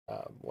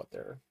what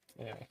they're...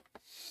 Anyway.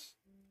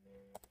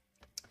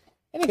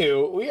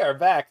 Anywho, we are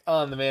back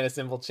on the Mana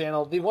Symbol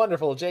channel. The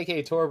wonderful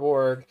J.K.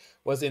 Torborg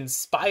was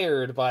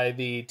inspired by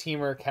the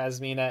Temur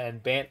Kasmina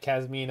and Bant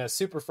Kasmina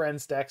Super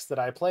Friends decks that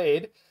I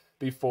played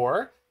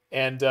before,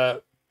 and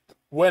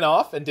went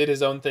off and did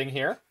his own thing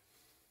here.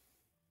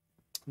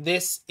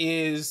 This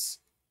is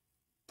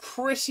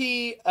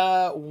pretty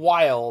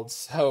wild.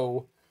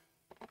 So,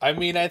 I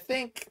mean, I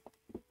think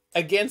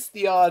against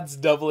the odds,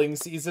 Doubling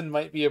Season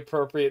might be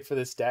appropriate for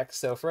this deck.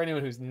 So for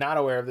anyone who's not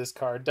aware of this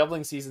card,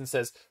 Doubling Season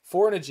says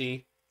 4 and a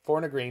G, 4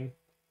 and a green.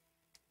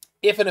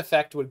 If an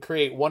effect would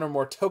create one or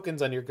more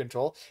tokens under your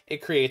control,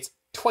 it creates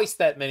twice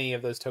that many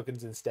of those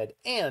tokens instead.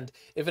 And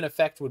if an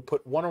effect would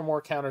put one or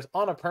more counters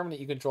on a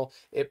permanent you control,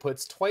 it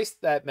puts twice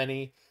that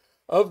many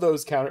of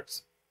those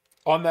counters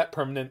on that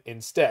permanent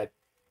instead.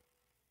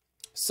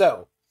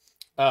 So,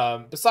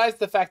 besides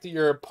the fact that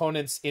your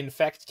opponent's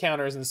infect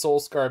counters and soul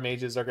scar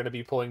mages are going to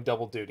be pulling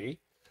double duty,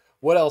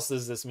 what else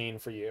does this mean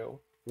for you?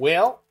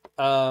 Well,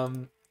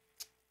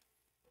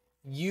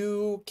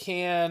 you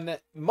can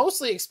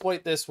mostly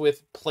exploit this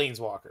with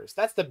planeswalkers.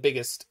 That's the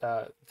biggest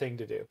thing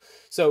to do.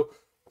 So,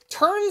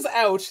 turns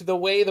out the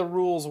way the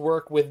rules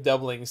work with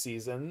Doubling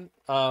Season,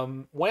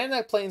 when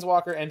a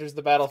planeswalker enters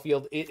the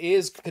battlefield, it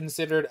is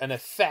considered an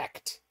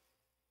effect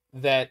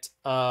that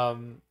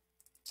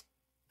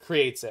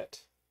creates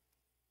it.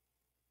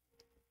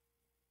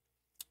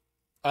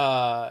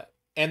 And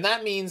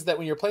that means that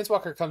when your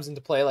planeswalker comes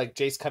into play, like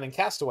Jace, Cunning,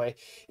 Castaway,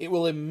 it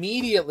will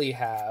immediately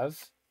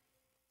have...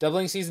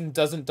 Doubling Season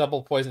doesn't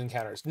double poison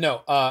counters.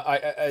 No,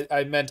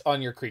 I meant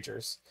on your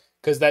creatures,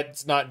 because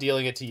that's not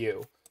dealing it to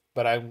you.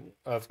 But I,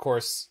 of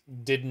course,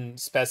 didn't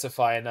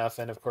specify enough,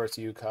 and of course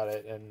you caught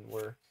it and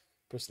were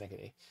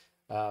persnickety.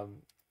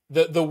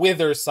 The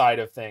Wither side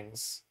of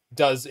things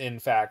does, in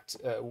fact,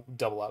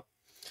 double up.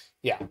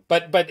 Yeah,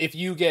 but if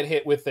you get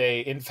hit with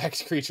a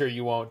infect creature,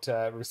 you won't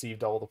receive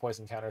double the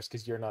poison counters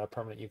because you're not a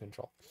permanent you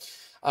control.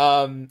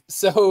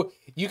 So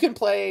you can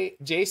play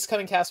Jace,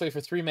 Cunning, Castaway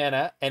for 3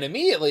 mana, and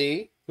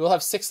immediately you'll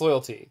have 6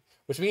 loyalty,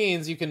 which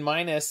means you can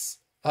minus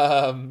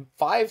 5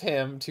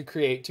 him to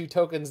create 2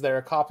 tokens that are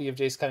a copy of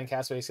Jace, Cunning,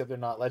 Castaway, except they're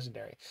not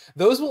legendary.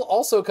 Those will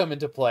also come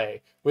into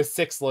play with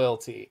 6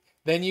 loyalty.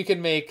 Then you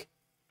can make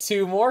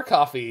 2 more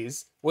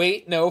copies.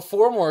 Wait, no,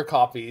 4 more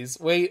copies.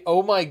 Wait,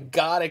 oh my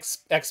god,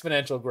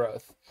 exponential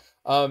growth.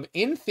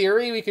 In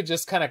theory, we could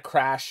just kind of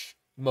crash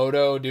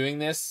Moto doing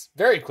this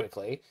very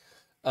quickly.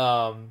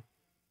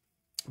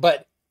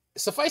 But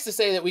suffice to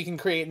say that we can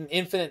create an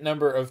infinite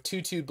number of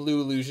 2/2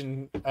 blue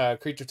illusion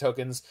creature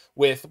tokens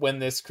with, when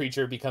this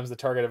creature becomes the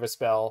target of a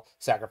spell,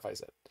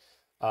 sacrifice it.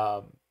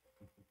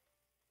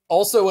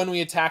 Also, when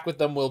we attack with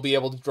them, we'll be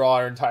able to draw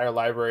our entire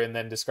library and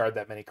then discard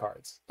that many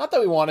cards. Not that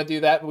we want to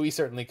do that, but we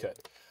certainly could.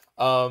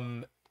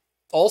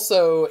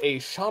 Also, a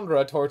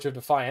Chandra, Torch of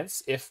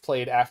Defiance, if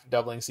played after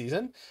Doubling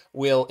Season,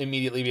 will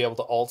immediately be able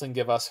to ult and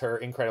give us her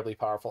incredibly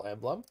powerful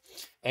emblem.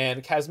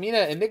 And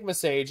Kasmina, Enigma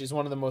Sage, is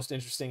one of the most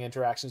interesting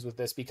interactions with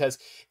this, because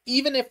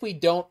even if we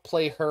don't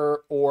play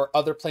her or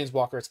other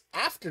planeswalkers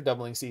after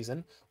Doubling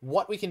Season,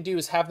 what we can do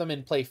is have them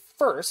in play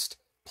first,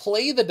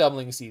 play the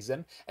Doubling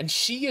Season, and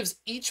she gives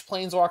each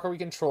planeswalker we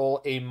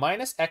control a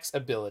 -X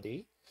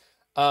ability,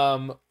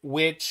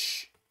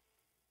 which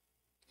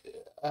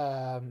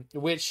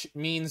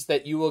means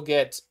that you will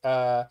get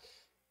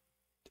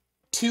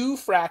 2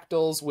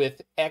 fractals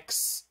with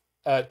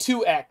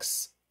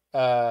 2x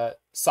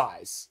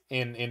size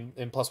in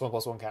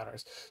 +1/+1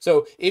 counters.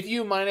 So if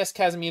you minus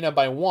Kasmina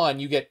by 1,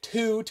 you get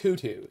 2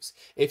 2/2s.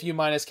 If you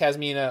minus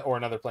Kasmina or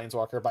another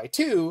planeswalker by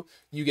 2,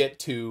 you get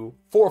 2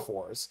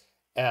 4/4s,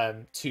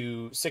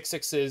 2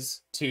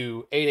 6/6s,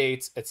 2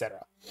 8/8s,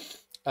 etc.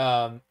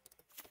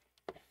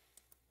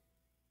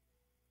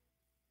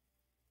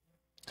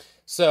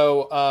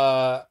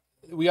 So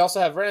we also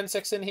have Wrenn and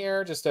Six in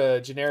here, just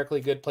a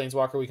generically good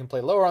planeswalker we can play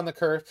lower on the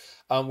curve.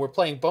 We're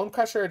playing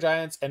Bonecrusher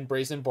Giants and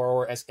Brazen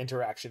Borrower as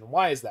interaction.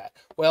 Why is that?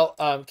 Well,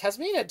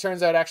 Kasmina, it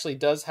turns out, actually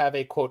does have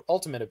a, quote,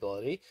 ultimate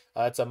ability.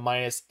 It's a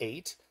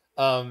 -8,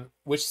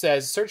 which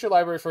says, search your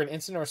library for an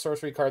instant or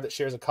sorcery card that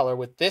shares a color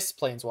with this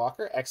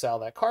planeswalker, exile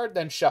that card,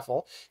 then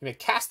shuffle. You may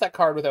cast that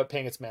card without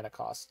paying its mana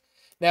cost.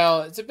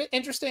 Now, it's a bit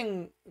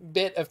interesting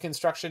bit of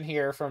construction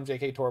here from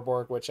J.K.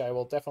 Torborg, which I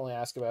will definitely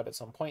ask about at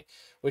some point,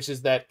 which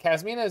is that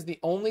Kasmina is the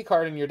only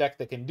card in your deck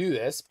that can do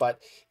this,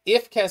 but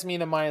if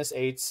Kasmina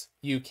 -8s,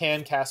 you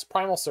can cast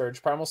Primal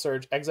Surge. Primal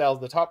Surge exiles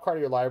the top card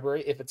of your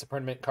library. If it's a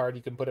permanent card,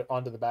 you can put it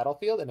onto the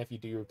battlefield, and if you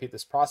do, you repeat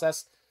this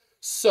process.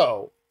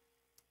 So,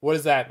 what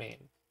does that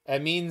mean?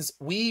 It means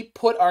we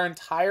put our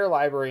entire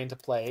library into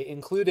play,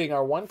 including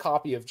our 1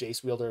 copy of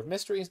Jace, Wielder of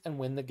Mysteries, and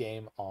win the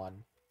game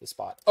on the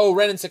spot. Oh,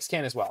 Wrenn and Six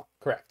can as well.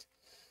 Correct.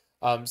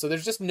 So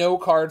there's just no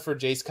card for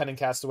Jace, Cunning,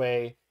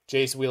 Castaway,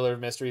 Jace, Wielder of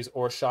Mysteries,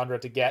 or Chandra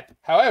to get.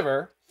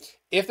 However,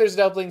 if there's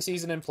Doubling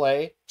Season in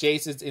play,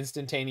 Jace is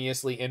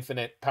instantaneously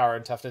infinite power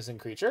and toughness in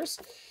creatures.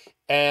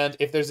 And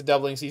if there's a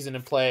Doubling Season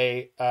in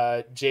play,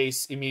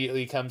 Jace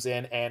immediately comes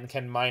in and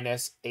can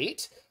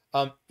 -8.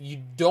 You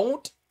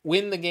don't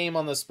win the game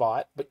on the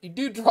spot, but you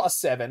do draw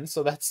 7,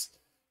 so that's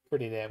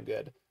pretty damn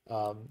good.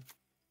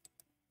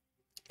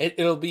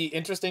 It'll be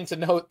interesting to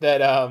note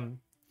that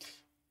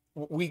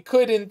we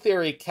could, in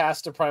theory,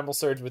 cast a Primal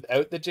Surge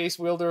without the Jace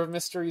Wielder of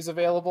Mysteries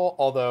available,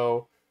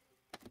 although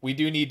we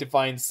do need to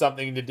find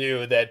something to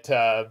do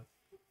that...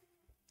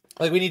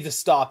 we need to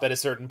stop at a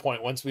certain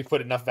point once we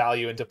put enough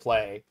value into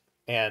play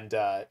and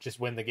just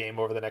win the game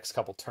over the next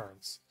couple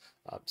turns.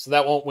 So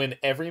that won't win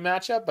every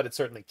matchup, but it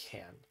certainly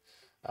can.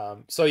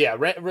 So yeah,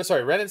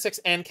 Wrenn and Six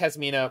and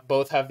Kasmina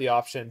both have the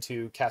option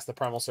to cast the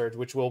Primal Surge,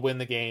 which will win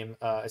the game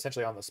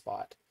essentially on the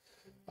spot.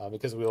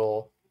 Because we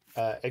will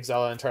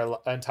exile an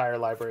entire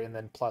library and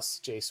then plus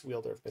Jace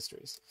Wielder of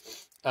Mysteries.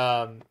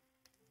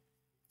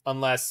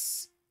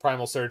 Unless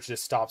Primal Surge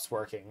just stops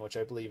working, which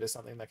I believe is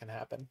something that can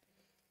happen.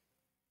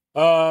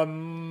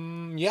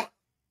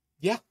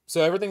 Yeah.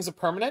 So everything's a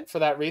permanent for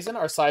that reason.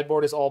 Our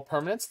sideboard is all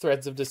permanents.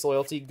 Threads of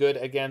Disloyalty, good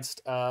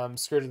against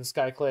Scourge and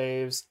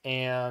Skyclaves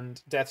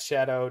and Death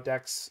Shadow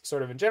decks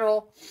sort of in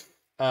general.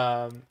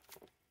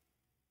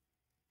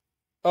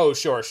 Oh,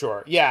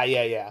 sure.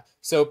 Yeah.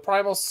 So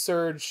Primal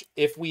Surge,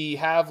 if we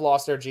have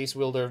lost our Jace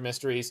Wielder of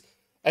Mysteries,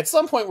 at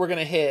some point we're going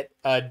to hit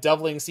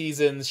Doubling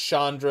Seasons,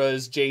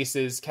 Chandras,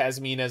 Jaces,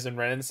 Kasminas, and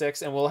Wrenn and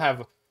Six, and we'll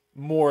have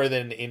more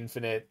than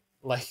infinite.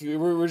 Like,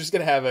 we're just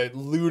going to have a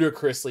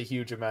ludicrously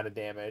huge amount of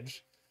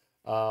damage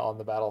on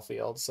the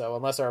battlefield. So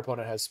unless our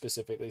opponent has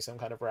specifically some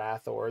kind of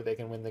wrath or they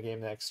can win the game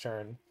next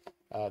turn,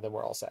 then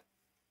we're all set.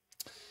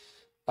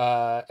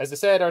 As I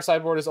said, our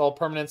sideboard is all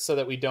permanent so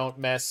that we don't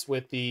mess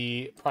with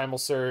the Primal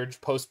Surge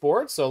post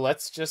board. So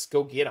let's just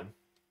go get him.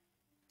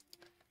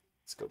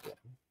 Let's go get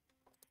him.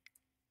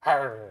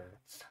 Arr!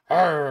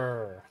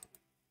 Arr!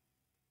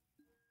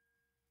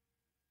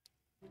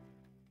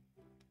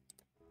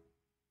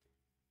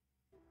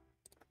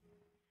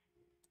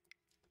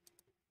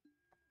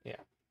 Yeah.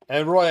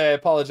 And Roy, I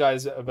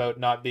apologize about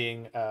not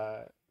being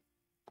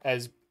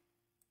as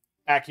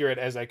accurate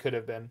as I could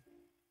have been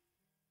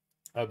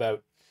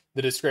about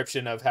the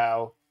description of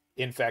how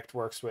Infect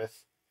works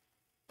with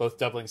both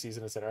Doubling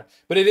Season, etc.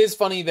 But it is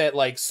funny that,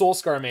 like,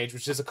 Soulscar Mage,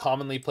 which is a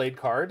commonly played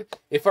card,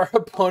 if our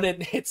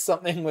opponent hits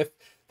something with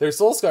their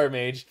Soulscar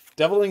Mage,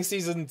 Doubling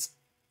Season's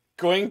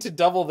going to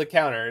double the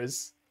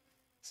counters.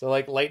 So,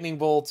 like, Lightning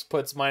Bolt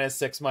puts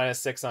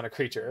 -6/-6 on a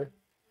creature.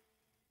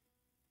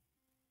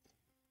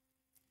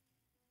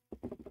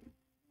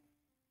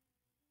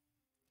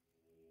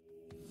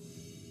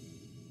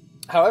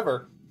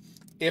 However,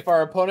 if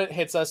our opponent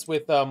hits us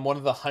with one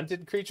of the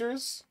hunted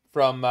creatures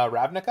from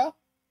Ravnica,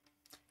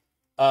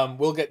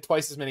 we'll get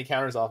twice as many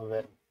counters off of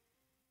it.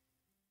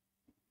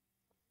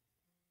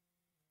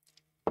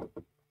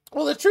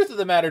 Well, the truth of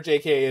the matter,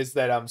 JK, is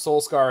that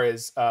Soulscar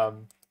is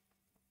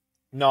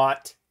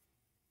not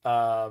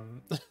the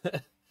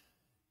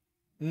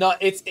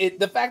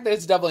fact that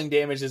it's doubling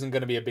damage isn't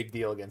going to be a big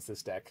deal against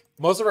this deck.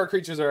 Most of our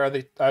creatures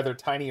are either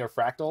tiny or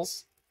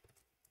fractals.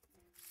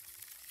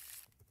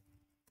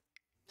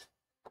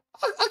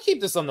 I'll keep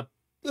this on the...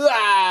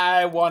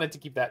 I wanted to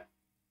keep that.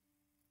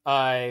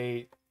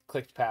 I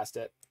clicked past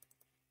it.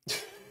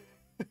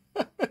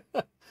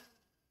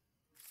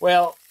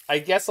 Well, I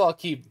guess I'll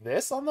keep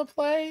this on the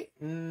play.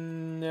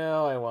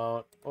 No, I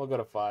won't. We'll go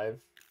to 5.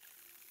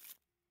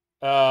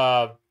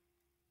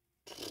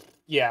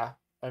 Yeah.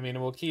 I mean,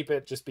 we'll keep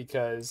it just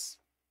because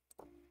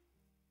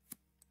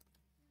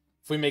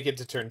if we make it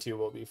to turn 2,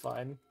 we'll be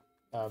fine.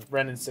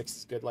 Wrenn and Six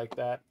is good like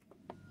that.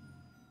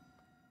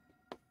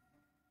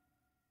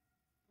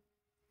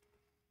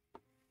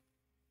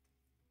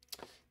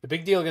 The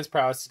big deal against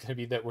prowess is going to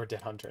be that we're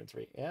dead on turn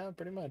 3. Yeah,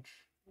 pretty much.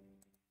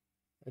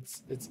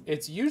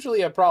 It's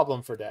usually a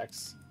problem for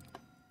decks.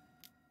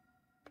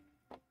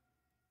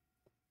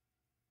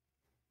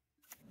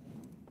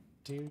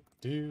 Good.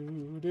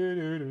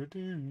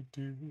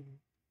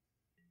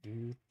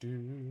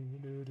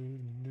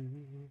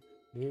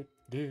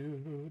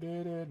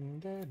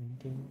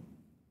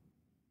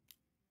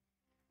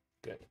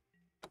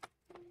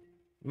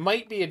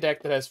 Might be a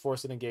deck that has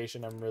Force of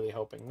Negation. I'm really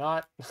hoping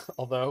not.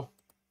 Although...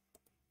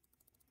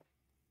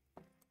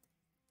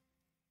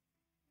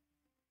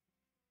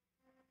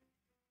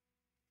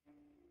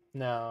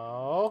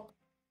 No.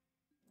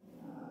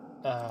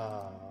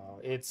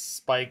 It's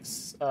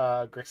Spike's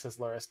Grixis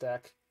Luris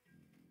deck.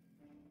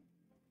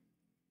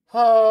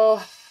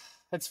 Oh,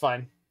 it's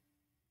fine.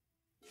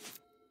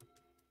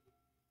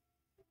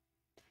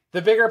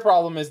 The bigger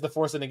problem is the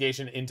Force of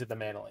Negation into the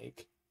Mana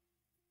Leak.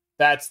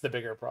 That's the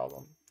bigger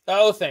problem.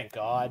 Oh, thank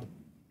God.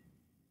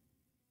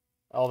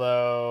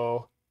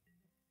 Although...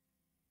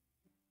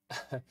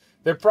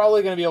 they're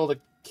probably going to be able to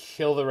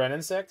kill the Wrenn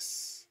and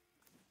Six.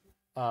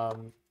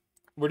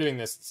 We're doing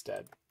this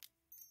instead.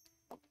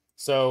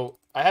 So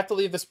I have to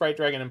leave the Sprite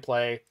Dragon in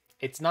play.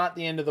 It's not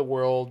the end of the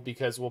world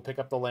because we'll pick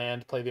up the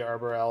land, play the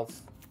Arbor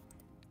Elf.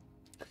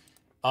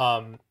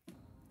 And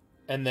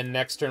then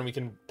next turn we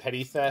can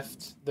Petty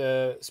Theft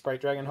the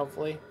Sprite Dragon,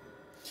 hopefully.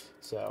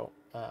 So,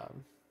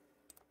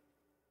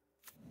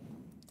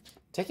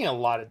 taking a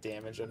lot of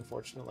damage,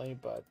 unfortunately,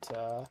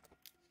 but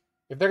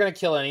If they're going to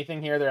kill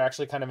anything here, they're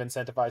actually kind of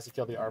incentivized to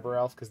kill the Arbor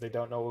Elf because they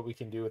don't know what we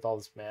can do with all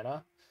this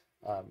mana.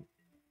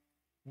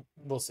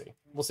 We'll see.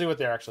 We'll see what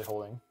they're actually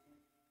holding.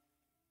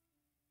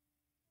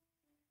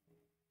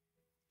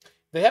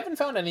 They haven't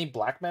found any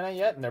black mana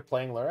yet, and they're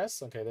playing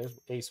Lurrus. Okay, there's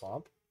a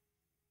swamp.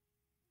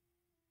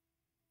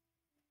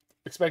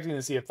 Expecting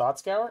to see a Thought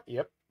Scour?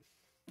 Yep.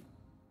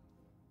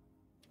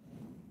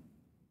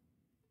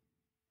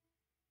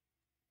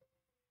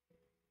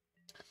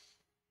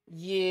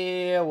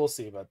 Yeah, we'll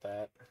see about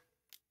that.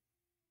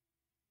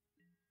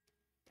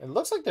 It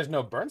looks like there's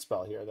no burn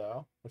spell here,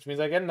 though, which means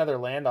I get another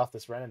land off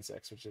this Wrenn and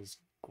Six, which is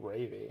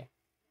gravy.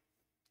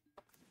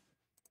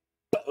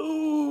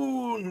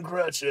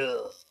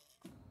 Bonecrusher!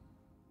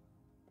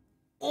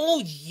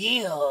 Oh,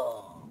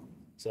 yeah!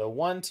 So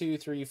 1, 2,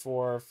 3,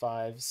 4,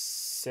 5,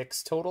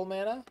 6 total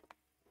mana. 1,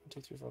 2,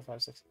 3, 4,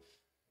 5, 6. So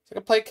I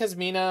can play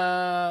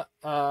Kasmina.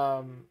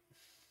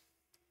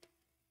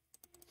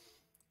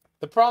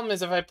 The problem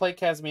is if I play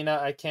Kasmina,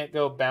 I can't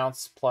go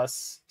bounce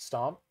plus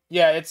stomp.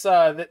 Yeah, it's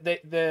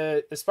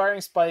the Aspiring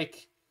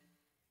Spike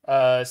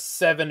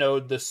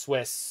 7-0'd the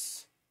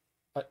Swiss.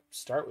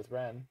 Start with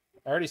Wrenn.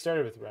 I already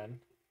started with Wrenn.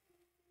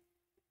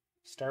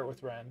 Start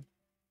with Wrenn.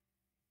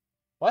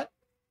 What?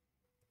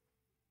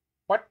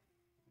 What?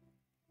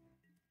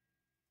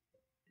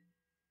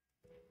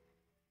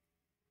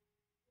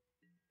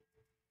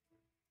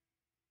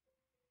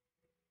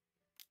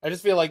 I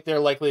just feel like they're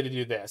likely to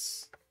do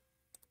this.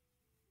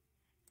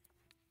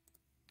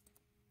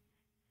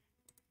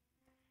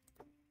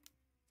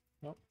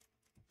 Nope.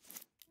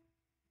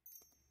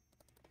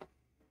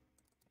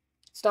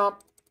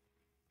 Stomp.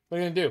 What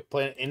are you gonna do?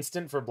 Play an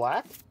instant for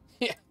black?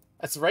 Yeah,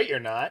 that's right, you're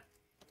not.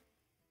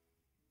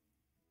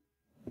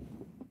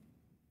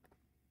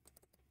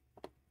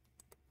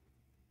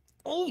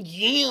 Oh,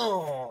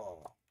 yeah!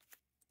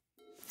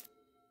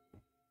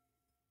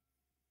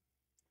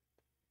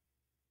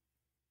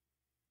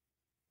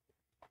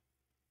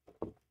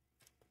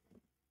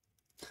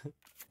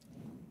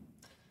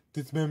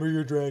 Dismember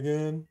your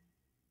dragon.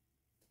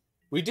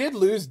 We did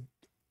lose...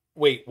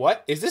 Wait,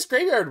 what? Is this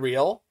graveyard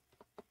real?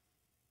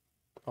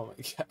 Oh my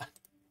god.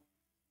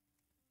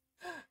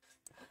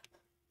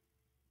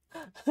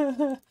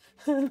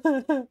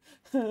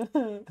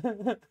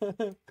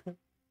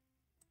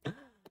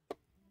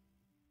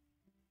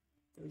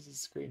 This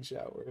is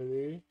screenshot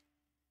worthy.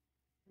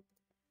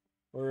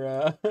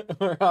 We're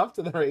we're off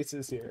to the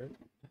races here.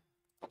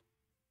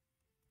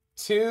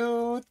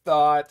 2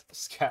 Thought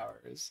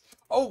Scours.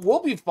 Oh,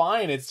 we'll be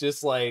fine. It's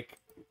just like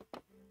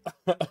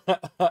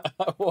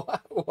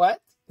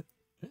what?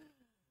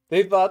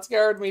 They Thought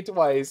Scoured me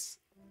twice.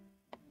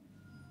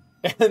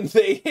 And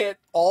they hit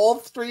all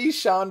 3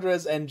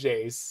 Chandras and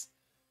Jace.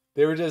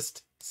 They were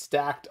just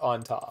stacked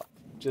on top.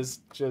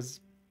 Just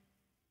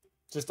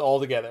all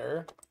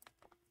together.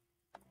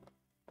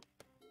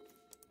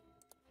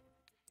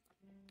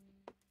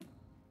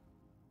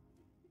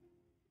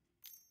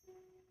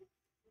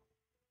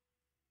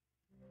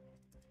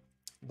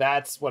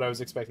 That's what I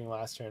was expecting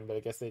last turn, but I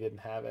guess they didn't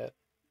have it.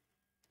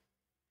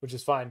 Which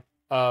is fine.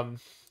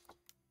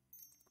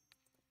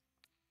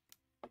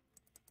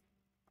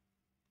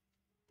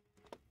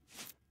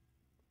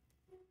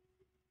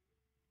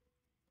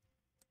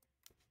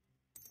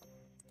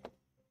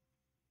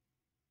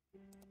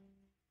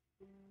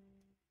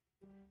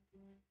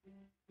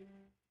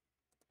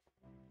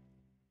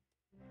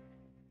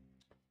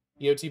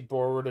 Utopia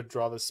Borrower to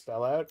draw the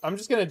spell out. I'm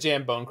just going to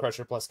jam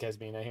Bonecrusher plus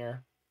Kasmina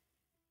here.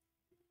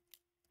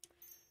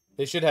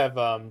 They should have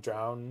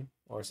Drown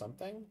or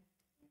something.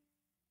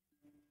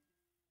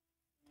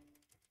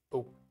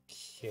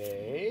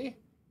 Okay.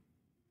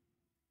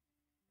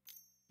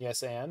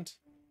 Yes, and?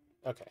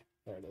 Okay,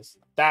 there it is.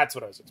 That's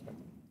what I was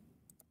expecting.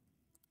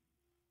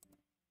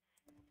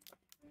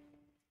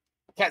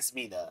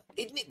 Kasmina,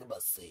 Enigma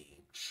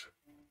Sage.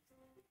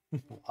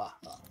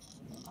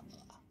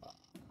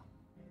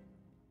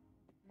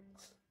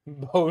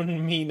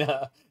 Bone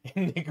Mina,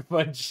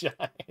 Enigma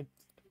Giant.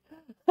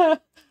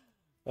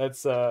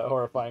 That's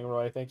horrifying,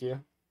 Roy. Thank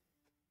you.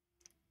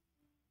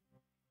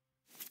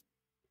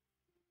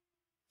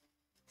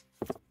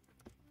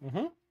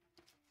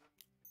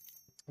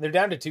 They're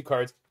down to 2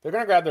 cards. They're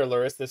going to grab their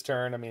Lurrus this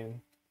turn. I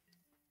mean,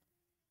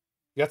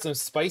 you got some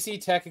spicy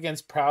tech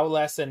against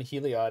Prowess and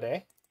Heliod, eh?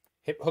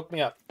 Hook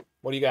me up.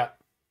 What do you got?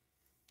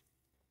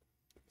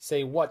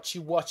 Say what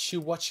you want. Say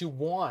what you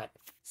want.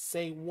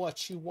 Say. Say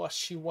what you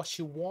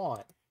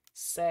want.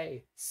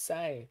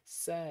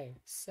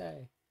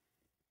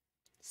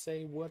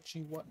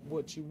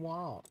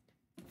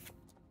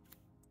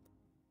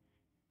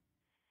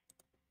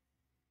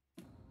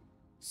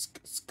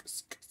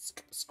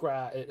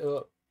 Scry it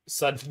up.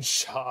 Sudden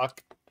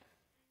shock.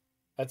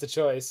 That's a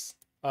choice.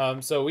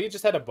 So we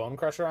just had a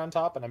Bonecrusher on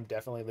top, and I'm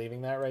definitely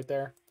leaving that right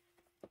there.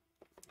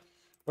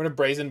 We're gonna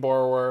Brazen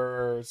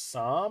Borrower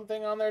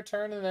something on their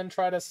turn and then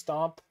try to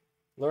stomp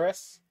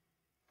Lurrus.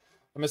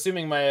 I'm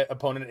assuming my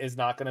opponent is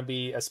not gonna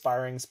be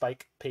Aspiring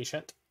Spike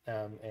Patient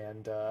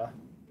and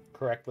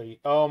correctly.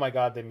 Oh my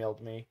god, they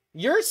milled me.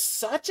 You're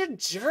such a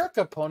jerk,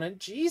 opponent.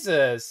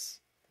 Jesus.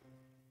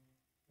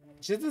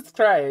 Jesus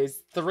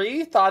Christ.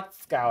 3 Thought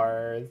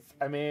Scours.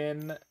 I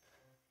mean,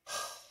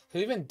 who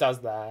even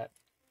does that?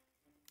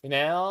 You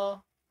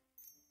know?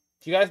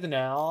 Do you guys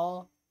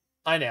know?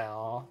 I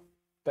know.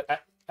 But I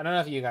don't know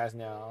if you guys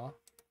know.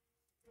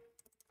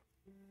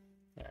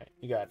 Alright,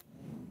 you got it.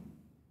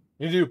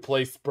 You do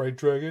play Sprite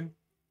Dragon?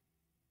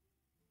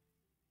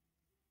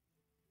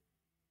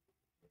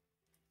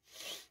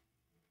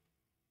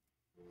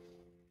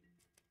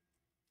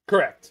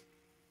 Correct.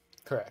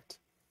 Correct.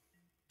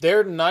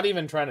 They're not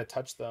even trying to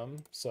touch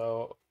them,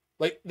 so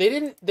like they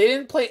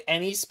didn't play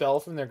any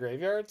spell from their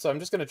graveyard, so I'm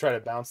just gonna try to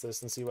bounce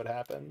this and see what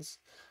happens.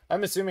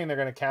 I'm assuming they're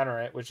gonna counter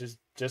it, which is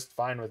just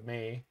fine with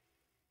me.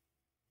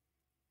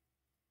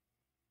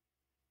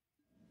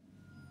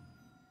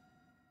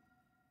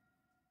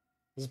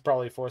 This is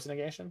probably Force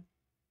Negation.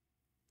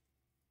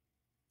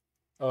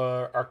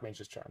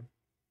 Archmage's Charm.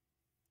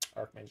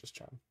 Archmage's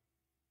Charm.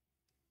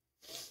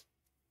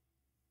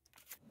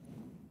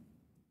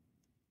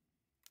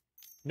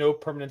 No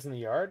permanents in the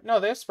yard? No,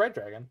 they have Sprite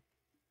Dragon.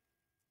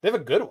 They have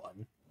a good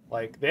one.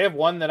 Like, they have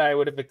one that I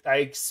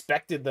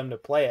expected them to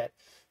play it,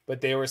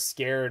 but they were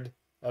scared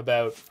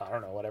about, I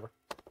don't know, whatever.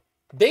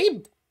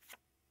 They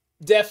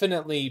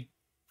definitely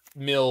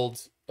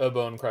milled a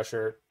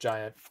Bonecrusher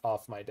Giant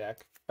off my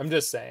deck. I'm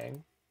just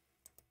saying.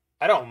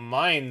 I don't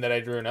mind that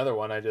I drew another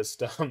one. I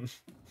just,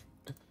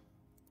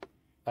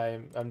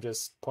 I'm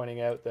just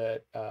pointing out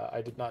that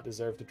I did not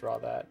deserve to draw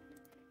that.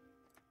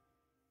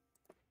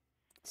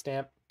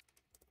 Stamp.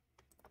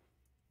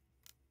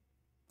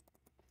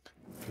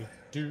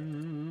 Did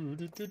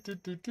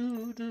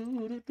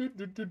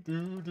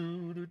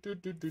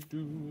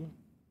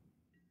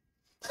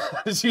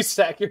you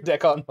stack your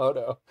deck on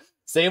Moto?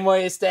 Same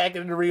way you stack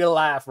it in real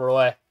life,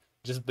 Roy.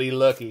 Just be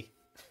lucky.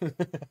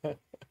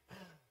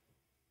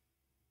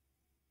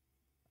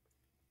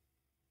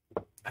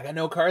 I got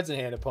no cards in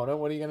hand, opponent.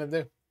 What are you going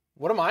to do?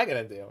 What am I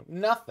going to do?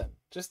 Nothing.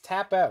 Just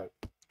tap out.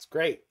 It's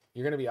great.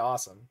 You're going to be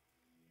awesome.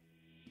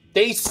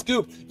 They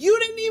scooped. You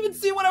didn't even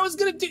see what I was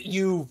going to do.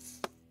 You...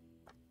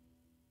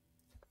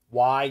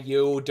 Why,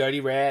 you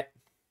dirty rat?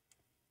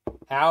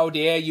 How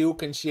dare you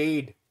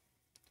concede?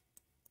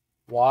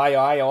 Why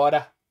I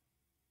order?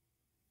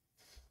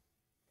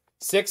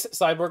 6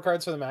 sideboard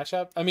cards for the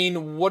matchup. I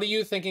mean, what are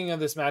you thinking of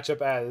this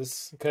matchup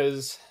as?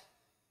 Because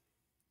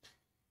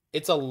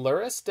it's a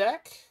Luris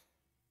deck.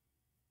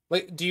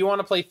 Like, do you want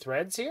to play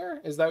Threads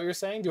here? Is that what you're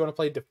saying? Do you want to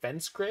play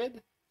Defense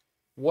Grid?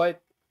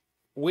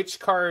 Which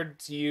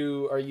cards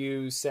are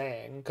you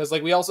saying? Because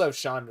like we also have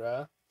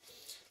Chandra.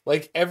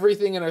 Like,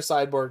 everything in our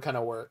sideboard kind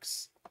of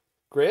works.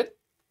 Grid?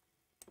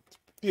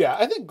 Yeah,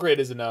 I think grid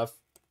is enough.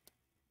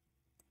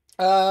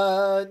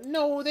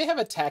 No, they have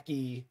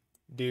attacky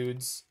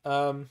dudes.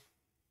 I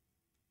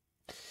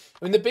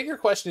mean, the bigger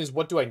question is,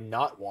 what do I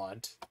not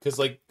want? Because,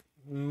 like,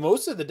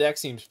 most of the deck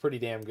seems pretty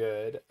damn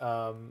good.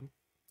 I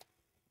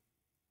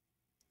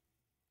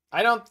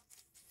don't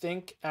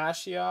think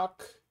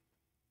Ashiok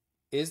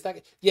is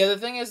that... Yeah, the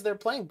thing is, they're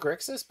playing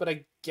Grixis, but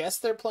I guess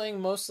they're playing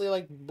mostly,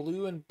 like,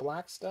 blue and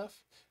black stuff.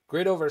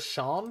 Grid over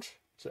Chandra?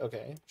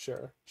 Okay,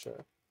 sure.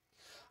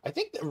 I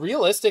think that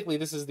realistically,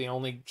 this is the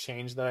only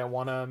change that I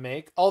want to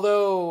make.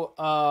 Although,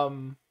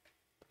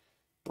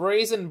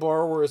 Brazen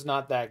Borrower is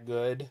not that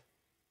good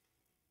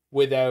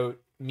without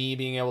me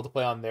being able to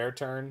play on their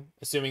turn,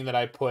 assuming that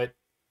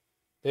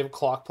they have a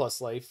clock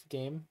plus life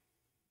game.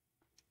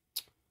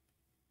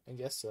 I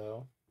guess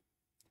so.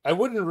 I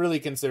wouldn't really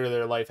consider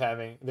their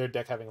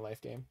deck having a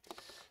life game.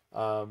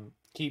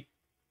 Keep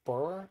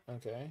Borrower?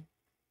 Okay.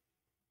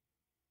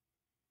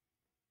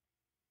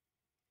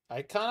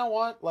 I kind of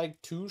want,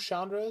 like, 2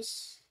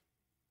 Chandras.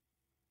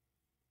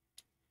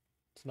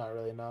 It's not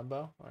really a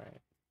Nambo. Alright.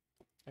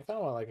 I kind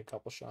of want, like, a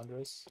couple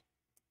Chandras.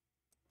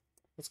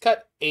 Let's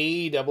cut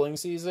a Doubling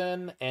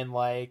Season and,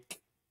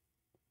 like,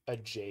 a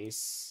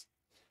Jace.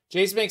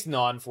 Jace makes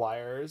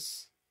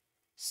non-flyers.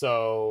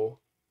 So,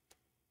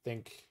 I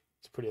think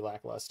it's pretty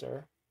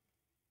lackluster.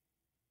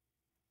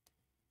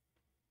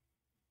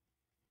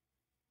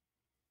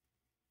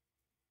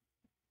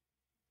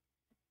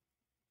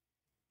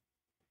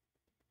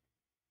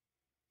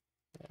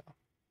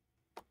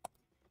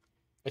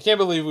 I can't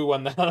believe we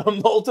won that on a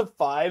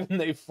multi-5 and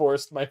they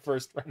forced my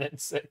first Wrenn and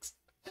Six.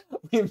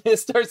 We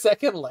missed our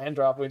second land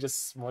drop. We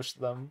just smushed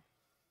them.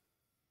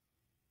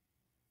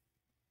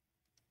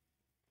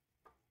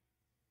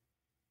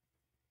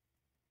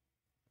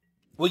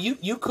 Well,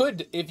 you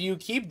could, if you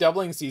keep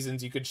doubling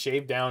seasons, you could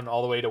shave down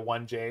all the way to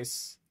 1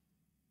 Jace.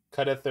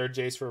 Cut a 3rd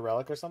Jace for a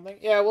relic or something.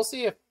 Yeah, we'll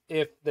see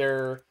if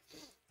their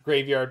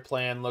graveyard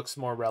plan looks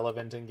more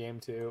relevant in game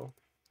 2.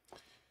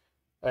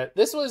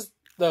 This was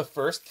the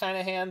first kind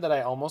of hand that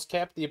I almost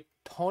kept. The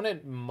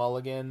opponent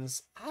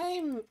mulligans.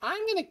 I'm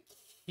gonna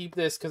keep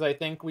this because I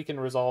think we can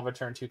resolve a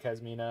turn 2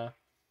 Kasmina.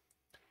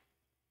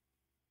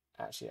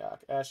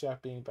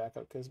 Ashiok being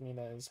backup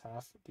Kasmina is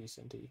half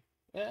decent.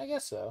 Yeah, I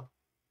guess so.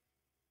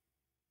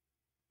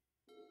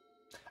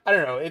 I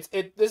don't know.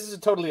 This is a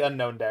totally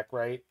unknown deck,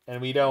 right?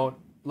 And we don't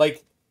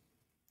like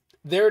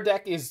their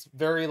deck is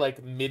very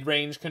like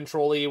mid-range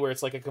control-y, where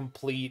it's like a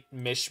complete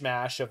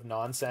mishmash of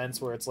nonsense,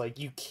 where it's like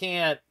you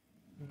can't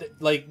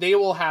like they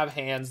will have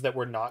hands that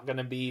we're not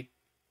gonna beat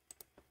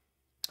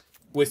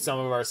with some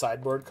of our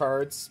sideboard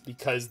cards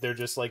because they're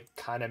just like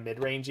kind of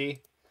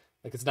mid-rangey.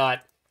 Like it's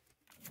not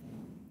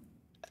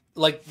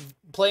like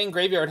playing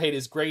Graveyard Hate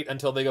is great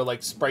until they go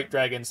like Sprite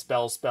Dragon,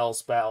 spell, spell,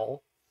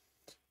 spell.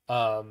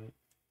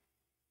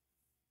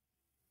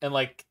 And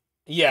like,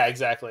 yeah,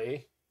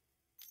 exactly.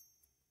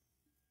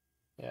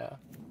 Yeah,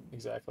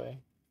 exactly.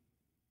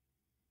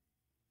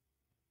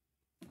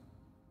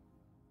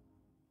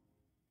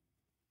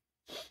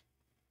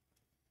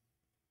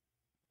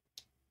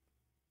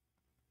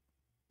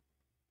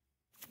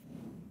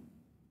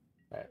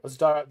 All right, let's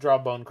draw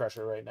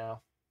Bonecrusher right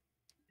now.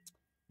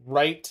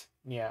 Right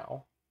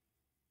meow.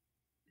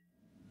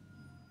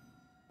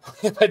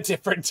 A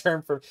different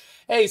term for...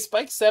 Hey,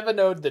 Spike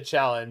 7-0'd the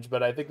challenge,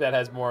 but I think that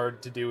has more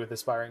to do with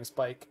Aspiring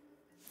Spike.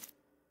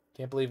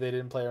 Can't believe they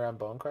didn't play around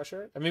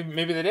Bonecrusher. I mean,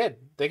 maybe they did.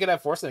 They could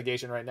have Force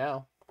Negation right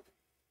now.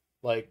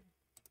 Like,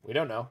 we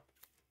don't know.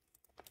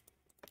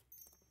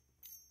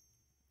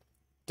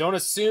 Don't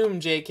assume,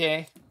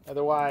 JK.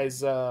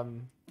 Otherwise,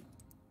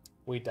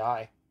 we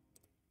die.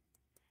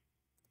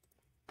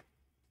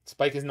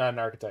 Spike is not an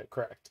archetype,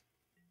 correct.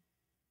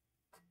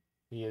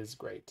 He is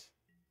great.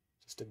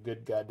 Just a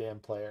good goddamn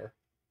player.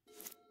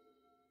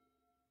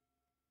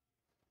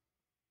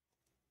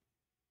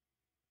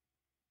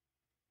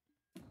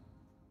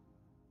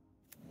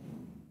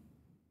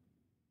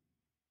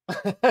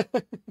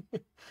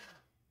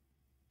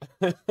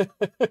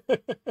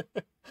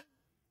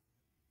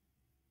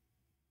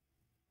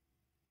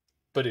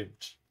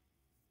 Badooch.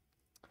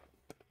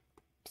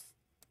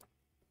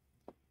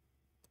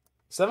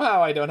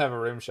 Somehow I don't have a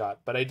rim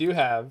shot, but I do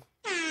have...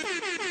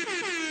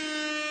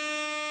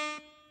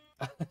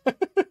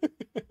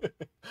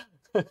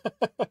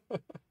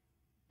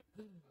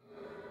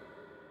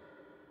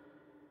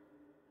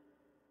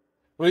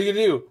 What are you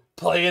gonna do?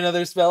 Play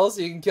another spell so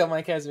you can kill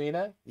my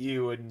Kasmina?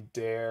 You wouldn't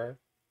dare.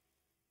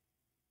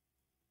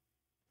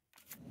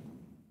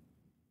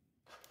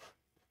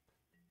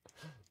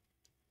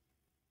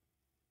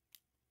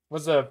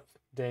 What's up,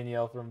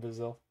 Danielle from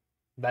Brazil?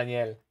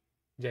 Danielle.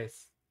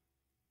 Jace.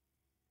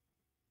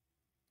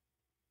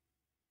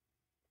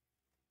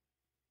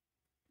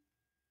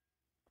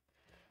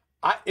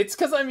 It's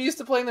because I'm used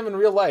to playing them in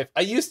real life.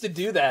 I used to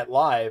do that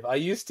live. I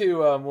used to,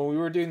 when we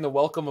were doing the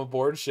Welcome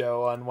Aboard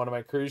show on one of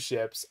my cruise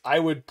ships, I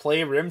would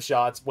play rim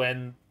shots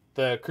when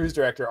the cruise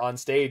director on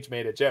stage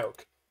made a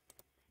joke.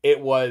 It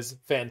was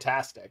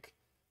fantastic.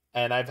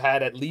 And I've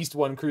had at least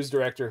one cruise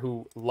director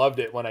who loved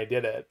it when I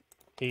did it.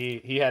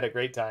 He had a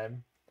great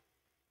time.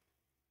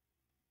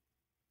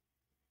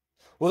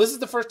 Well, this is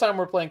the first time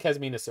we're playing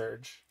Kasmina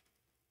Surge.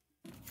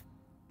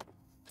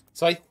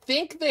 So I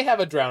think they have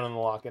a Drown in the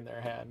Lock in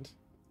their hand.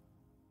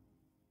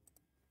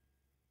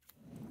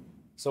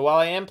 So while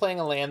I am playing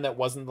a land that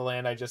wasn't the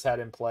land I just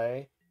had in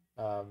play,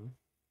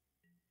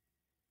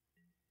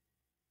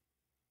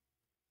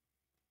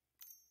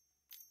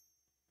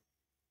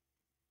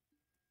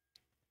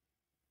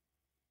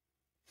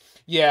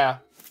 yeah,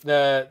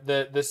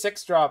 the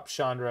 6-drop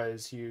Chandra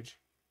is huge.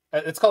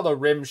 It's called a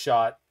rim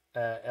shot,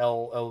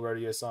 El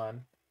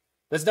Rodeo-san.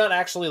 That's not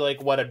actually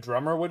like what a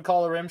drummer would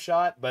call a rim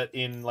shot, but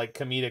in like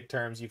comedic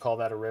terms, you call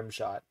that a rim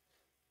shot.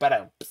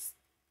 But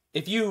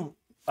if you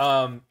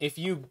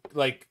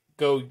like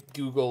go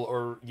Google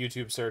or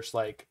YouTube search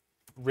like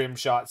rim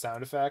shot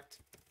sound effect,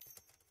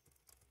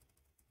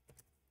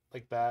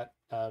 like that,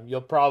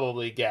 you'll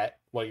probably get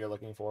what you're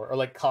looking for, or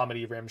like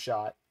comedy rim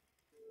shot.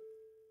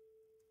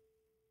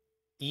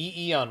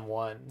 EE on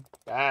 1.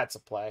 That's a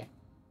play.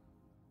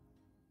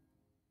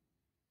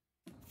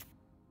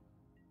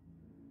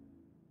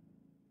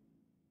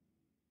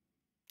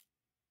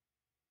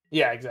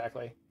 Yeah,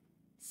 exactly.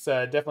 It's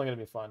definitely going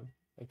to be fun.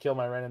 I kill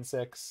my Wrenn and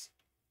Six.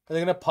 Are they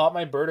going to pop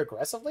my bird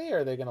aggressively, or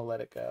are they going to let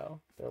it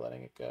go? They're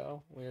letting it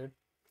go. Weird.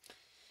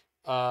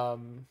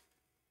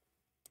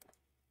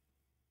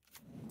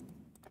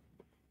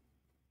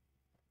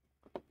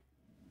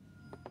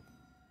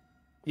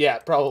 Yeah,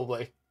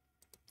 probably.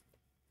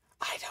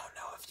 I don't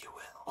know if you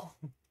will.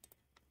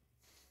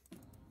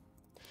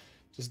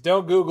 Just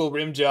don't Google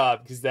rim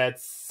job, because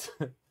that's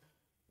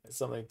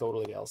something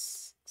totally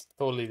else. It's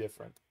totally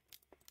different.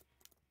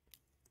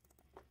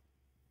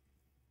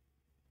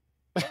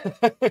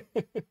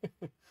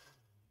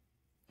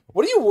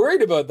 What are you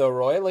worried about though,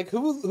 Roy? Like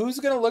who's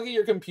gonna look at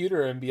your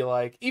computer and be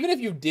like, even if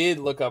you did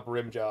look up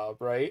rim job,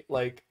 right?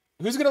 Like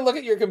who's gonna look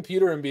at your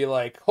computer and be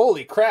like,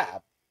 holy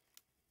crap,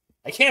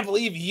 I can't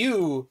believe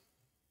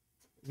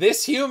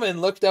this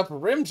human looked up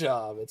rim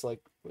job. It's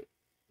like,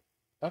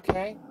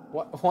 okay,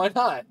 why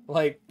not?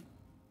 Like,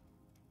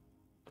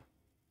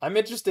 I'm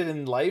interested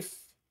in life.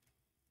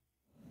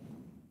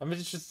 I'm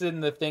interested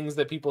in the things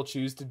that people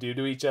choose to do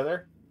to each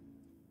other.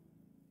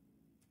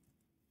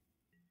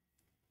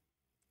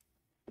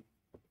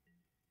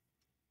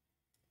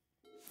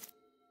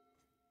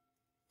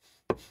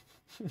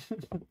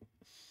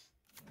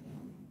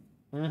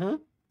 Mm-hmm.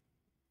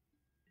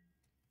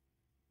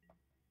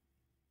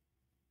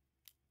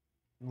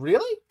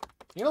 Really?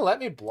 You gonna let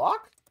me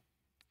block?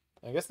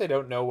 I guess they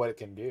don't know what it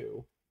can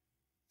do.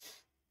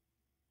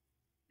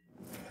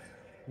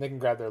 They can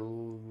grab their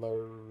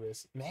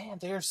Luris. Man,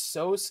 they are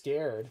so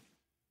scared.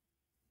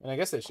 And I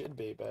guess they should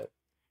be, but...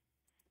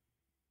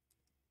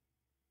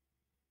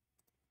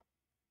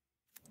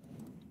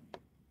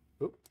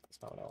 Oop,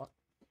 that's not what I want.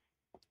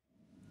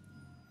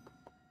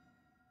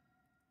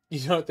 You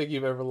don't think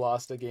you've ever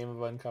lost a game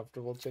of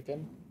Uncomfortable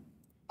Chicken?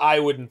 I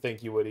wouldn't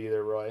think you would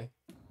either, Roy.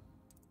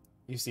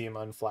 You seem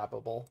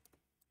unflappable.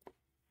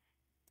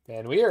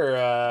 Man,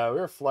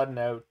 we're flooding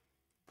out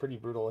pretty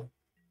brutally.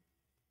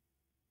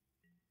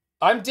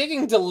 I'm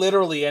digging to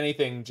literally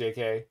anything,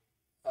 JK.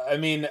 I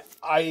mean,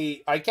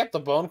 I kept the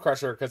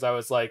Bonecrusher because I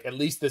was like, at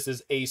least this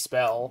is a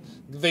spell.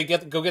 They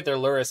go get their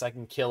Luris, I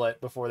can kill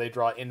it before they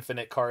draw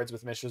infinite cards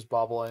with Mishra's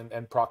Bauble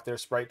and proc their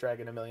Sprite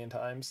Dragon a million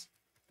times.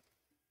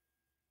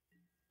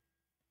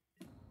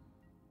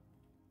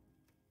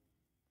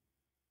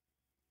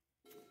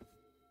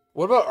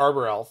 What about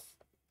Arbor Elf?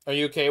 Are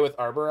you okay with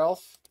Arbor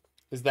Elf?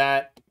 Was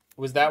that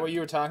what you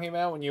were talking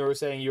about when you were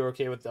saying you were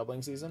okay with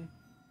Doubling Season?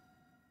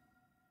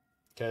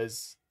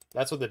 Because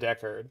that's what the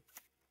deck heard.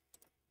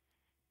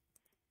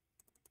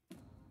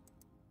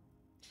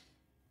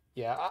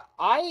 Yeah,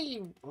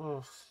 I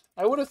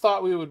would have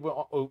thought we would...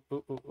 Oh,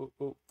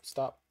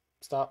 stop,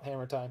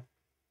 hammer time.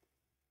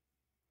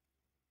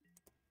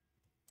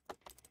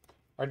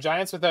 Are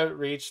giants without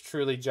reach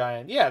truly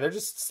giant? Yeah, they're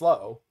just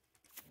slow.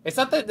 It's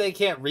not that they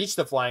can't reach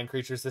the flying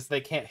creatures, it's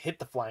they can't hit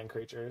the flying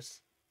creatures.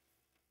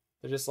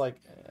 They're just like...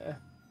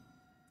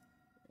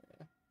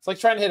 It's like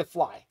trying to hit a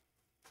fly.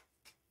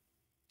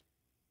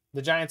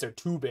 The giants are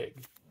too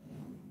big.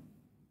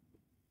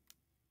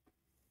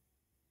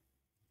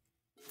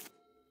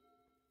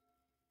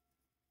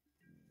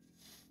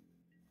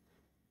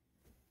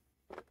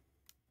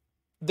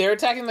 They're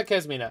attacking the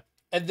Kasmina.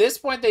 At this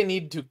point, they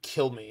need to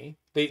kill me.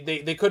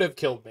 They could have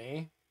killed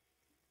me.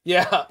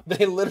 Yeah,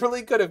 they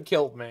literally could have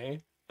killed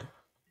me.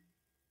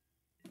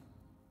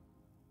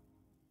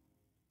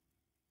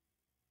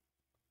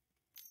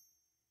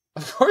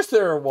 Of course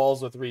there are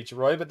walls with reach,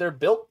 Roy, but they're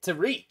built to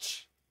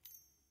reach.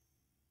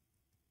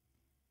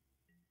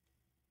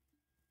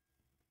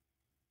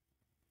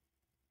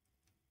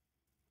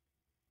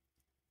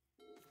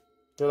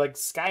 They're like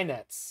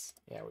Skynets.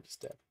 Yeah, we're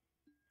just dead.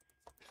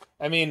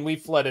 I mean, we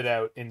flooded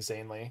out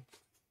insanely. I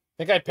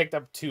think I picked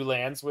up 2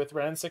 lands with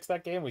Wrenn and Six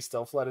that game. We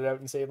still flooded out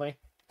insanely.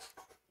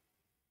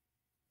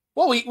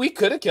 Well, we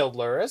could have killed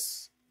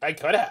Luris. I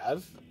could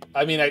have.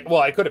 I mean,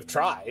 I could have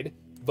tried.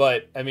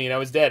 But, I mean, I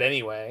was dead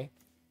anyway.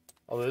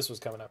 Although this was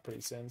coming up pretty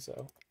soon,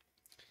 so...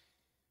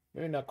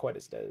 Maybe not quite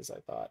as dead as I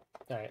thought.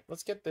 Alright,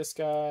 let's get this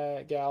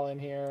gal in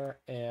here,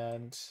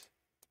 and...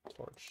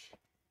 Torch.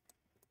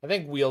 I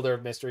think Wielder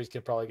of Mysteries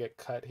could probably get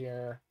cut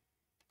here.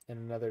 And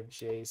another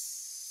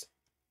Jace.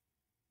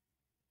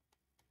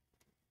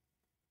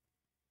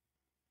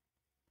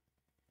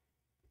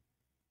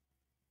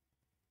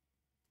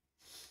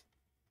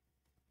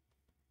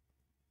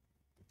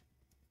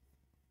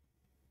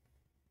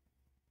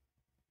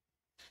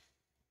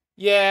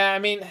 Yeah, I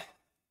mean...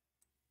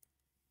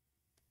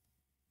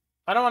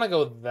 I don't want to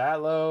go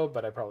that low,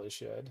 but I probably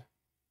should.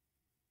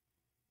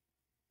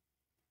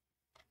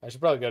 I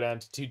should probably go down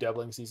to 2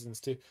 doubling seasons,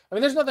 too. I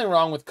mean, there's nothing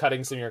wrong with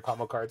cutting some of your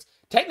combo cards.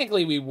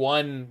 Technically, we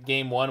won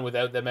game 1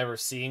 without them ever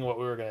seeing what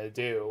we were going to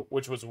do,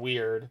 which was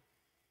weird.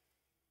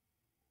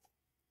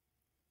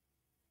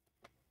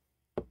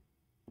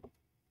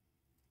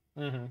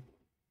 Mm-hmm.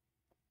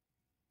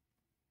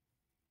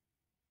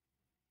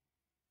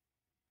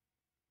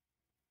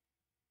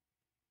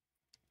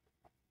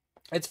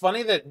 It's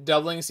funny that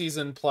doubling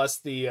season plus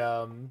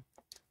the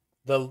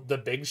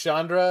big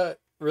Chandra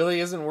really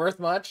isn't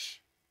worth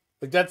much.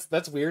 Like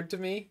that's weird to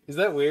me. Is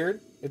that weird?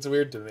 It's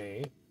weird to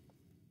me.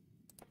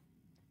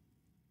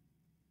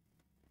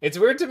 It's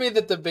weird to me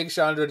that the big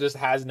Chandra just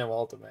has no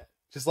ultimate.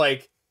 Just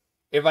like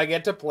if I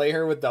get to play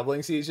her with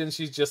doubling season,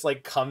 she's just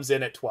like comes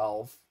in at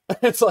 12.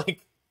 It's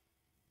like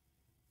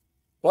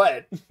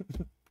what?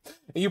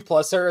 You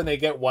plus her and they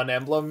get 1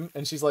 emblem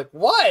and she's like,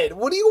 "What?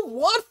 What do you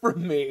want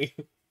from me?"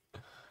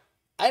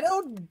 I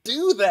don't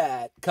do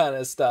that kind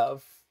of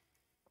stuff.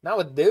 Not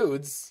with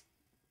dudes.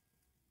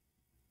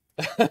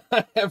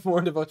 I have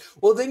more devotion.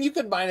 Well, then you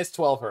could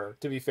 -12 her,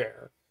 to be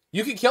fair.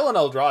 You could kill an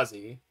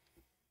Eldrazi.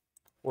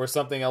 Or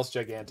something else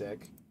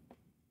gigantic.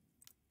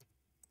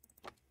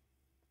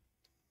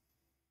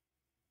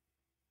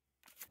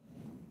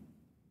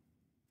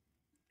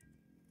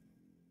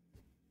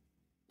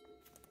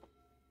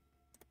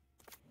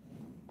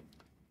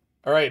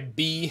 Alright,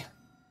 B.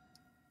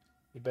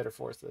 You better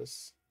force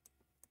this.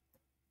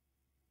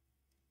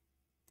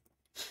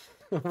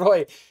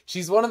 Roy,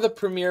 she's one of the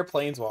premier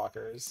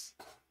planeswalkers.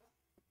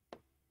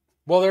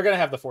 Well, they're going to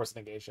have the force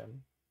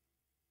negation.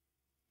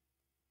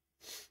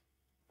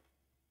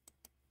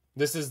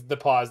 This is the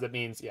pause that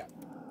means, yeah.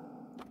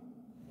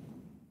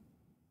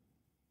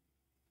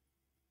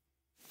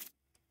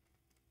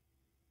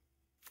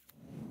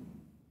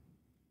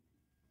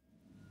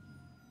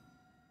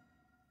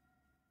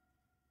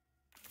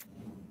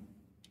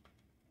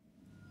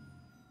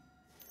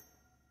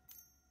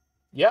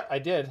 Yeah, I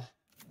did.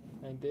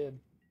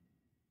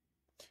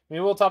 Maybe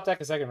we'll top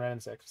deck a second Wrenn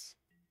and Six.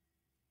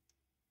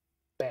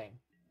 Bang.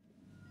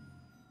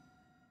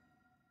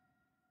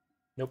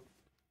 Nope,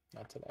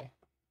 not today.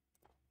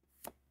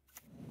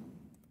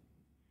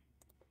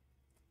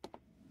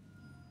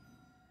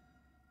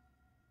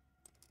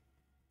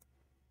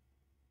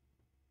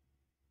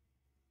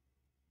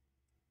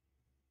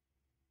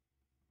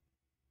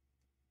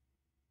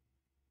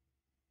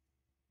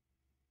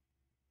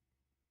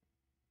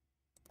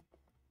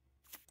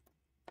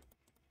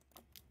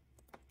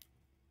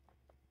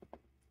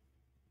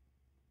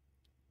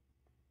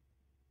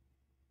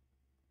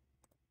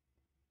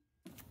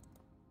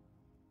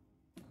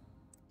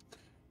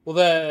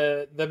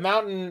 Well, the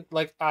mountain,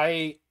 like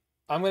I'm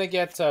gonna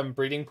get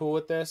breeding pool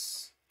with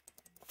this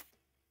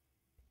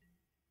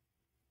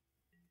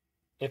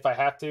if I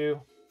have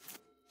to.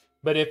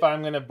 But if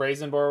I'm gonna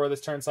Brazen Borrower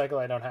this turn cycle,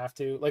 I don't have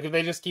to. Like if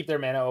they just keep their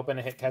mana open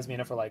and hit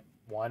Kasmina for like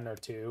 1 or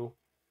 2.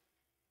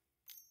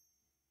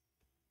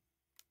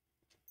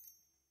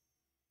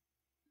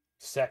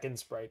 Second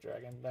Sprite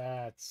Dragon.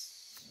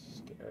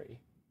 That's scary.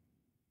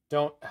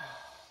 Don't.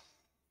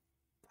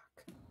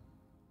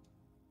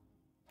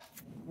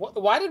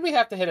 Why did we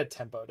have to hit a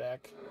tempo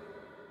deck?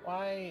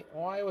 Why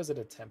was it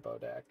a tempo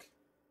deck?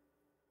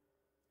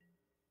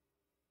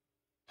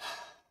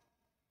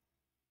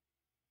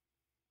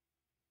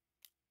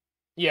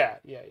 Yeah.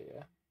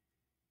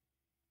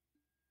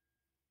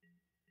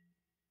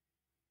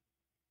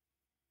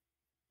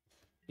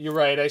 You're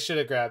right. I should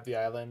have grabbed the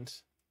island.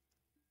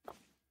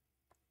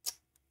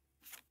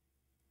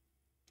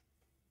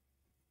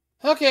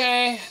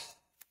 Okay.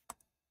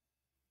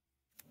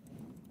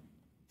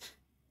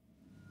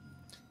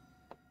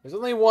 There's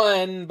only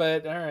one,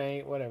 but all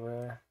right,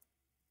 whatever.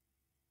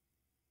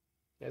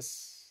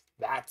 Guess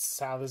that's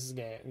how this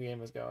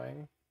game is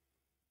going.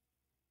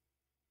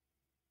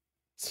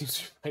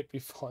 Seems we might be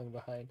falling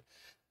behind.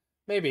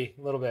 Maybe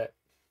a little bit.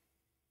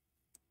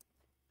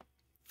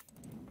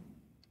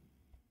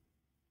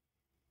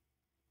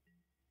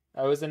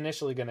 I was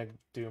initially gonna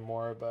do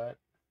more, but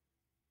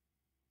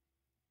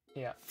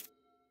yeah.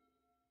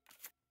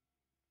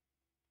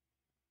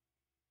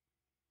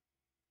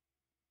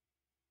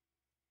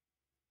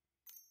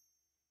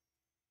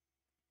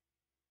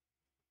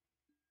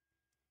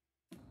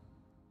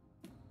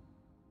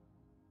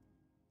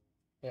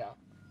 Yeah.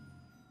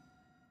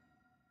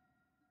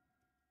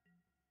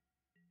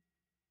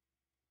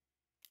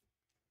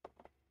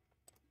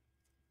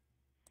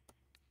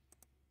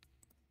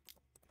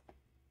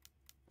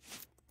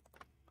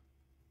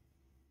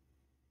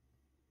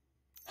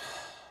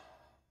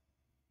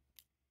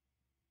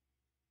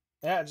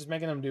 Yeah, just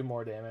making them do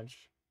more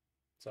damage.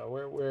 So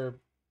we're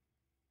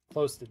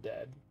close to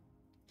dead.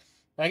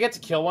 And I get to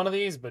kill one of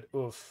these, but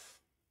oof.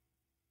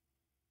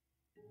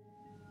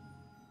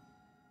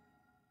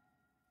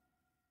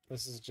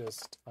 This is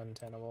just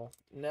untenable.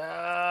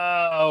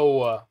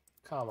 No!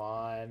 Come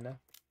on.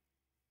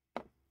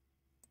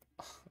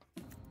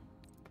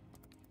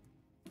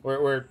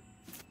 We're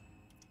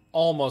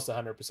almost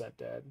 100%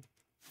 dead.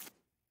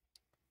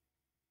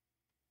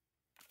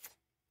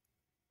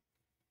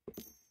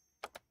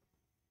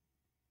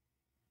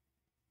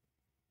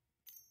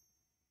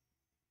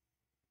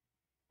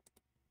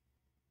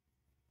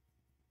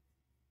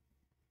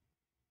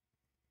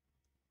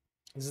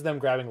 This is them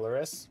grabbing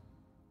Luris.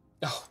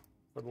 Oh,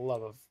 for the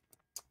love of...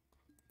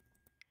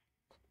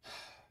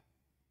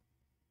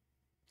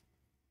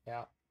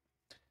 Yeah.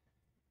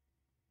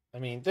 I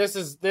mean, this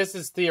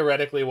is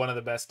theoretically one of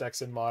the best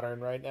decks in Modern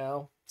right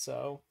now,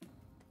 so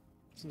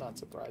it's not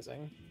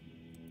surprising.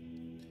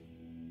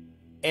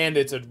 And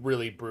it's a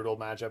really brutal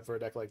matchup for a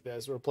deck like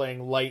this. We're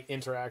playing light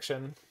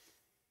interaction.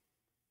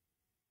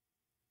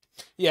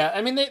 Yeah,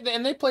 I mean,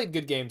 they played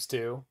good games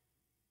too.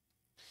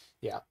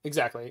 Yeah,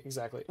 exactly.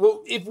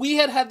 Well, if we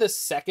had had the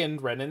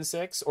second Wrenn and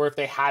Six, or if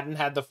they hadn't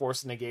had the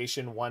Force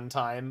Negation one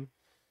time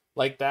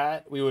like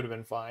that, we would have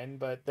been fine.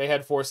 But they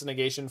had Force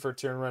Negation for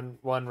turn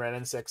one Wrenn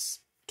and Six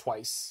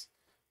twice.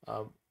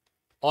 On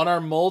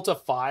our mull to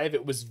 5,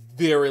 it was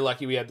very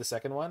lucky we had the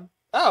second one.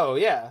 Oh,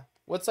 yeah.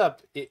 What's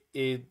up?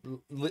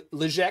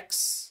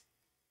 Iljex?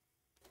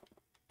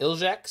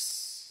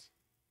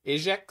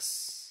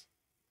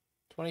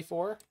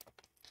 24?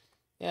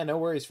 Yeah, no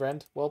worries,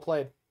 friend. Well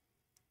played.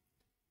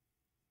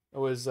 It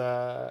was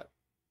not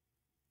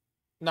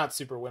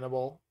super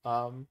winnable.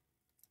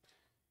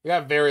 We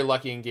got very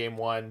lucky in game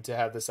 1 to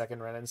have the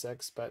second Wrenn and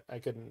Six, but I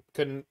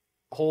couldn't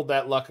hold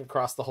that luck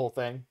across the whole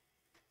thing.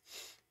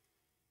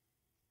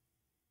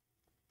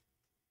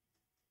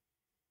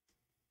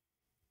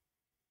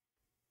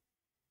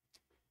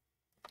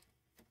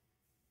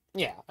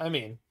 Yeah, I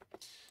mean,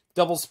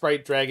 double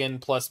Sprite Dragon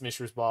plus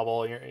Mishra's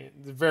Bauble.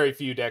 Very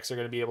few decks are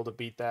going to be able to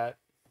beat that.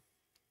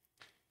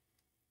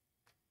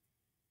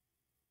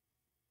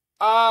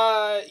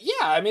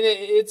 Yeah, I mean,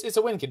 it's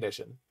a win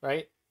condition,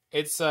 right?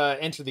 It's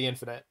Enter the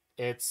Infinite.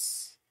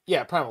 It's,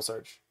 yeah, Primal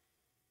Surge.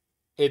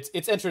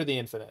 It's Enter the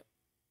Infinite.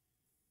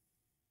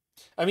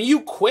 I mean,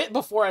 you quit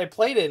before I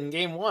played it in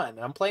game 1.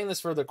 I'm playing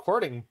this for the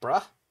recording,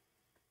 bruh.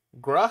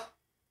 Gruh.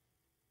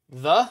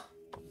 The.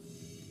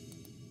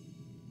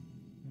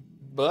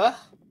 Buh.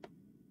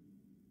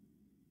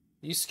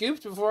 You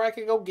scooped before I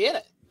could go get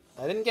it.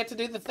 I didn't get to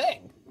do the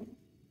thing.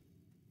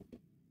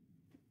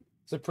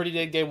 It's a pretty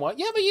dead game one.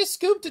 Yeah, but you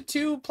scooped to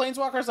 2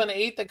 planeswalkers on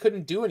 8 that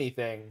couldn't do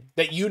anything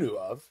that you knew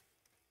of.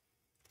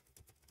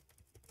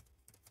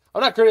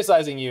 I'm not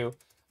criticizing you.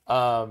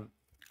 I'm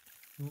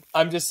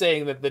just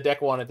saying that the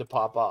deck wanted to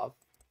pop off,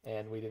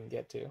 and we didn't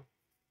get to.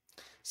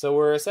 So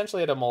we're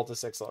essentially at a mull to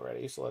 6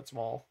 already, so let's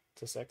mull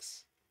to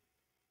 6.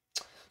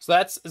 So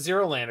that's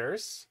 0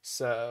 landers.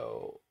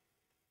 So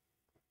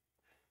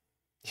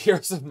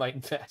Heroes of Might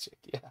and Magic,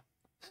 yeah.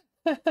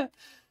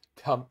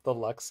 Pump the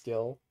luck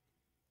skill.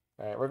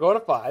 All right, we're going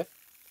to 5.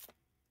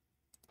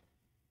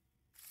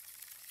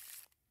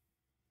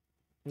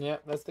 Yeah,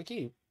 that's the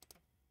key.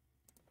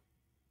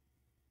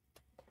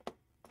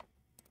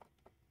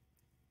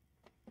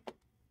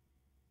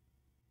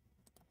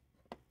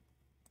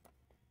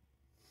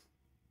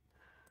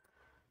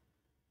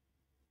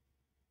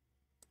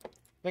 I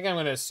think I'm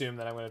going to assume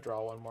that I'm going to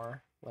draw 1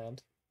 more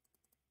land.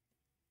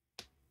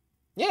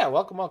 Yeah,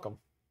 welcome, welcome.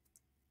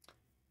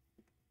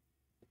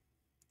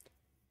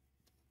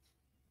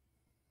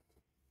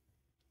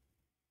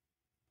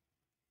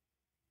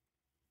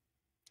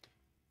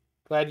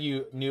 Glad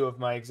you knew of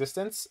my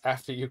existence.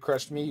 After you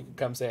crushed me, you could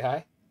come say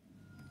hi.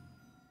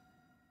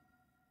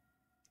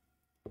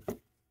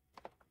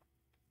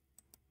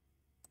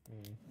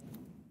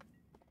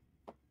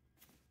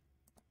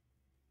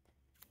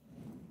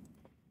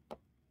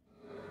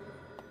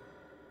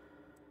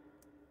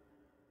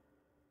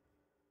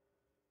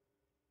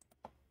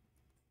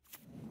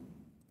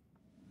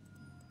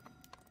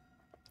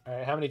 All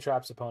right, how many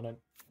traps, opponent?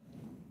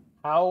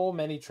 How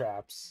many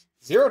traps?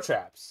 0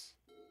 traps.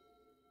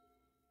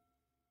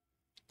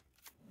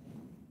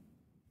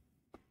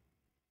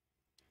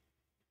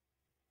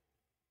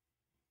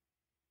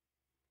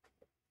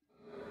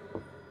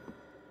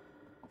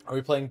 Are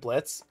we playing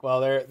Blitz?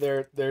 Well,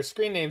 their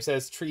screen name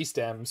says Tree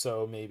Stem,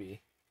 so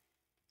maybe.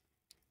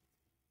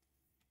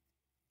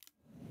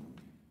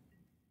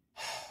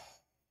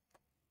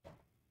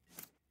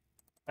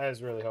 I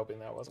was really hoping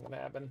that wasn't going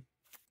to happen.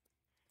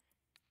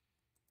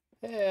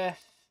 Eh,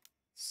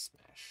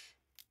 smash.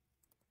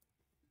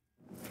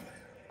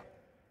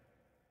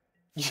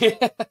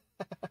 Yeah.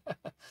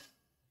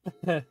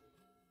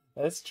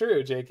 That's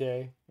true,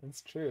 JK.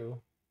 That's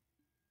true.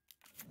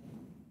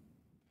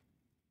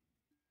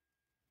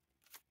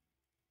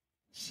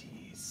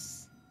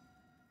 Jeez.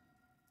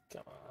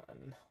 Come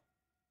on.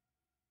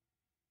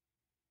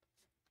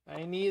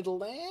 I need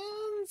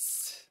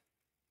lands.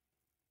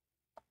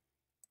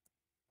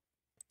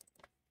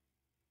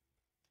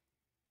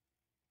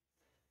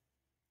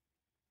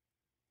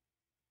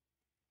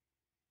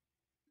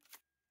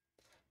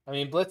 I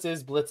mean, Blitz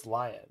is Blitz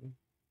Lion.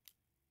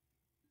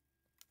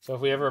 So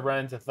if we ever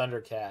run into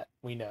Thundercat,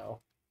 we know.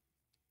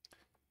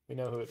 We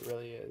know who it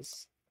really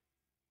is.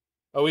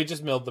 Oh, we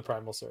just milled the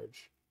Primal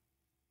Surge.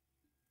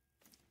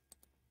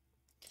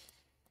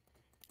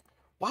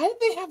 Why did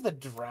they have the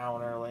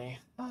Drown early?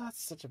 Oh,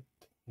 that's such a...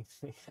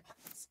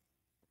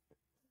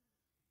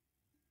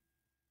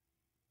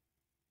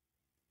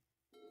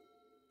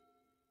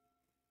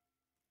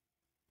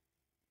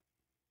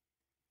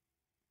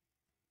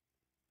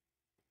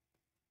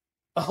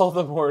 All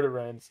the more to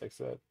Wrenn and Six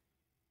it.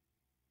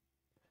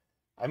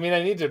 I mean,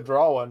 I need to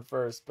draw one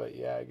first, but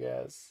yeah, I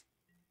guess.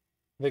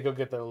 They go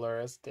get their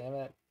Luris, damn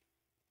it.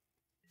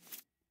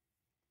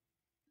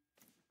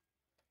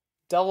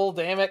 Double,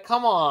 damn it,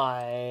 come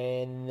on.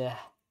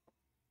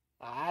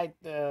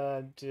 It's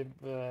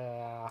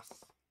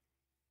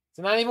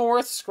not even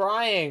worth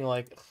scrying,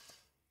 like...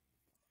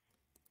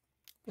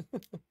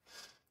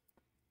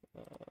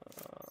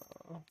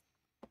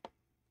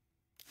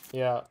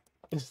 Yeah,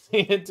 just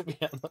needed to be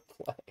on the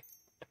play.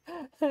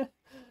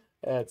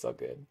 Yeah, it's all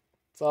good.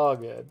 It's all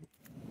good.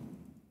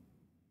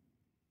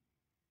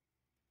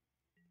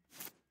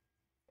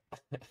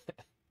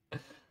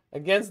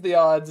 Against the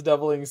odds,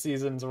 doubling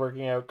season's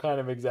working out kind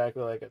of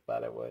exactly like I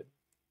thought it would.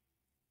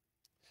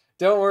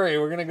 Don't worry,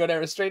 we're gonna go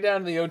down straight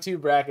down to the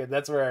O2 bracket.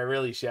 That's where I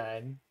really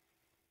shine.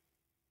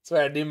 That's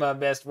where I do my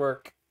best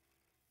work.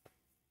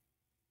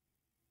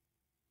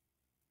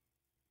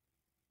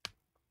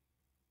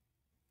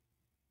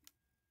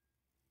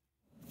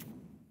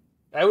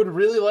 I would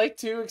really like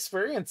to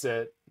experience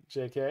it,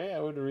 JK. I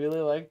would really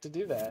like to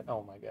do that.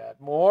 Oh my god.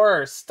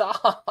 More!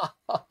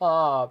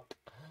 Stop!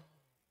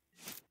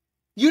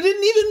 You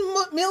didn't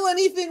even mill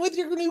anything with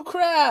your new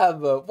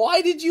crab!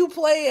 Why did you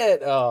play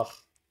it? Ugh.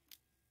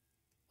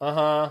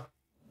 Uh-huh.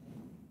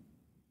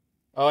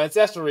 Oh,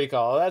 Ancestral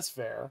Recall. That's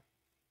fair.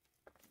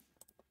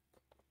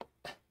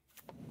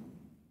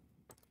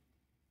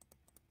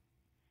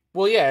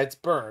 Well, yeah, it's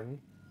burn.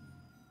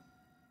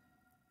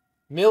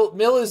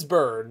 Mill is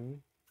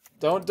burn.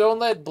 Don't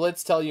let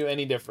Blitz tell you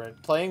any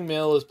different. Playing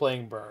mill is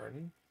playing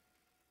burn.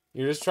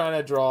 You're just trying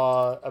to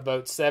draw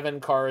about 7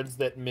 cards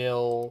that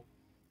mill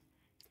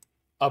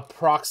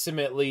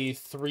approximately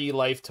 3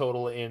 life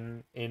total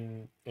in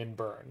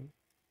burn.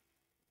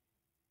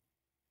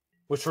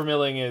 which for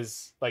milling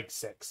is like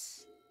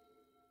 6.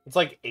 It's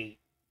like 8.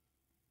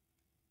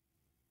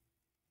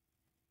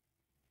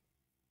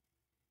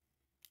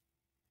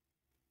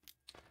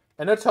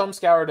 I know Tome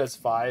Scour does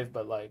 5,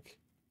 but like,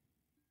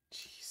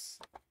 jeez.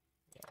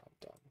 Yeah, I'm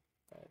done.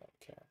 I don't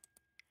care.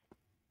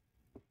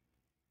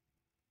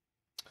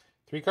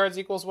 3 cards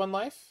equals 1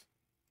 life?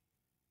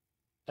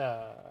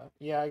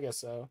 Yeah, I guess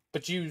so.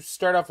 But you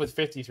start off with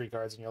 53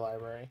 cards in your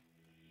library.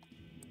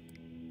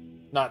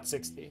 Not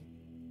 60.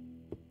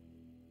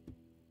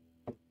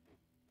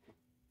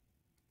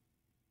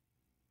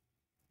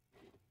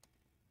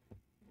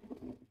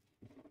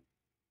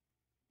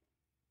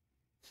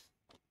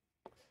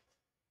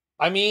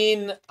 I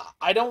mean,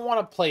 I don't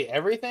want to play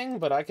everything,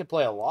 but I could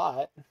play a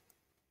lot.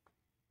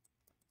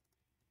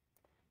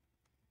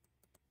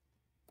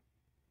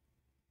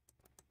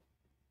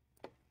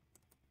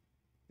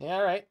 Yeah,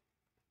 all right.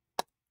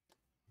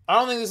 I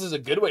don't think this is a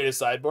good way to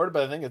sideboard,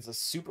 but I think it's a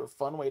super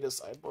fun way to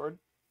sideboard.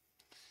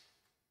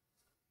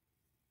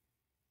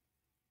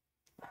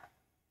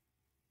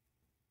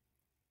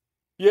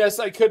 Yes,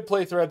 I could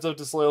play Threads of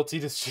Disloyalty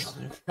to steal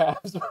new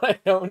crabs, but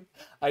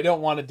I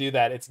don't want to do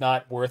that. It's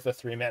not worth a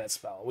 3-mana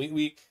spell.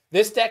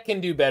 This deck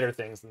can do better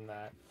things than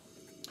that.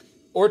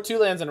 Or 2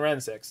 lands and Wrenn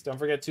and Six. Don't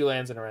forget 2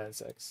 lands and Wrenn and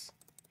Six.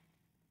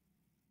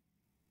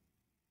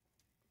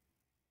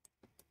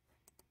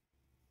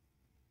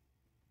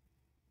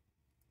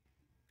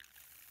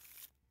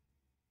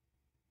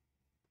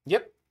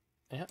 Yep.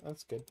 Yeah,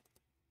 that's good.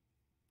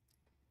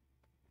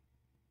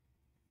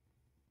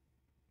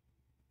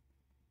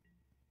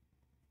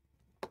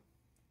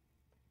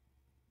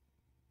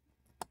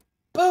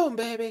 Boom,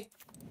 baby.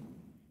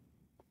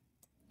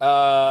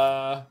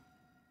 That's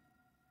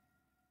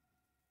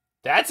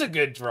a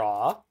good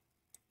draw.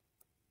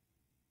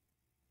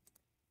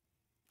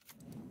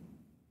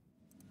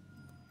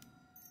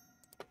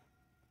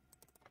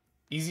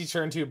 Easy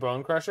turn 2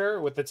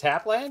 Bonecrusher with the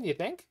tap land, you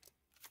think?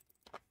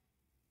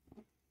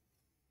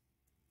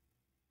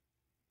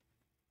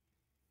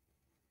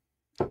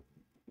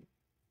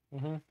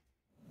 Mm-hmm.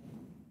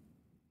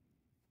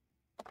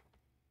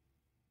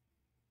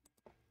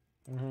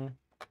 Mm-hmm.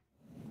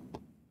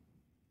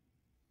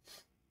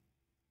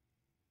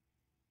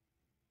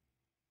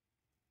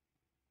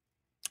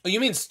 Oh, you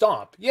mean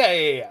Stomp?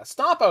 Yeah.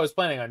 Stomp I was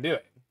planning on doing.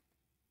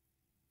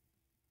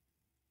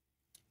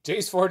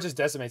 Jace Forge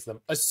decimates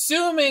them.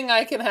 Assuming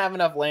I can have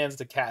enough lands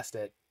to cast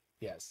it.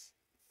 Yes.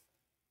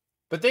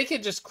 But they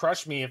could just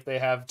crush me if they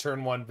have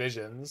turn 1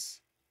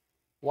 visions.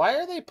 Why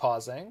are they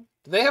pausing?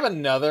 Do they have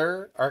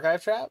another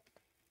Archive Trap?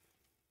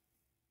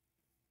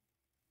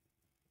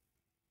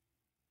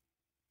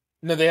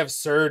 No, they have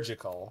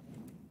Surgical.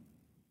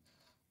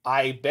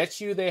 I bet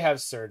you they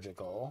have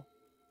Surgical.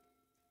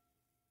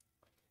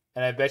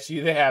 And I bet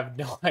you they have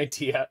no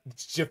idea.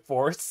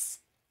 Jaforce?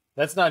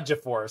 That's not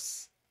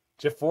Jaforce.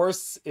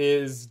 Jaforce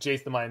is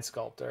Jace the Mind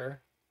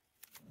Sculptor.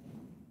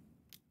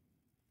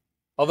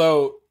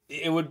 Although,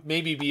 it would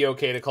maybe be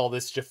okay to call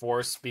this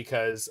Jaforce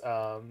because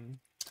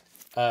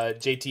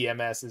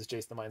JTMS is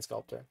Jace the Mind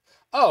Sculptor.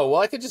 Oh, well,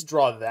 I could just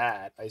draw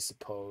that, I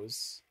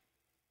suppose.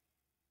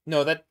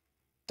 No, that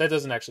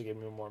doesn't actually give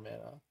me more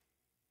mana.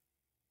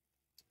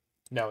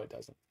 No, it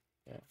doesn't.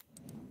 Yeah.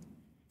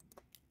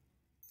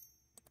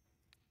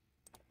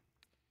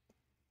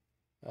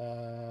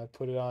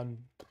 Put it on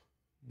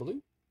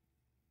blue.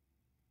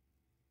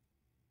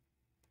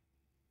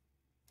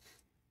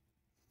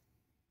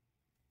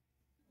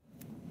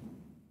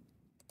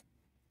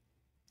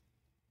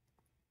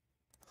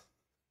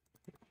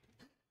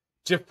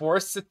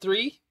 Jaforce to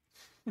 3?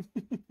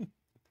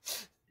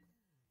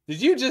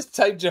 Did you just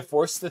type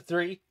Jaforce to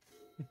 3?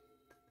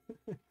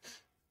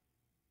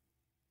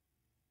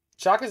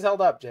 Shock is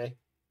held up, Jay.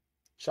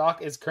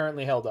 Shock is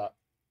currently held up.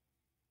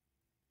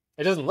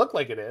 It doesn't look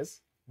like it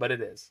is, but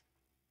it is.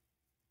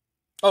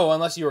 Oh,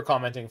 unless you were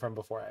commenting from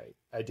before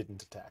I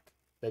didn't attack.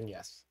 Then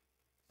yes.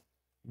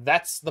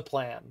 That's the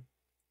plan.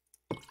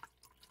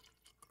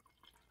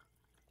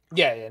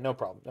 Yeah, no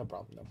problem.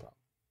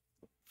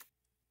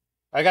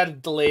 I got a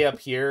delay up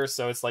here,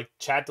 so it's like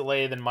chat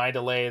delay, then my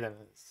delay, then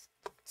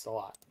it's a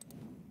lot.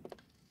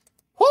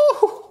 Woo!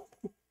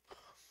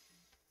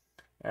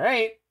 All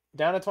right,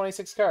 down to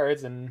 26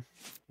 cards, and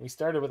we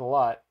started with a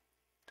lot.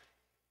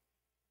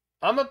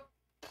 I'm gonna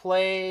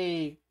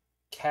play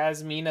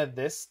Kasmina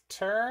this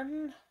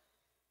turn,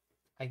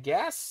 I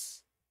guess.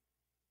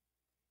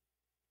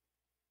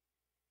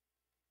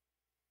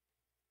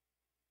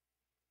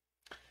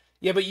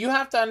 Yeah, but you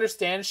have to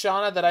understand,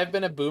 Shauna, that I've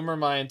been a boomer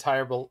my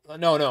entire...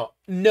 No,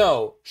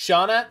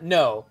 Shauna,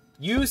 no.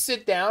 You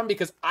sit down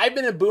because I've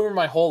been a boomer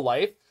my whole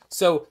life.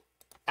 So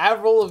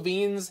Avril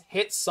Lavigne's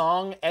hit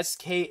song,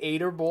 SK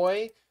Aider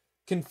Boy,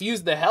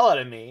 confused the hell out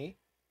of me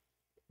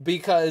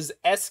because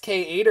SK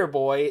Aider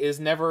Boy is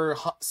never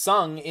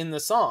sung in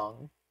the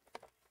song.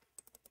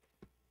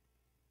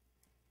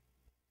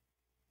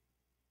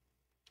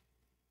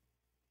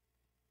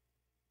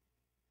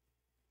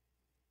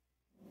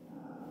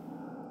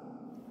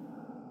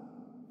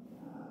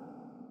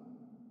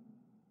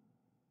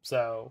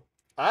 So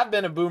I've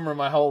been a boomer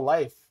my whole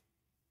life.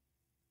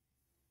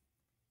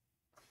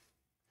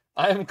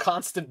 I am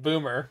constant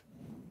boomer.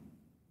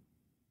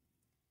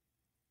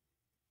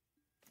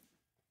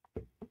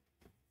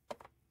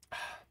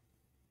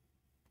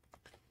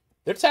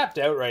 They're tapped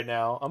out right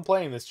now. I'm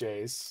playing this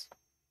Jace.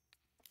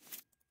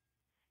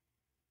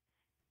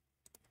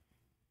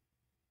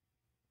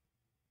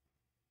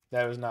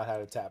 That was not how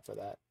to tap for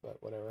that,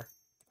 but whatever.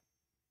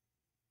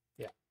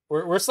 Yeah.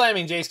 We're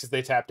slamming Jace because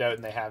they tapped out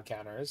and they have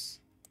counters.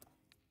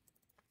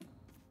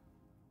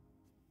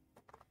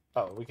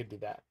 Oh, we could do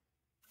that.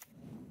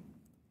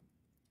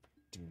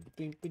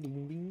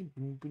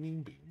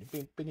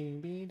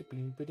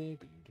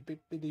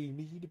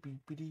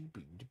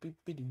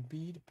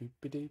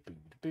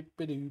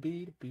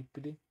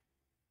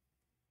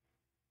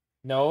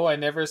 No, I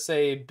never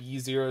say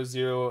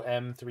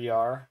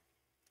B00M3R.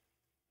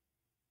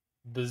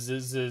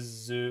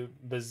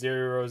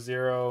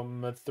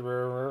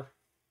 B00M3R.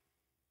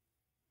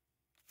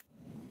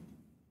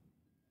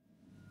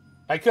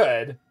 I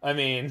could. I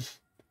mean,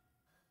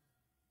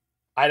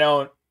 I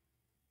don't.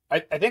 I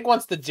think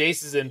once the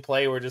Jace is in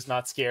play, we're just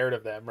not scared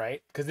of them,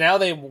 right? Because now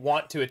they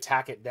want to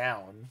attack it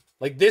down.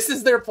 Like, this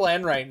is their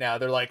plan right now.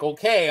 They're like,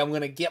 okay, I'm going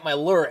to get my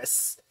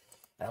Lurrus,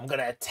 and I'm going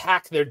to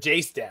attack their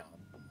Jace down.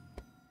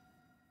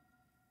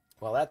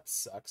 Well, that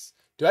sucks.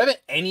 Do I have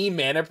any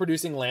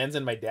mana-producing lands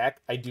in my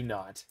deck? I do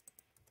not.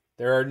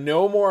 There are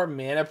no more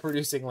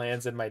mana-producing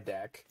lands in my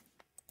deck.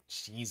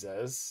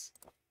 Jesus.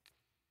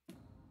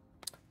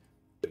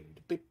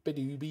 They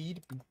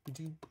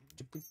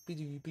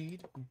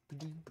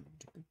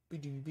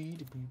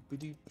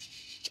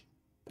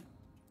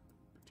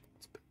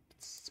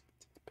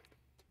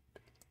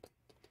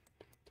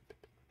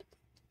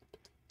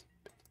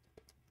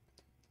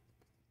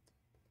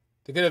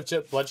could have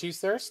chipped Blood Chief's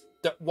Thirst?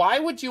 Why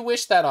would you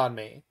wish that on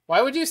me?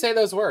 Why would you say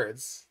those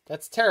words?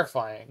 That's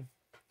terrifying.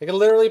 They could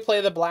literally play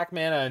the black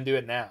mana and do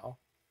it now.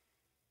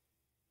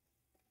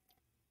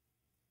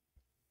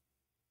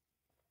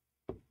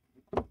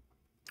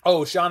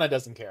 Oh, Shauna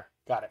doesn't care.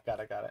 Got it.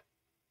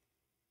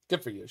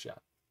 Good for you, Shauna.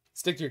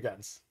 Stick to your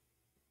guns.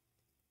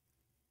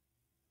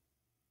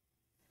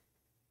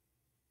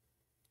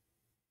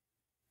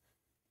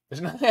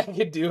 There's nothing I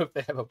could do if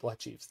they have a Blood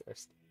Chief's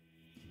Thirst.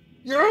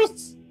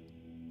 Yes!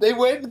 They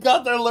went and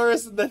got their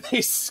Lurrus and then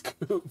they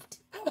scooped.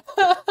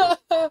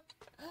 I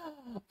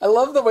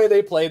love the way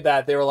they played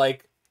that. They were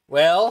like,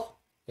 well,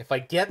 if I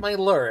get my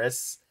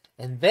Lurrus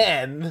and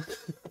then...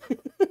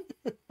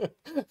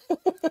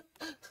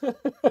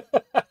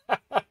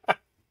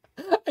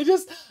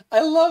 I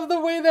love the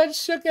way that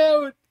shook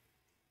out.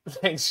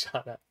 Thanks,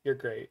 Shauna. You're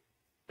great.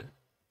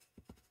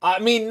 I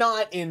mean,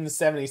 not in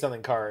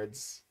 70-something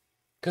cards.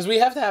 Because we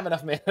have to have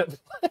enough mana to play.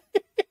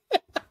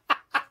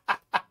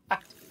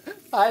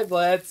 Hi,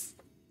 Blitz.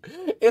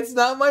 It's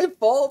not my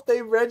fault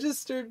they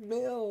registered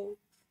mill.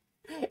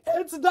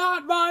 It's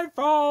not my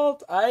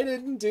fault. I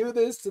didn't do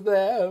this to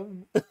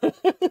them.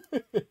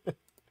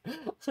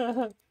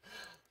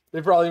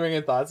 They probably bring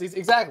in Thoughtseize.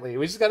 Exactly.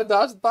 We just gotta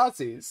dodge the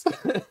Thoughtseize.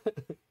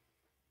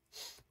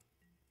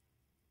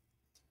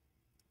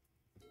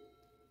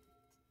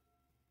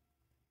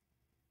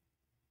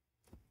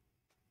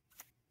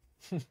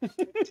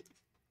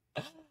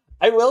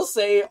 I will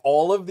say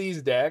all of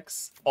these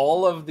decks,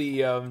 all of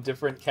the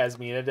different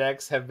Kasmina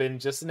decks have been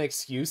just an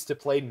excuse to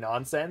play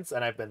nonsense,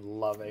 and I've been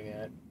loving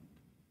it.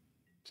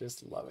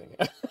 Just loving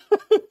it.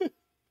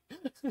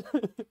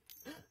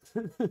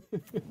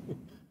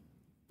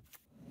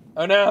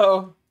 Oh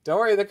no! Don't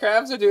worry, the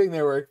crabs are doing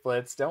their work,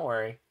 Blitz. Don't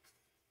worry.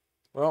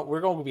 Well,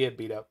 we're going to get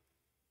beat up.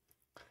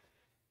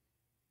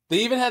 They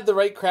even had the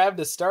right crab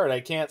to start. I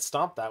can't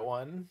stomp that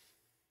one.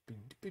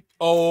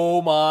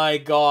 Oh my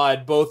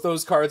god, both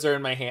those cards are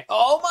in my hand.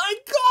 Oh my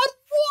god,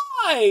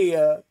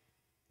 why?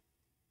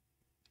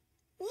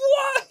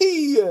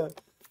 Why?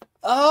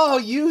 Oh,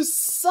 you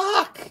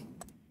suck.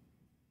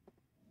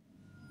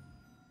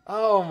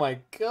 Oh my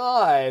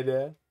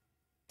god.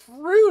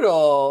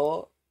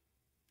 Brutal.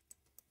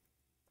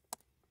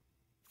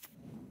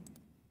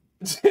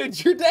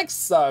 Dude, your deck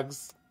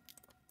sucks.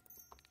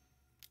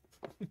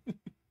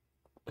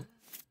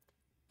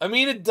 I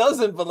mean, it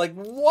doesn't, but like,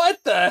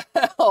 what the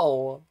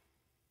hell?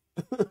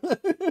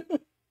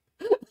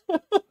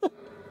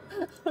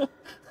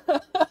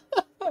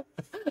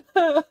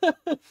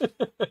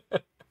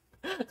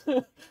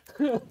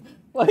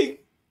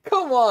 Like,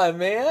 come on,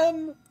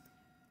 man.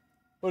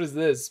 What is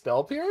this?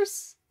 Spell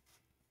Pierce?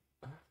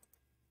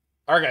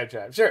 Archive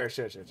Trap. Sure.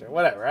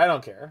 Whatever. I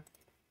don't care.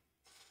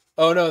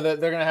 Oh, no, they're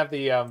going to have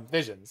the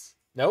visions.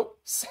 Nope.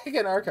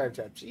 Second Archive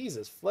Trap.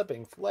 Jesus,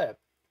 flipping flip.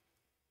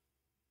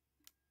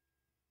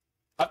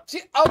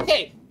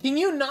 Okay, can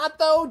you not,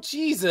 though?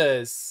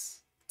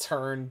 Jesus.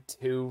 Turn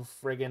 2,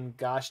 friggin'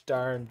 gosh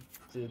darn.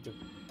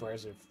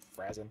 Brazen.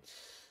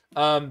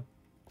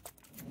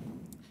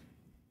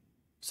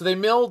 So they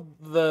milled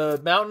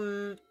the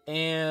mountain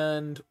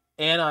and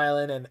an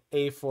island and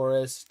a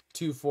forest,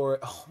 2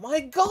 forest. Oh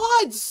my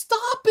god,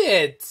 stop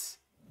it!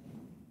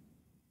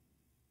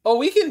 Oh,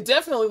 we can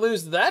definitely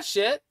lose that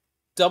shit.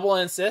 double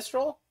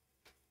ancestral?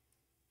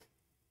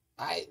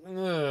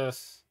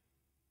 Because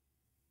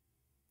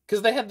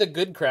they had the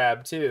good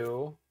crab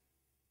too.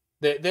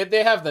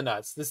 They have the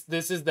nuts.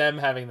 This is them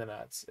having the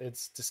nuts.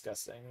 It's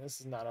disgusting.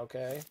 This is not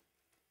okay.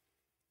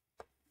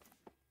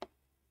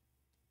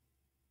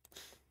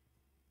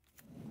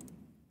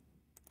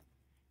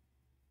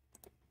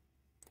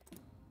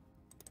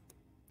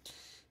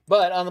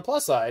 But on the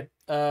plus side,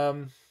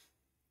 can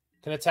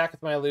attack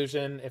with my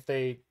illusion. If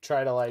they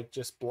try to like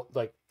just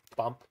like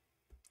bump,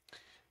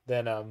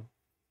 then I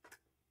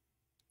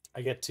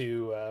get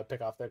to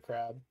pick off their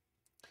crab.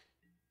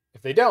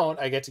 If they don't,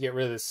 I get to get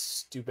rid of this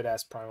stupid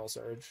ass Primal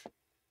Surge.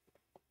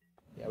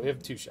 Yeah, we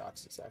have 2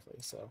 shocks exactly.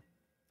 So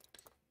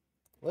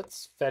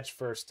let's fetch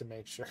first to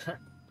make sure.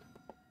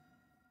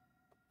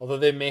 Although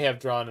they may have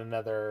drawn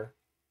another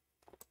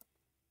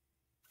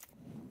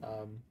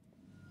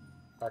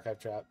archive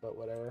trap, but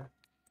whatever.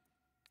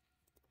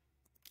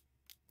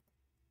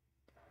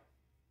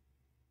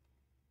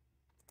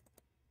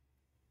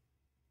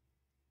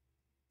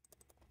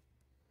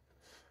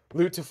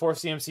 Loot to 4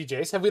 CMC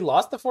Jace. Have we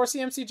lost the 4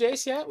 CMC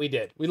Jace yet? We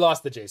did. We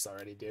lost the Jace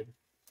already, dude.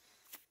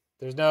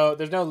 There's no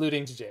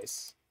looting to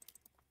Jace.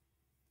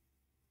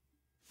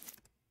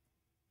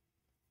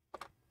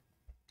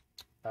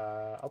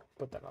 I'll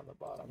put that on the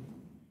bottom.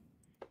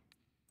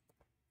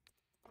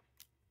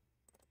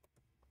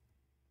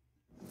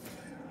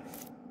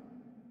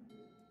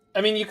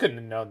 I mean, you couldn't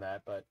have known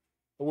that, but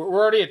we're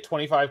already at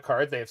 25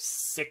 cards. They have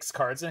 6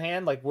 cards in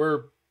hand. Like,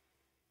 we're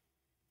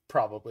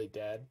probably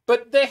dead.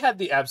 But they had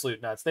the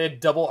absolute nuts. They had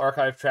double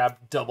archive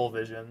trap, double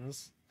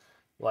visions.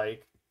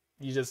 Like,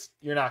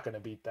 you're not going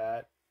to beat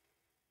that.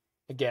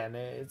 Again,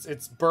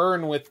 it's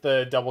burn with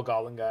the double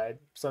goblin guide.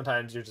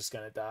 Sometimes you're just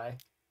going to die.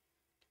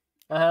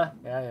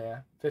 Yeah.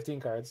 15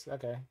 cards.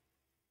 Okay.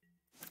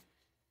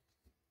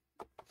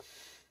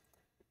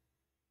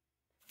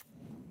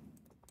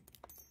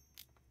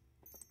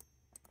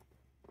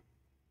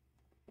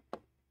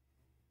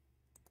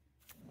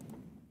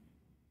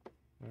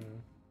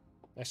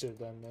 I should have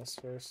done this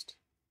first.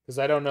 Because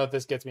I don't know if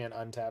this gets me an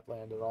untapped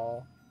land at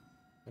all.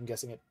 I'm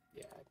guessing it...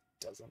 Yeah, it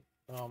doesn't.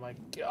 Oh my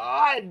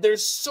god!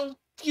 There's so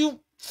few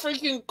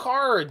freaking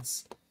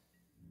cards!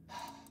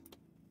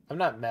 I'm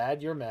not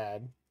mad, you're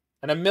mad.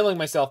 And I'm milling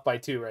myself by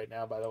 2 right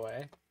now, by the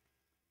way.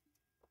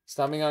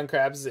 Stomping on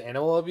crabs is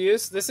animal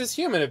abuse? This is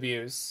human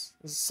abuse.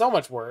 This is so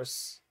much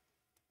worse.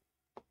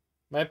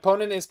 My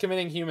opponent is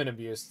committing human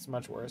abuse. It's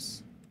much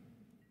worse.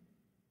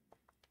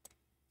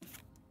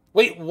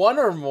 Wait, 1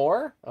 or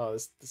more? Oh,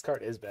 this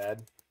card is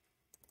bad.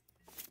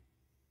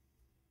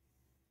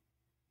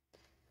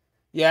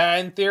 Yeah,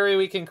 in theory,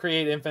 we can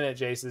create infinite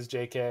Jaces,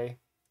 JK.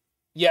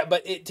 Yeah,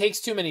 but it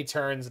takes too many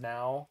turns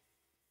now.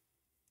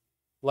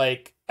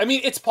 Like, I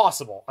mean, it's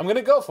possible. I'm going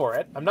to go for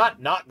it. I'm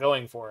not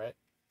going for it.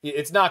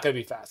 It's not going to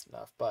be fast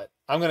enough, but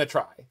I'm going to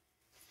try.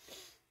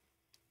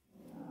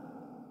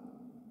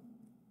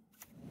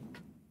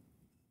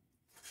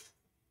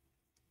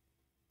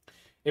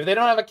 If they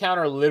don't have a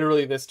counter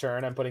literally this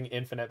turn, I'm putting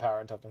infinite power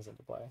and toughness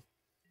into play.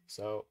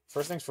 So,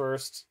 first things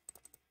first,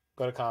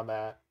 go to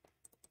combat.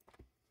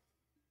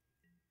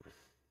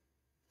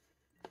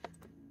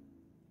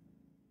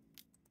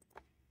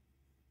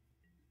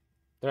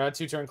 They're on a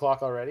 2-turn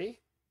clock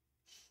already?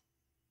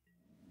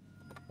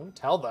 Don't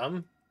tell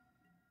them.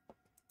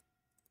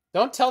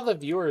 Don't tell the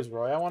viewers,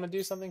 Roy. I want to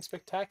do something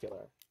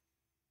spectacular.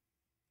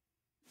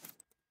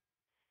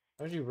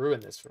 Why would you ruin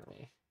this for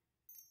me?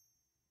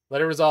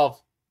 Let it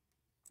resolve.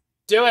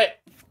 Do it!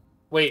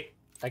 Wait,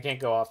 I can't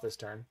go off this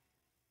turn.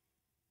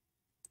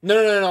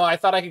 No. I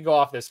thought I could go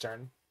off this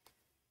turn.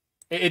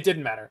 It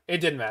didn't matter.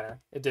 It didn't matter.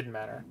 It didn't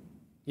matter.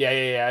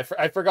 Yeah.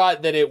 I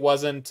forgot that it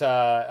wasn't...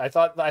 I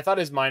thought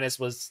his minus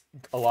was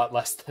a lot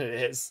less than it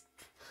is.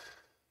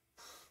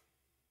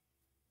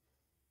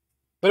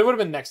 But it would have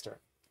been next turn.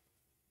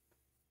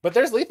 But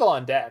there's lethal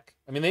on deck.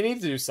 I mean, they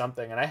need to do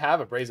something, and I have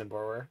a Brazen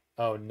Borrower.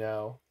 Oh,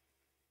 no.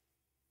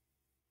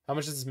 How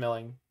much is this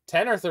milling?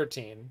 10 or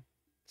 13?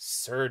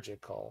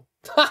 Surgical.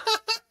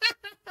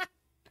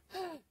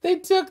 They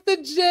took the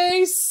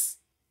Jace.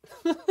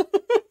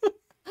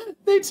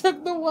 They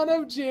took the 1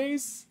 of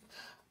Jace.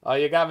 Oh,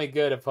 you got me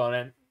good,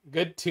 opponent.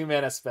 Good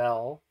 2-mana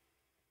spell.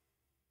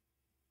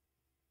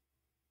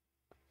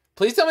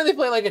 Please tell me they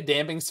play like a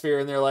Damping Sphere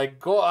and they're like,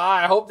 "Go!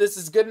 I hope this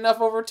is good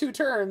enough over 2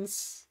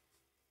 turns."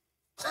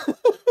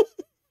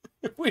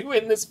 If we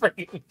win this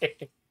freaking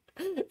game.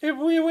 If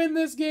we win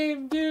this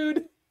game,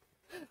 dude.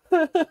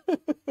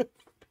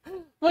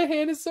 My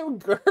hand is so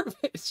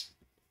garbage.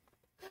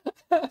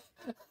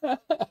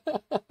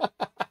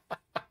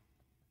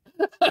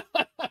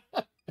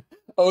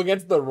 Oh,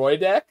 against the Roy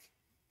deck?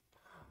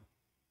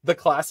 The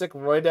classic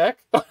Roy deck?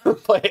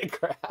 Play it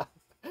crap.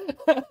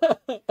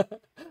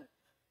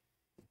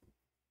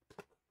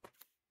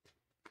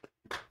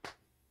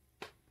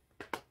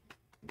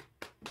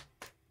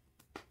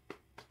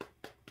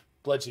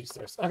 Blood Chief's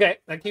Thirst. Okay,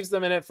 that keeps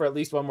them in it for at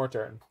least 1 more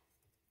turn.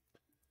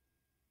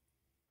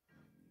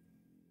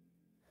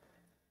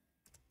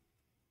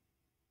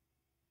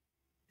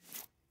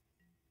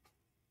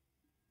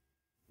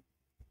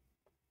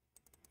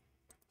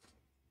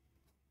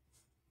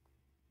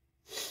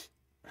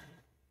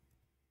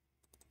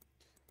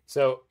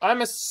 So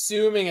I'm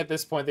assuming at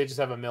this point they just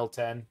have a mill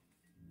 10.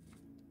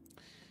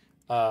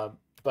 But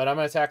I'm going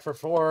to attack for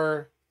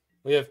 4.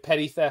 We have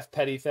Petty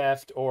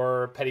Theft,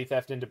 or Petty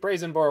Theft into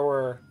Brazen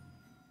Borrower.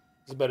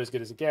 It's about as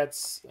good as it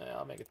gets.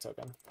 I'll make a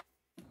token.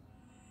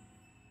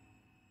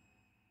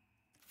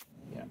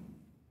 Yeah.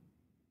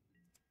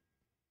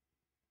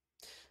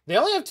 They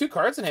only have 2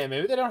 cards in hand.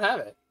 Maybe they don't have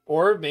it.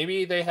 Or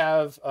maybe they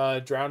have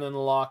Drown in the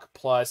Lock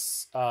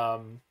plus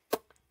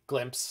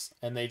Glimpse,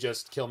 and they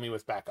just kill me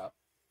with backup.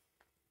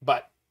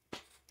 But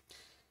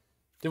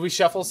did we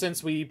shuffle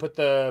since we put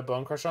the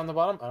Bonecrusher on the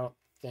bottom? I don't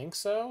think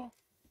so.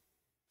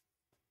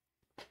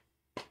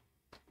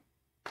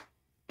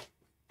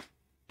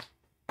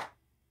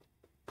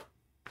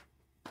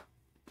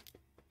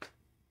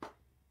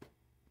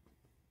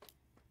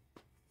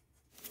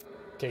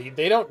 Okay,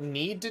 they don't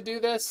need to do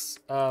this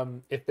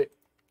if they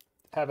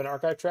have an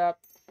Archive Trap.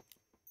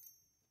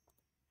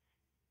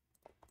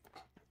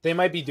 They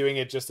might be doing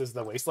it just as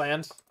the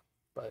Wasteland,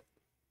 but...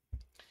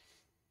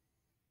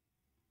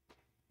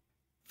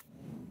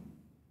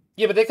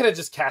 Yeah, but they could have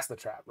just cast the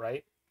trap,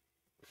 right?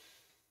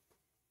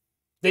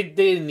 They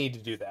didn't need to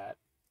do that.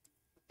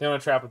 They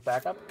want to trap with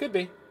backup? Could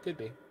be. Could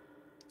be.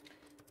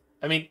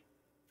 I mean,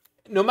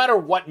 no matter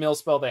what mill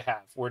spell they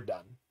have, we're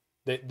done.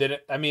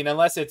 I mean,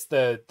 unless it's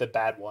the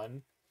bad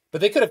one.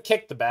 But they could have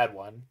kicked the bad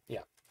one.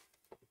 Yeah.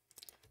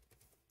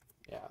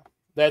 Yeah.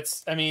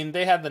 That's, I mean,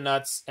 they had the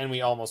nuts, and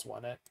we almost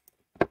won it.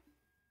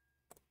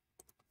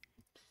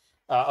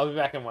 I'll be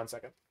back in 1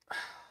 second.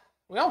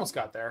 We almost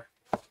got there.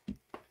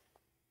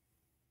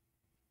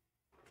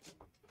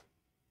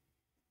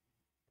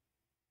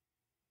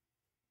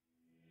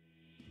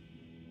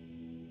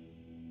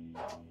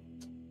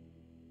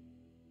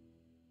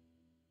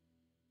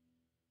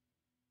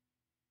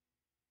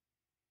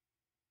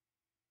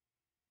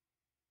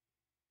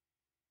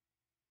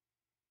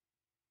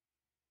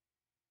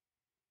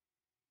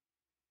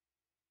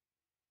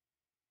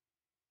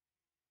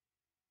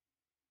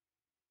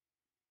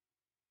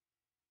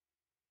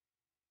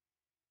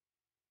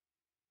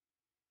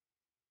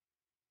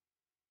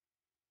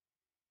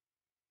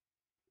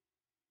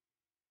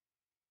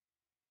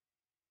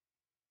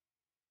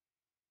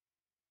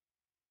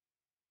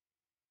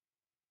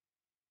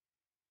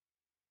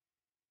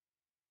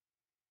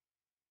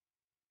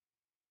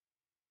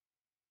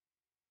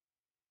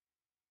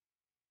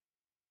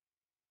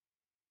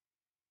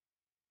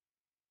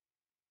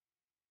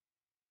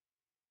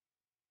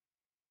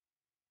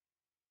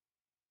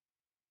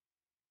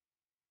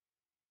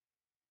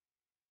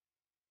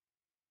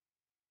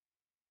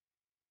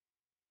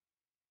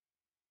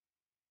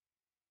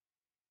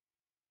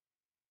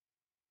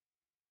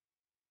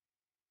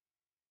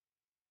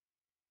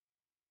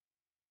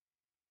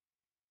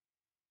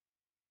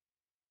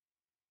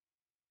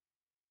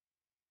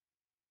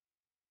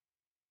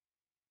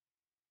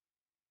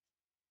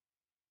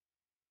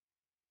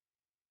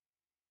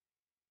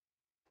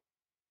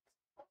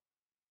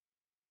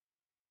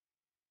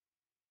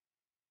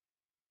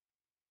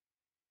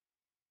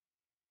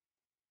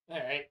 All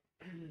right.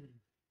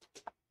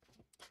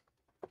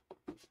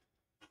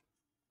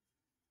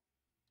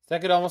 So I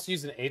could almost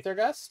use an Aether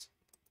Gust?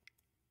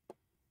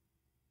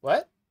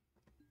 What?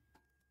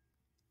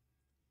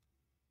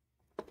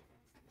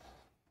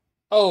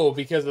 Oh,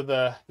 because of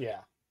the...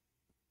 Yeah.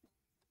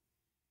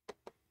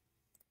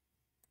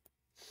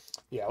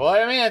 Yeah, well,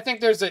 I mean, I think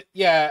there's a...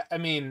 Yeah, I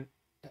mean...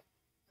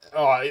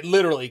 Oh, it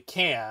literally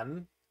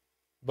can.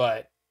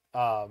 But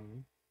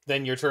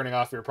then you're turning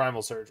off your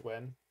Primal Surge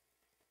win.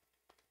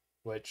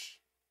 Which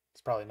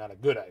is probably not a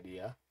good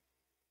idea.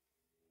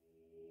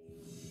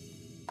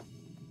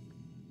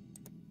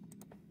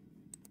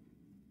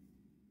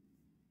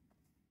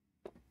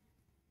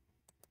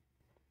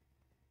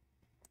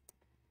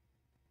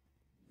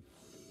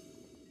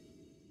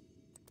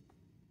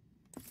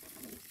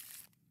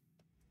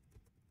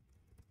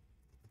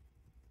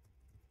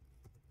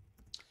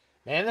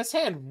 Man, this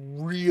hand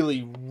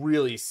really,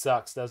 really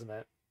sucks, doesn't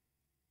it?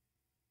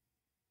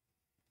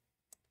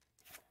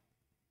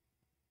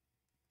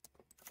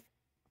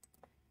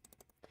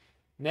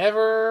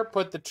 Never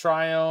put the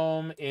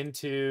Triome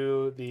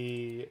into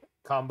the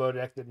combo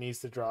deck that needs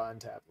to draw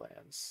untapped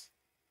lands.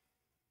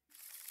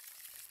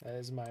 That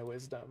is my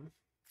wisdom.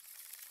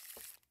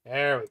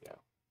 There we go.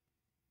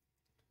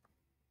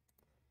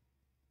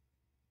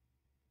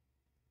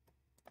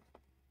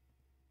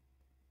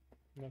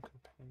 No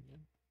companion.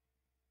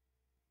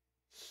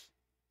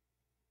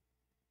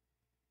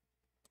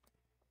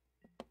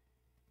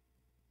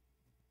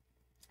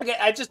 Okay,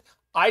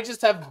 I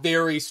just have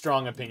very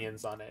strong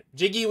opinions on it.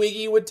 Jiggy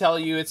Wiggy would tell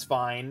you it's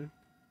fine.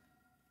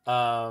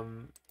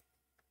 But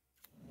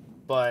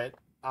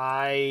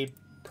I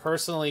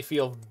personally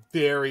feel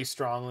very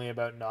strongly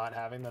about not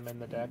having them in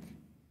the deck.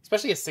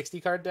 Especially a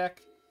 60-card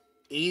deck.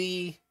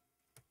 80,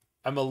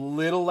 I'm a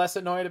little less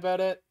annoyed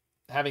about it.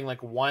 Having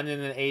like 1 in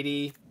an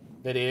 80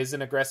 that is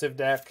an aggressive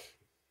deck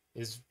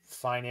is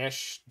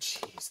fine-ish.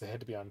 Jeez, they had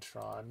to be on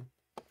Tron.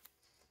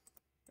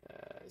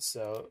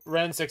 So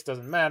Wrenn and Six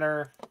doesn't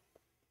matter.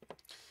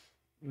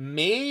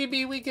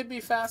 maybe we could be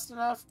fast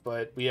enough,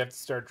 but we have to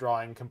start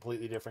drawing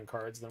completely different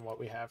cards than what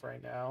we have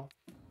right now.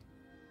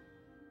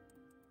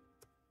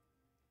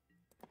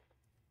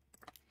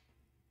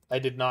 I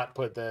did not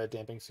put the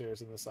Damping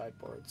Spheres in the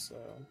sideboard, so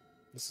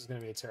this is going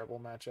to be a terrible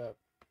matchup.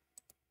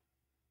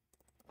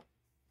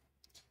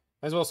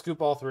 Might as well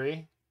scoop all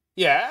three.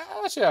 Yeah,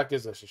 Ashiok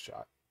gives us a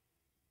shot.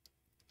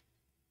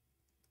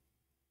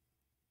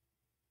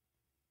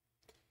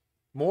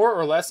 More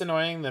or less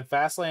annoying than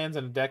fast lands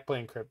and a deck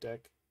playing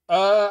Cryptic?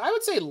 I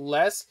would say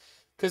less,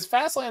 because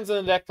fast lands in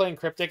a deck playing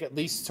Cryptic at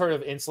least sort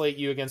of insulate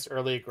you against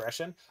early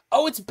aggression.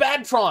 Oh, it's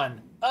Badtron!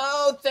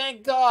 Oh,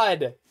 thank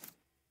God!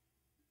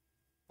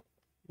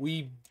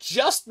 We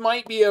just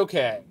might be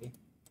okay.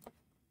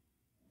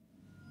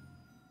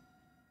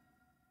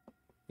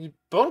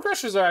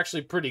 Bonecrushers are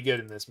actually pretty good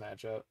in this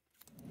matchup.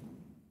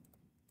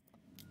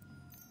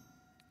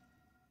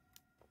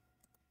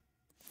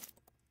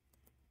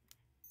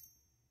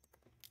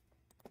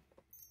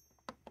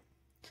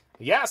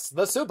 Yes,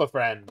 the Super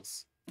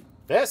Friends.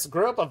 This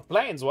group of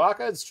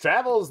planeswalkers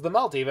travels the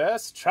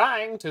multiverse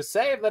trying to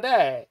save the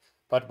day.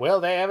 But will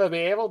they ever be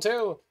able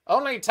to?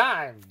 Only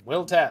time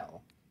will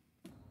tell.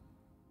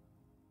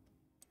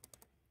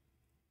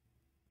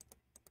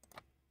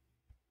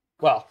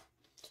 Well,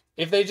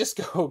 if they just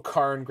go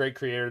Karn, Great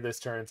Creator this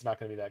turn, it's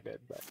not going to be that good.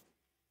 But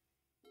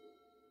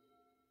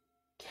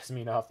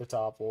Kasmina off the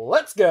top.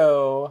 Let's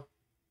go.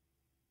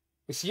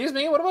 Excuse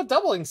me, what about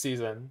Doubling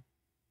Season?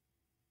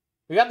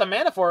 We got the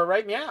mana for it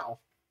right meow.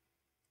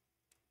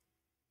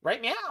 Right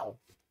meow.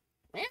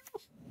 Meow.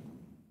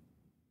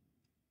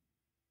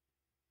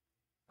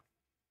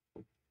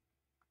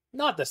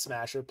 Not the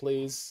Smasher,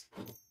 please.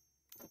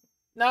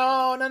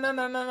 No, no, no,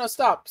 no, no, no.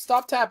 Stop.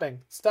 Stop tapping.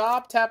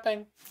 Stop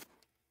tapping.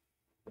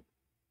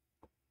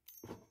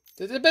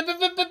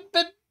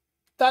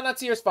 Thought Not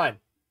Seer's fine.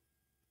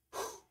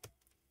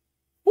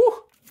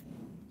 Woo.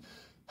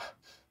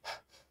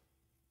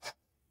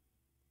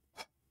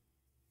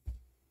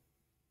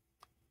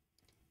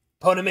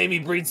 Opponent made me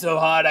breathe so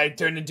hard I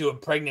turned into a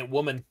pregnant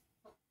woman.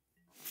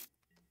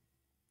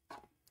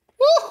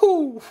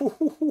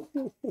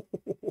 Woohoo!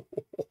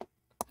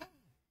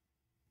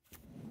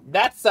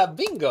 That's a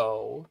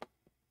bingo.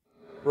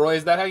 Roy,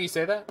 is that how you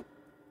say that?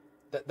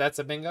 That's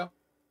a bingo?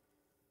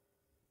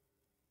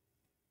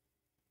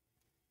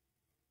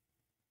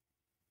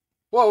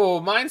 Whoa,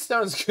 Mind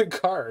Stone's a good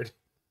card.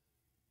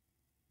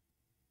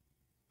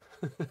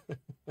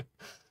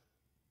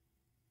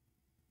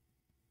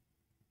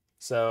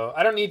 So,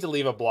 I don't need to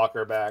leave a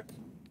blocker back.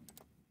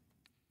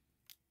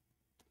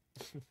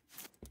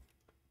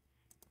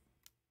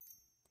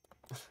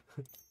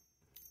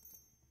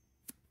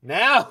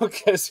 Now,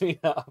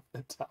 Kasmina off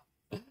the top.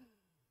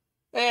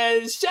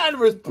 And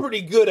Chandra's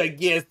pretty good, I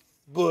guess.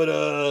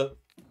 But,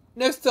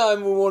 next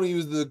time we want to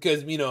use the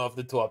Kasmina off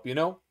the top, you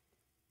know?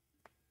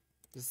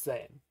 Just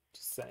saying.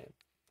 Just saying.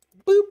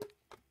 Boop.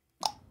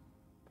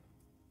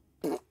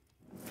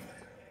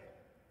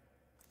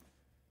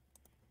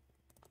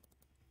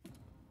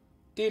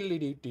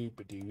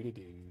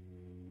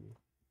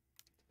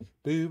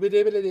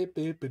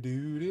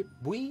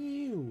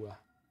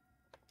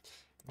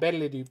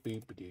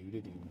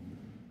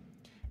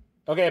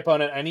 Okay,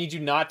 opponent, I need you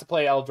not to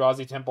play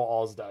Eldrazi Temple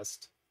All's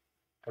Dust.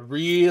 I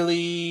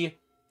really,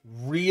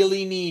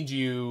 really need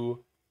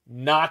you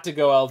not to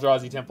go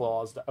Eldrazi Temple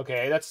All's Dust.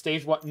 Okay, that's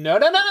stage one. No,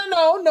 no, no,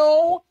 no,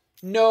 no,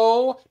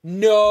 no,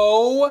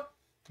 no,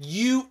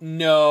 you,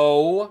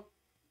 no.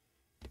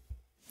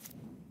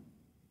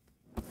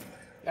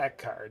 That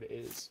card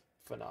is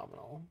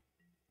phenomenal.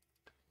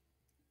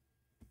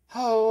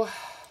 Oh,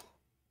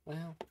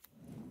 well,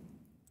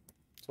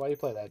 that's why you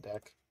play that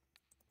deck.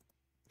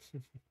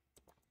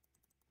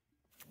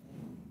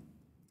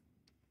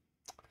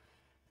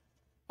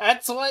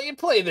 That's why you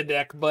play the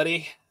deck,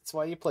 buddy. That's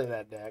why you play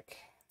that deck.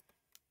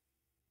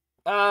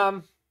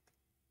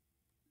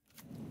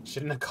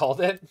 Shouldn't have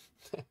called it.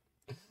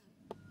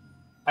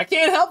 I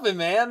can't help it,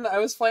 man. I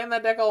was playing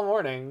that deck all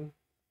morning.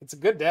 It's a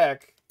good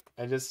deck.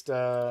 I just,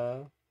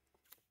 let's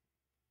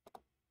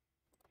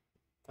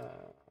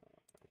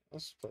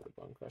just play the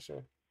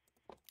Bonecrusher.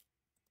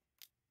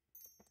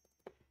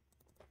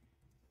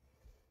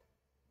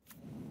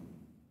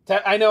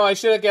 I know I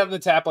should have gotten the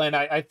tap land.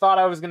 I thought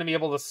I was going to be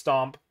able to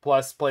stomp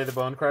plus play the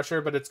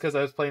Bonecrusher, but it's because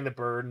I was playing the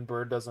bird, and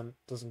bird doesn't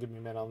give me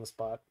mana on the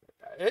spot.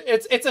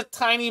 It's a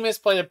tiny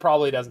misplay that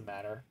probably doesn't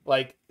matter.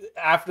 Like,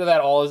 after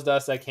that All Is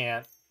Dust, I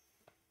can't.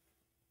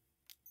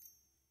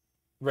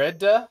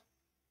 Red, I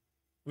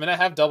mean, I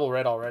have double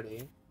red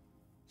already.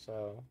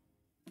 So,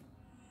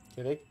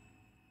 okay,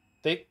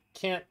 they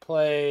can't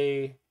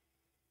play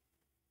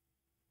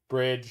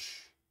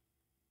bridge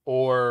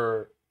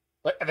or,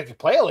 like, they could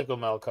play a liquid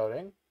metal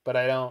coating, but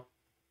I don't.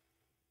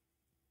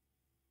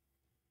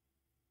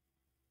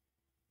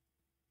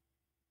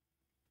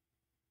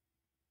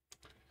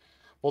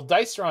 Well,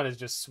 Dicetron is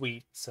just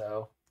sweet,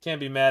 so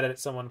can't be mad at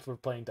someone for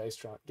playing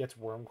Dicetron. Gets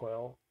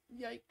Wormcoil.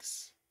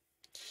 Yikes.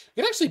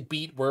 We can actually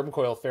beat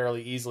Wormcoil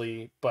fairly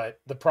easily, but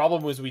the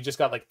problem was we just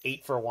got like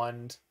 8 for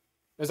 1.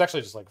 It was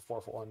actually just like a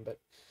 4 for 1, but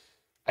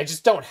I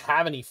just don't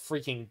have any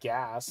freaking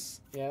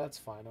gas. Yeah, that's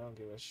fine. I don't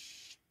give a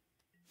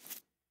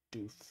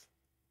doof.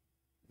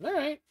 All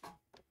right.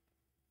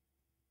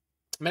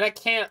 I mean, I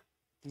can't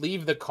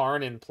leave the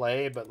Karn in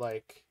play, but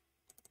like,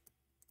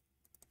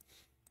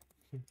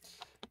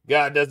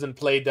 God doesn't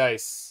play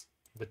dice,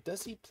 but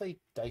does he play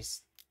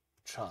dice?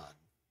 Tron.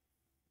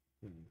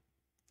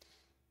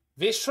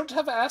 We should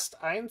have asked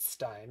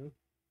Einstein.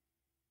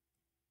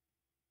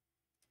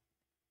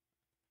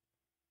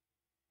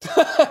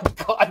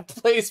 God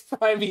plays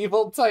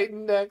Primeval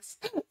Titan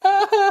next.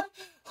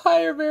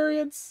 Higher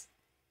variance.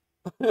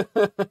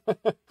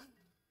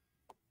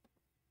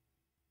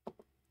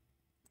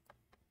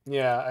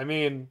 Yeah, I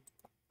mean,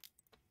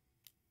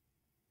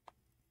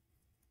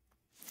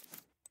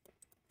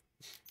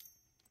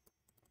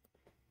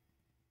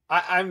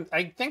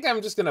 I think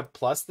I'm just gonna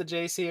plus the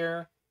Jace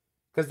here,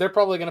 because they're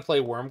probably gonna play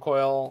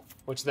Wormcoil,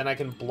 which then I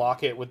can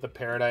block it with the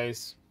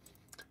Paradise,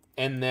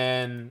 and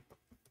then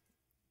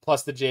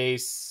plus the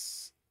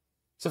Jace.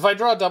 So if I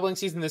draw a Doubling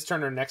Season this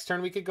turn or next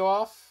turn, we could go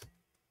off.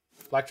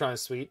 Blacktron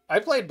is sweet. I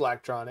played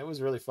Blacktron. It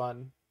was really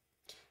fun.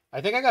 I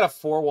think I got a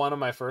 4-1 on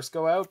my first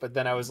go out, but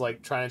then I was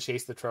like trying to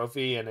chase the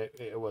trophy, and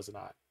it was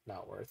not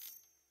worth.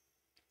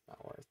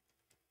 Not worth.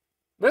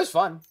 But it was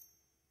fun.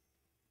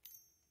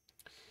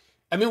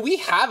 I mean, we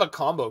have a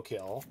combo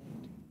kill.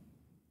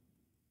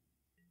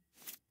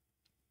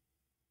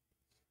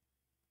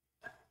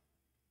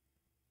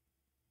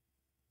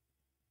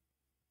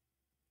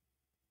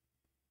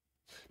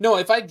 No,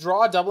 if I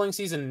draw a Doubling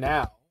Season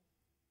now,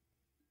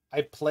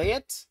 I play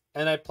it,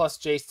 and I plus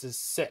Jace to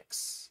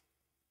 6.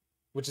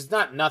 Which is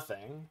not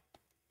nothing.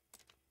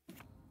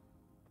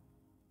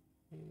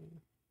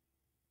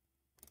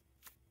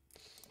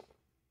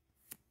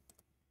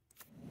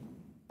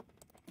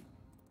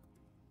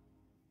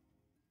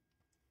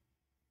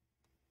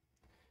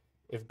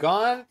 If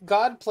God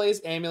plays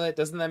Amulet,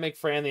 doesn't that make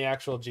Fran the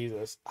actual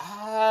Jesus?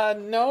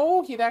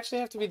 No. He'd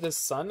actually have to be the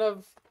son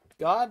of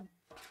God,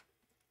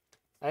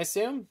 I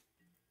assume.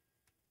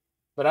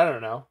 But I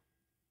don't know.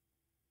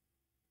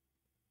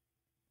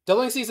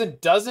 Doubling Season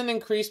doesn't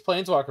increase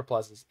Planeswalker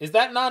pluses. Is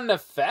that not an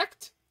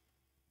effect?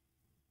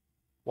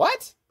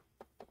 What?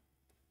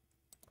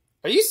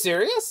 Are you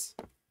serious?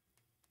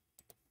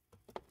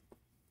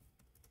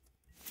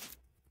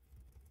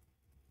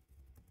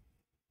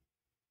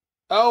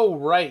 Oh,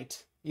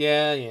 right.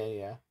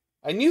 Yeah.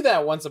 I knew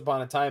that once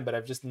upon a time, but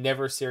I've just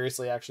never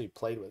seriously actually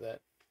played with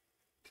it.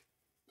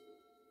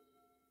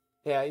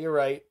 Yeah, you're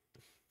right.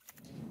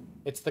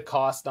 It's the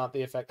cost, not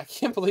the effect. I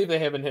can't believe they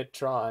haven't hit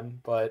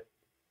Tron, but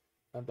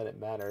not that it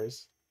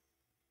matters.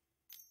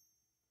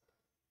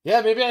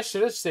 Yeah, maybe I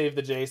should have saved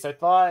the Jace. I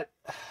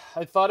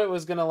thought it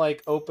was gonna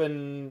like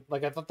open,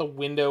 like I thought the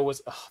window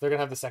was. Ugh, they're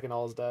gonna have the second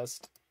All's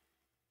Dust.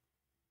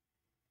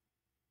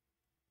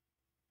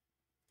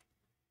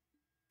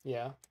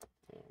 Yeah,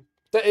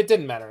 it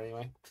didn't matter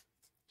anyway.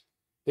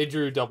 They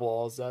drew double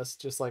All's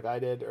Dust just like I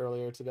did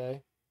earlier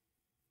today.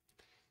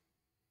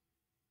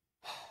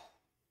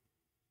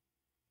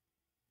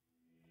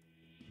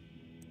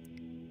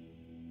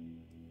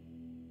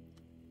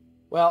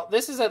 Well,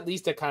 this is at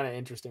least a kind of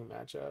interesting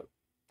matchup.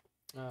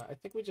 I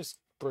think we just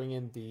bring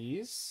in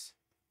these.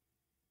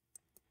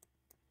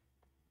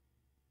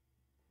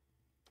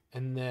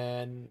 And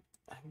then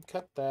I can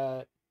cut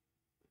that.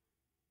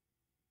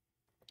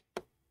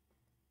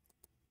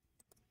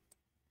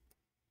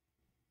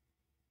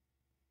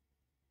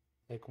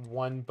 Like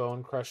one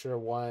Bonecrusher,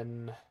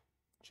 one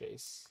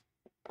Jace.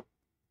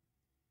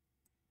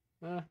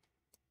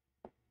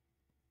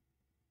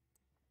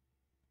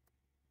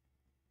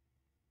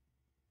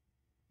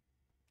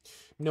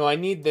 No, I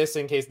need this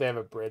in case they have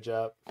a bridge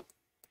up.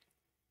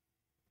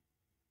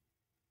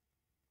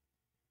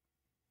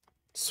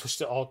 Switch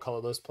to all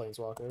colorless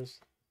Planeswalkers.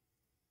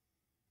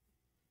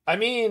 I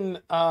mean,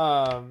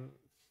 no,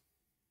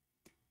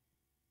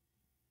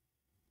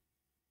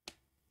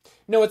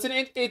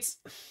 it's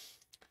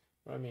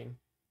what I mean.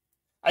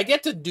 I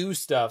get to do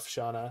stuff,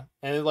 Shauna,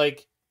 and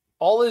like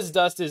All His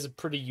Dust is a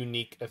pretty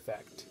unique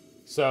effect.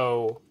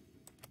 So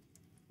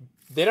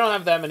they don't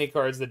have that many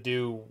cards that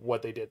do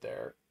what they did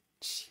there.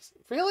 Jeez,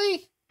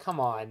 really? Come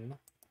on.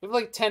 We have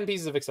like 10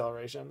 pieces of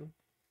acceleration.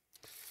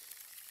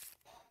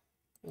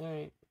 All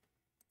right.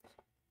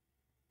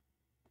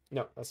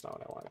 No, that's not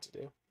what I wanted to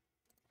do.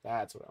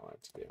 That's what I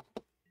wanted to do.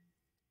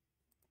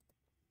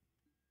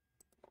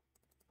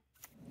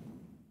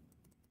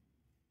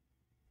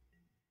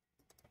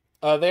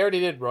 They already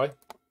did, Roy.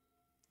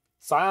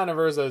 Scion of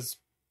Urza's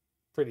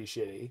pretty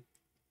shitty.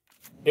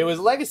 It was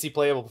legacy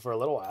playable for a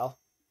little while,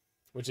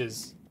 which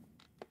is,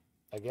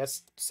 I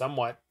guess,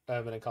 somewhat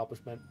of an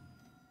accomplishment.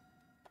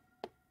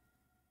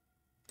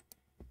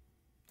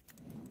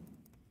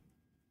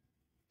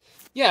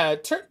 Yeah,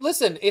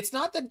 listen, it's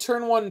not that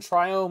turn 1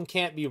 Triome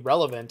can't be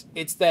relevant.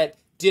 It's that,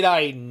 did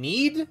I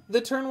need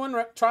the turn 1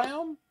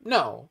 Triome?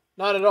 No,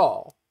 not at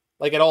all.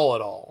 Like, at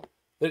all.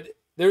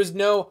 There's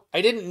no,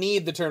 I didn't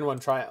need the turn 1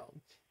 Triome.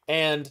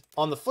 And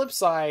on the flip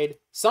side,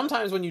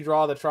 sometimes when you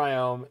draw the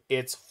Triome,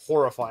 it's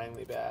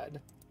horrifyingly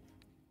bad.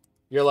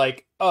 You're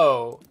like,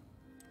 oh,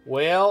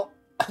 well,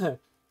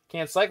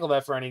 can't cycle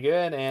that for any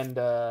good, and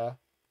I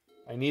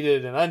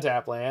needed an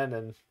untap land,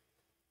 and...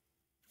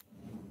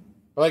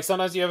 Or like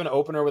sometimes you have an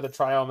opener with a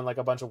Triome and like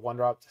a bunch of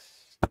 1-drop.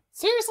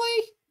 Seriously?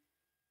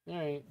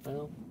 Alright,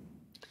 well.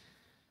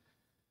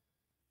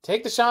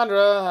 Take the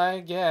Chandra,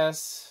 I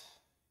guess.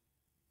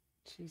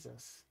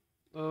 Jesus.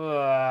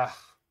 Ugh.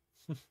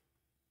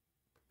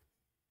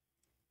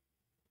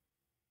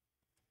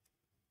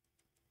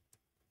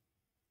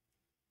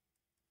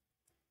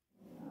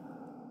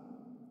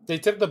 They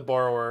took the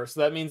Borrower,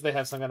 so that means they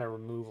have some kind of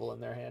removal in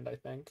their hand, I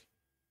think.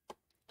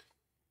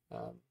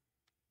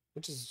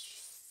 Which is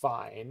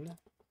fine.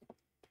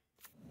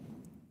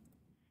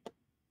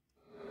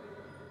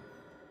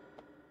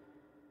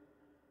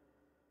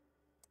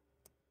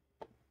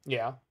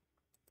 Yeah.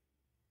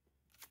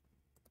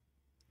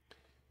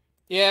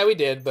 Yeah, we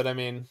did, but I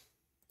mean...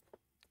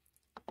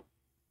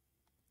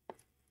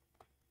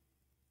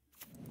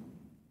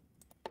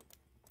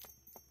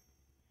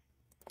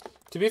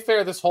 To be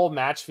fair, this whole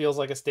match feels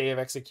like a stay of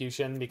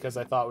execution because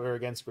I thought we were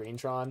against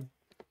Greentron.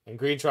 And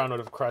Greentron would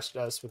have crushed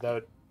us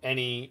without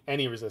any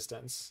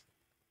resistance.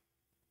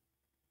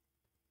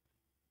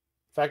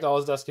 In fact, all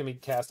his dust can be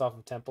cast off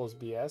of Temple is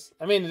BS.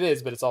 I mean, it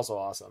is, but it's also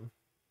awesome.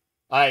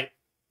 I'm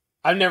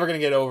never going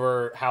to get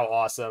over how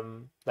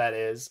awesome that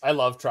is. I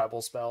love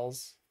tribal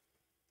spells.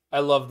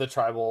 I love the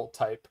tribal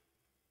type.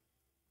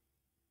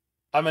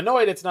 I'm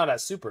annoyed it's not a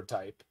super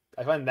type.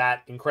 I find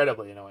that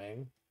incredibly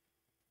annoying.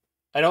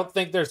 I don't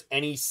think there's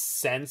any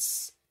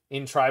sense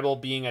in tribal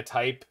being a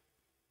type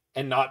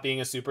and not being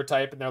a super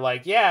type. And they're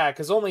like, yeah,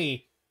 because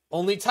only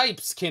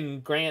types can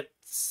grant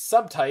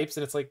subtypes.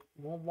 And it's like,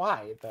 well,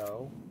 why,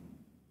 though?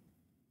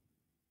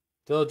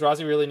 Do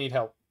Eldrazi really need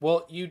help?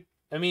 Well,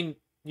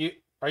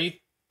 are you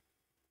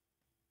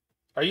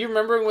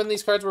remembering when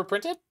these cards were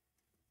printed?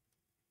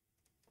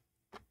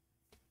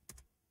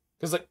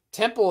 Because, like,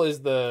 Temple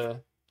is the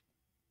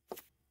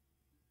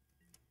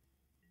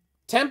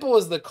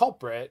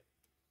culprit.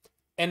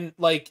 And,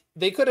 like,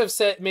 they could have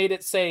made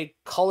it say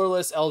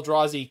colorless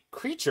Eldrazi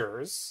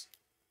creatures.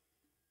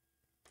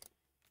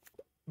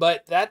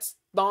 But that's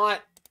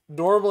not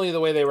normally the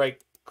way they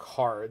write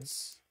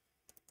cards.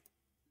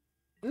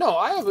 No,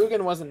 Eye of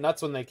Ugin wasn't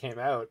nuts when they came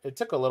out. It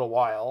took a little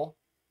while.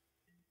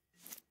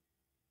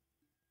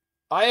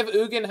 Eye of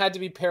Ugin had to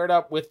be paired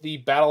up with the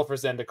Battle for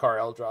Zendikar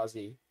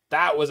Eldrazi.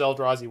 That was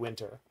Eldrazi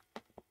Winter.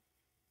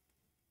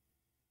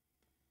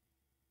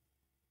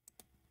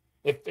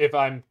 If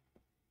I'm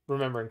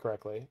remembering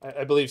correctly.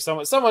 I believe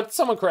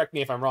someone correct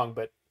me if I'm wrong,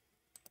 but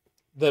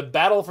the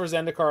Battle for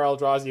Zendikar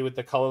Eldrazi with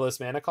the colorless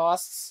mana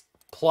costs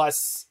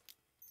plus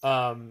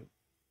the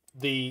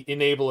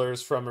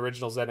enablers from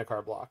original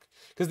Zendikar block.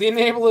 Because the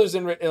enablers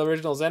in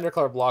original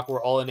Zendikar block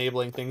were all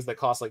enabling things that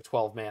cost like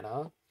 12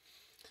 mana.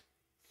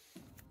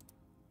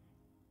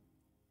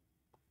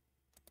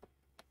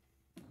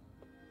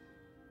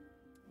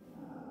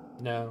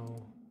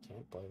 No,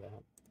 can't play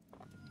that.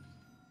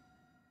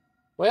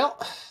 Well,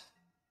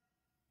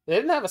 they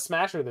didn't have a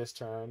Smasher this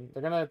turn.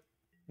 They're going to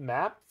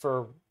map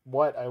for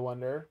what, I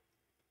wonder?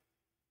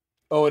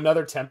 Oh,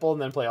 another Temple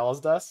and then play All's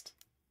Dust?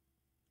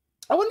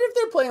 I wonder if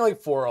they're playing like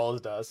 4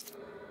 All's Dust.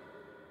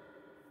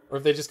 Or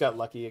if they just got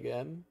lucky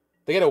again.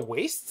 They got a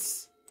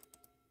Wastes?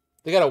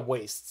 They got a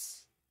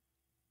Wastes.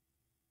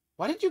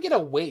 Why did you get a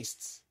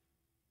Wastes?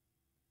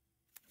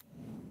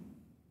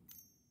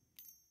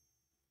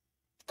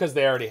 Because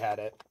they already had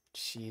it.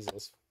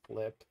 Jesus,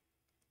 flip.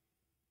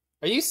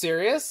 Are you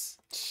serious?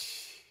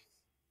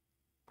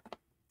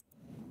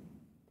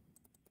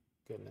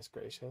 Goodness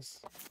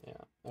gracious. Yeah,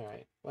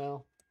 alright,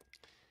 well.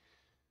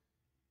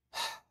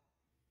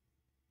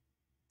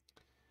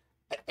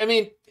 I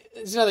mean,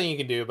 there's nothing you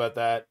can do about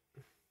that.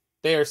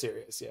 They are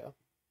serious, yeah.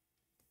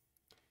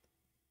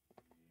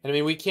 And I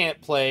mean, we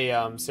can't play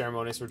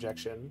Ceremonious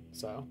Rejection,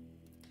 so.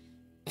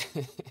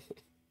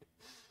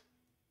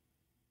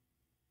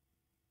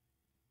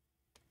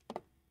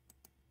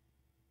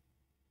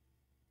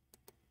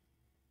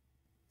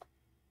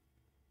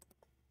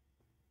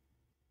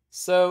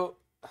 So,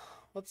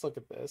 let's look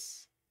at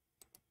this.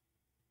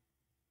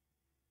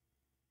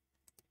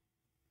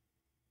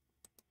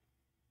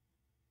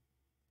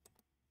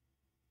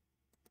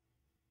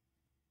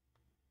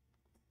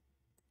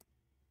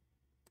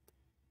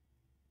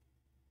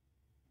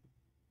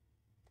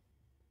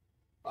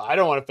 I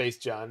don't want to face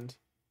Jund.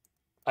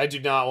 I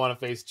do not want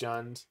to face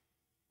Jund.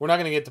 We're not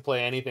going to get to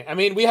play anything. I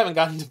mean, we haven't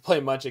gotten to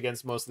play much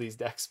against most of these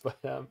decks, but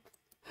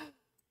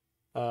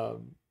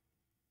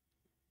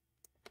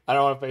I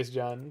don't want to face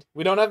Jund.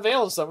 We don't have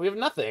Veils, so we have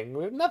nothing.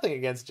 We have nothing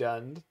against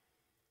Jund.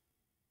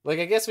 Like,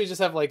 I guess we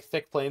just have, like,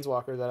 thick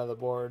Planeswalkers out of the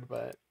board,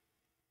 but...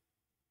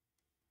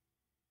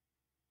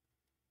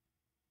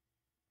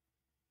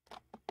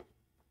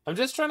 I'm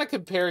just trying to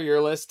compare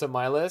your list to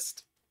my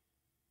list.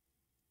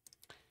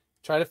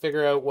 Try to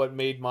figure out what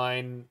made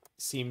mine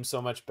seem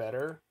so much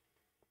better.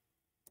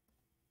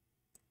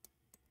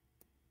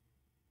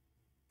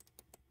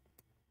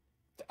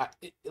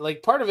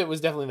 like, part of it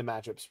was definitely the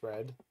matchup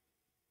spread.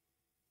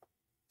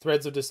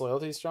 Threads of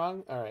Disloyalty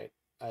strong? Alright.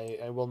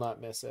 I will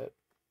not miss it.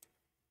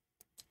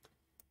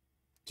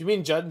 Do you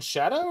mean Jund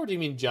Shadow or do you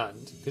mean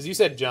Jund? Because you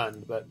said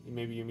Jund, but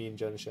maybe you mean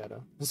Jund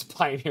Shadow. It's a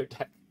Pioneer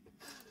deck.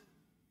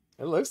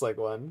 It looks like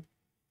one.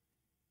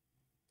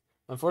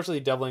 Unfortunately,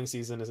 doubling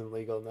season isn't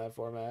legal in that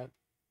format.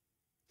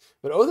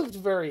 But Oath of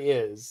Teferi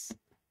is.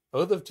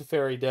 Oath of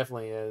Teferi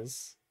definitely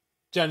is.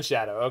 Jund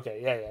Shadow. Okay,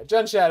 yeah.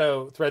 Jund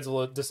Shadow, Threads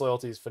of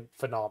Disloyalty is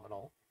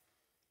phenomenal.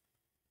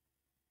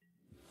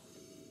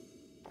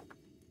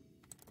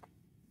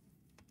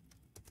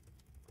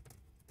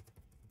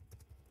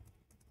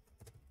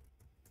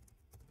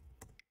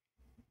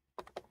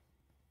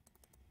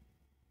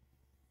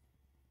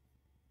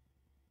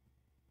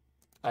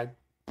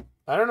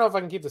 I don't know if I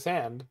can keep this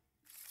hand.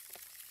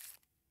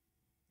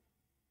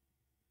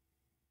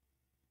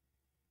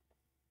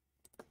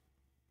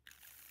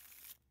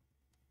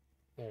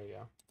 There you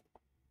go.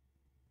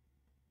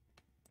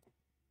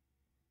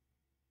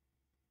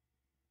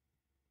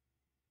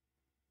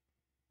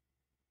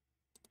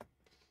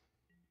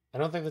 I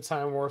don't think the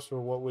Time Warps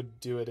were what would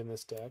do it in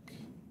this deck.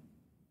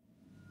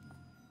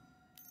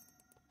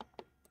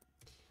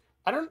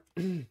 I don't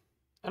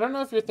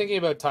know if you're thinking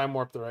about Time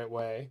Warp the right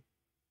way.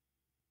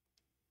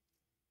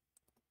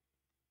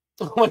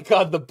 Oh my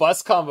god, the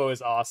bus combo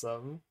is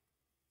awesome.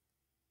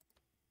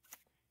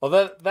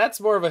 Well, that's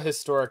more of a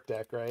historic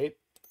deck, right?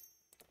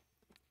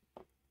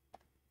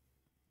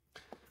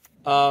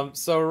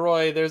 So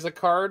Roy, there's a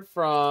card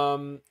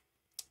from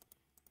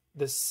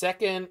the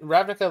second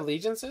Ravnica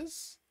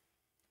Allegiances.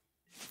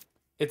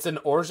 It's an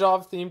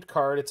Orzhov themed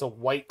card. It's a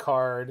white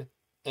card,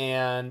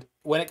 and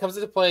when it comes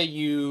into play,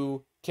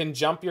 you can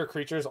jump your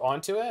creatures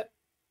onto it.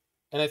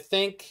 And I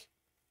think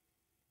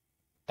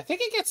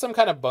it gets some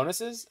kind of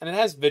bonuses, and it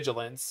has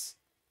vigilance.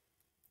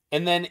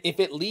 And then if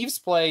it leaves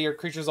play, your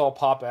creatures all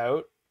pop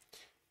out.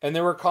 And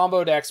there were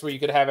combo decks where you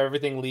could have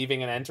everything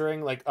leaving and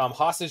entering. Like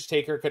Hostage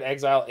Taker could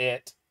exile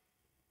it.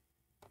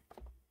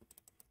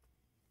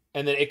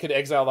 And then it could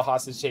exile the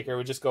Hostage Taker. It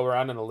would just go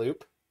around in a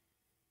loop.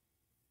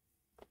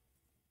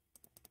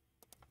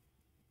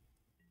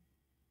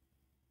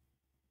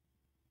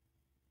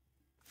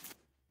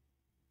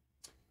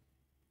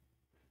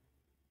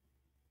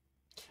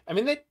 I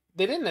mean, they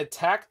didn't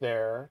attack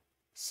there,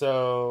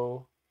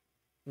 so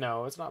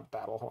no, it's not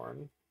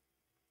Battlehorn.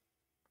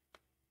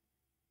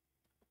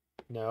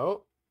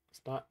 No,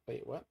 it's not.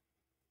 Wait, what?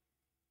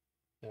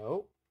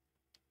 No.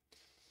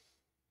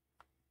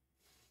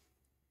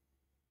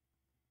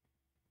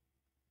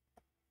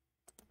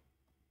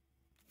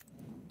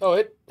 Oh,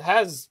 it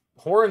has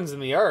horns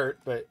in the art,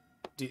 but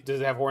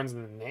does it have horns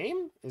in the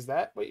name? Is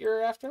that what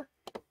you're after?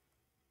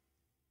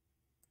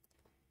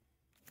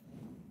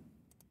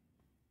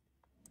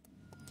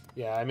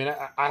 Yeah, I mean,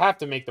 I have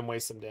to make them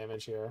waste some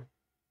damage here.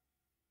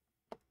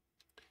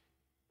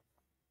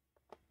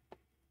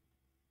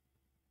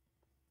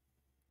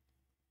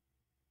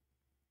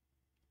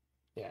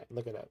 Yeah,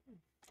 look it up.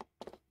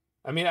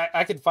 I mean,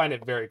 I could find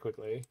it very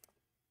quickly.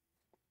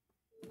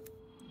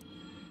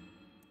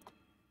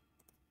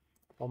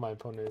 While my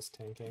opponent is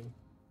tanking.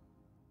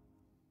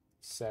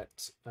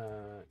 Set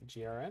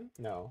GRN?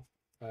 No.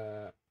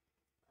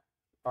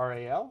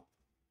 RAL?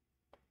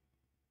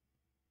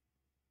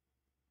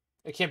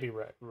 It can't be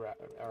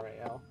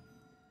RAL.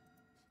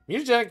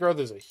 Mutagenic Growth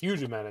is a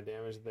huge amount of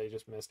damage that they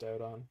just missed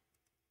out on.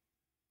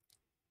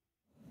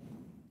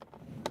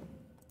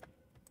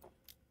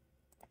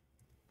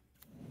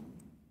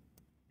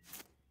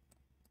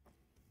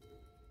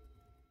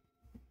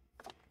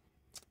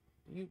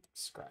 You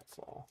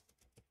Scryfall.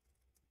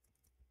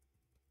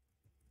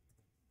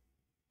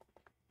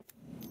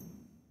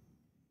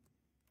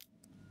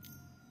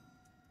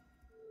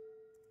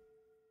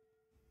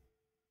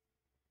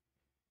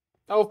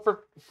 Oh,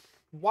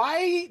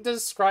 why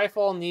does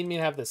Scryfall need me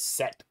to have the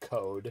set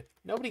code?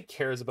 Nobody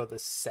cares about the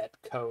set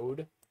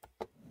code.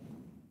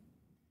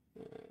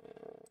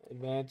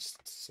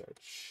 Advanced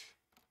search.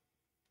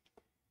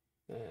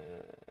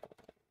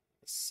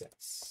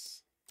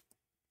 Sets.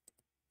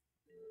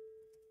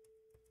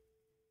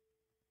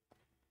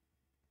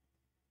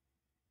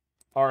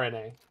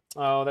 RNA.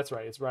 Oh, that's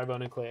right. It's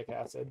ribonucleic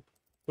acid.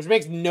 Which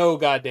makes no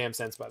goddamn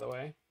sense, by the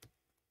way.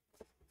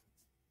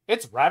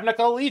 It's Ravnica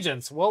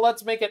Allegiance. Well,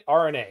 let's make it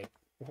RNA.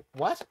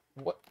 What?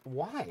 What?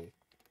 Why?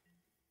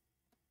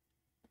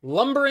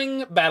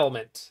 Lumbering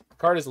Battlement. The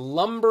card is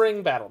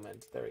Lumbering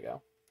Battlement. There we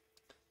go.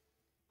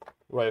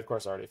 Roy, of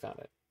course, already found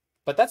it.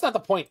 But that's not the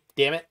point,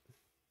 damn it.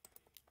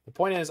 The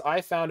point is, I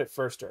found it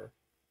firster.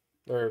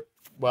 Or,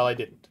 well, I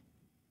didn't.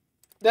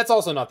 That's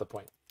also not the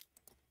point.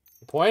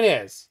 The point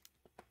is...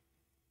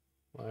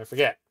 Well, I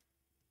forget.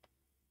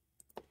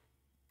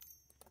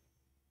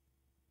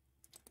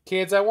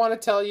 Kids, I want to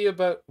tell you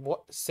about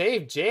what...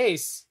 Save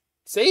Jace.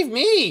 Save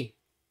me!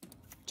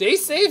 Jace,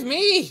 save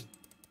me!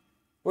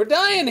 We're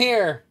dying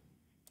here!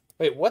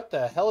 Wait, what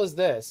the hell is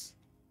this?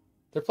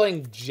 They're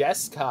playing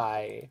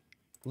Jeskai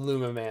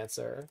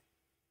Lumimancer.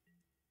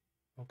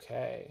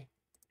 Okay.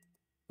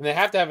 And they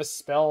have to have a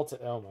spell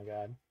to... Oh my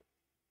god.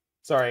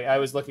 Sorry, I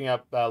was looking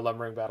up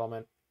Lumbering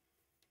Battlement.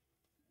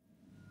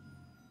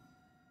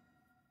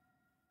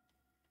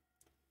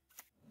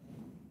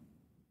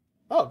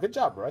 Oh, good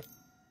job, Roy.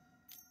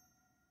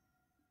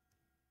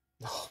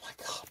 Oh my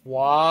god,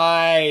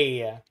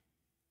 why?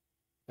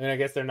 I mean, I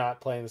guess they're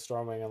not playing the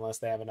Stormwing unless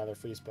they have another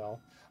free spell.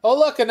 Oh,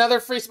 look, another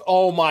free spell.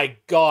 Oh my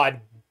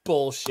god,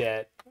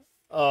 bullshit.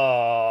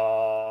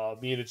 Oh,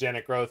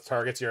 mutagenic growth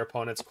targets your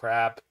opponent's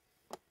crap.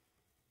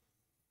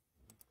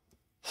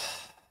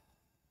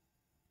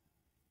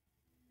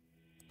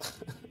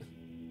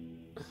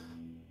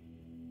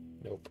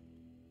 Nope.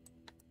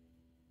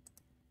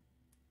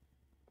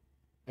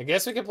 I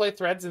guess we could play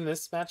Threads in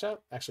this matchup.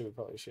 Actually, we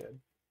probably should.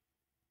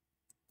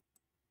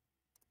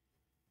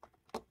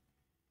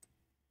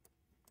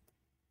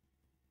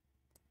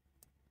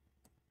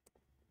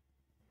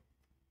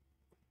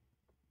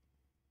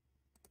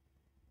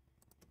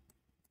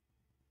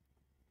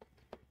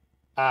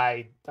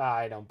 I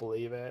don't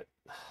believe it.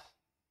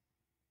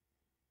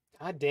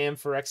 God damn,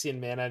 Phyrexian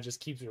mana just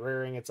keeps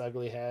rearing its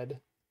ugly head.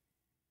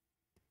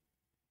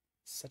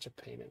 Such a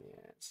pain in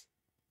the ass.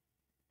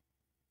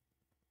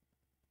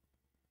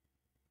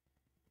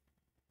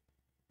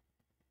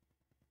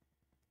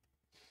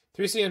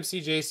 Three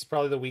CMC Jace is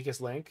probably the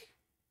weakest link.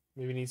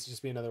 Maybe it needs to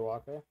just be another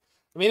walker.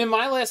 I mean, in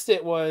my list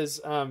it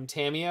was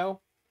Tamiyo.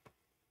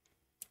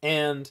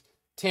 And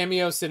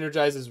Tamiyo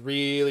synergizes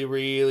really,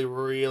 really,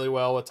 really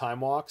well with Time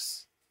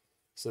Walks.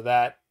 So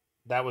that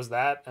was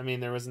that. I mean,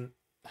 there wasn't...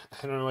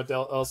 I don't know what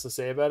else to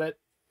say about it.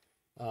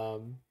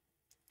 Well,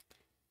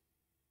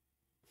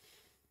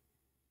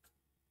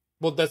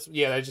 that's...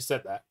 Yeah, I just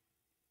said that.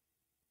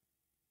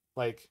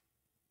 Like,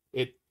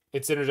 it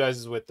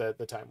synergizes with the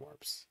Time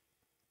Warps.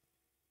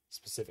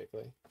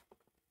 Specifically.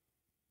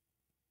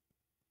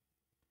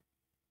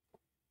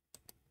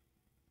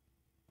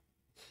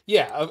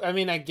 Yeah, I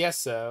mean, I guess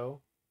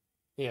so.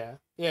 Yeah,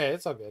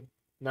 it's all good.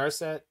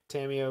 Narset,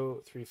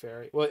 Tamiyo, 3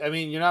 Fairy. Well, I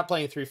mean, you're not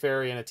playing 3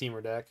 Fairy in a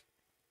Temur deck.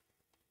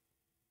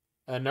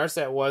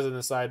 Narset was in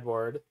the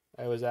sideboard.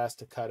 I was asked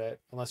to cut it,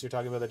 unless you're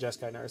talking about the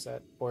Jeskai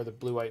Narset or the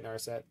blue-white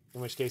Narset,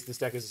 in which case this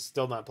deck is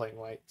still not playing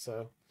white.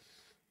 So,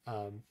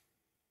 all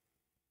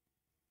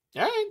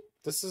right,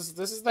 this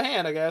is the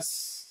hand, I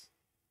guess.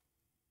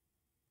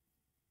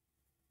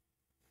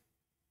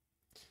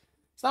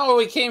 It's not what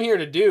we came here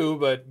to do,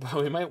 but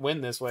we might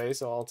win this way,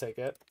 so I'll take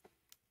it.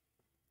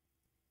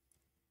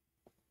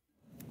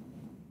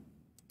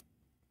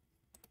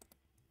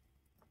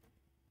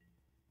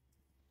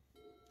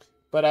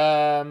 But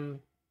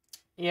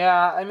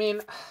yeah, I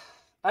mean,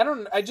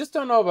 I just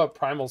don't know about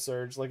Primal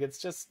Surge. Like, it's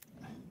just,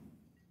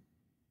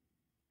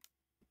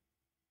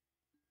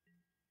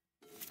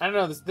 I don't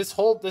know, this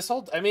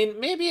whole I mean,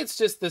 maybe it's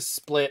just the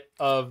split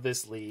of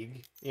this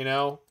league, you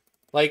know?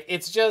 Like,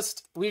 it's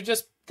just, we've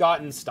just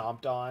gotten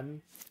stomped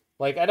on.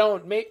 Like,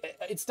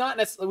 it's not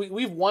necessarily,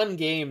 we've won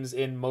games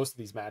in most of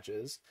these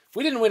matches.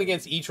 We didn't win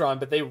against E-Tron,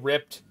 but they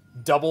ripped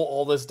double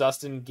all this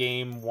dust in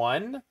game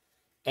 1.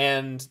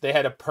 And they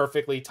had a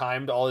perfectly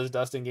timed all his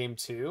dust in game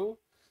 2.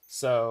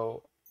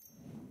 So,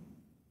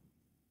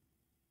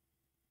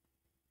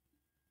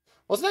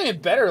 well, it's not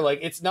even better. Like,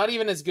 it's not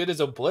even as good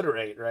as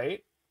Obliterate,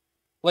 right?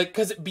 Like,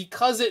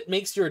 because it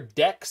makes your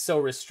deck so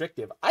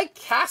restrictive. I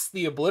cast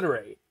the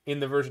Obliterate in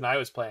the version I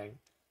was playing.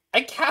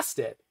 I cast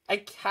it. I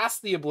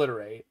cast the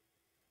Obliterate.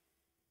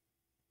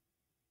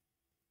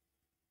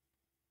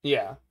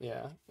 Yeah.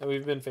 And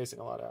we've been facing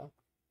a lot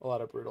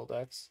of brutal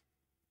decks.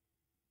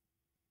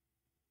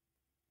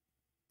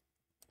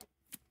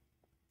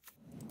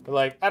 But,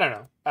 like, I don't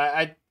know.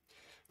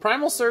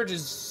 Primal Surge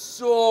is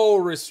so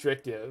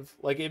restrictive.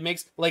 Like, it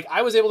makes... Like,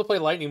 I was able to play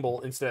Lightning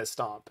Bolt instead of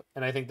Stomp,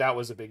 and I think that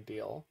was a big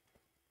deal.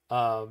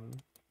 I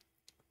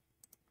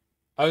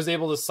was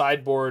able to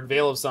sideboard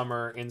Veil of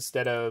Summer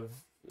instead of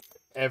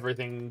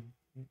everything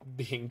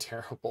being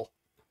terrible.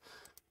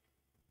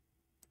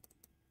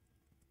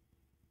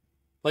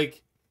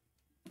 Like,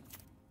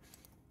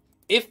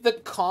 if the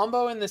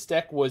combo in this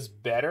deck was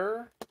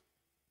better,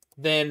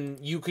 then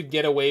you could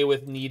get away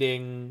with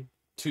needing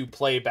to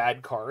play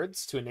bad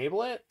cards to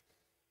enable it.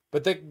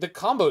 But the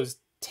combo's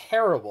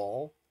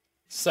terrible,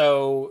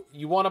 so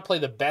you want to play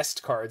the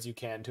best cards you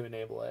can to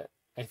enable it,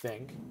 I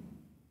think.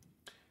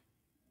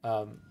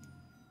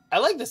 I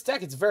like this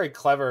deck. It's very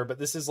clever, but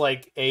this is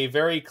like a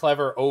very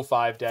clever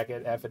 0-5 deck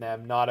at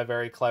FNM, not a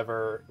very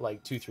clever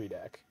like 2-3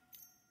 deck.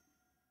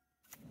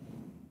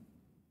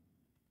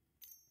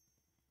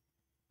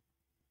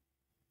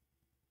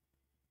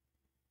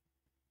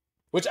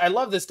 Which I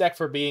love this deck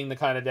for being the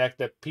kind of deck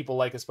that people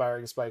like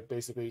Aspiring Spike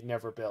basically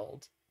never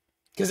build.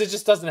 Because it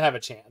just doesn't have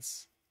a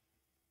chance.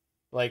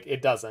 Like,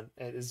 it doesn't.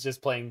 It's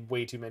just playing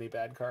way too many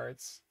bad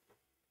cards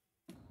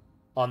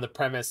on the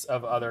premise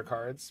of other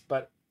cards.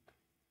 But,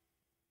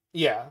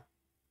 yeah.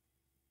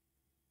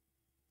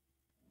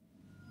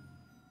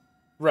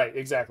 Right,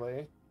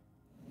 exactly.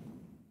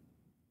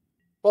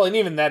 Well, and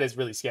even that is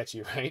really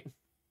sketchy, right?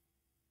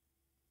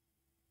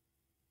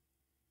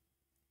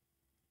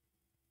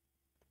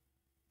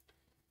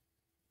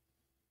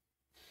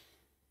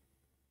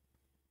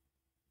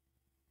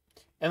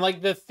 And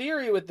like the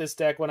theory with this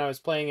deck when I was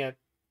playing it,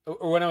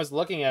 or when I was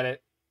looking at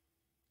it,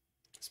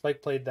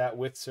 Spike played that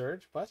with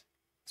Surge. What?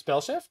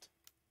 Spell Shift?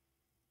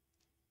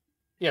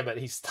 Yeah, but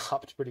he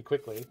stopped pretty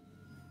quickly.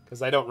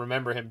 Because I don't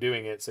remember him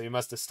doing it, so he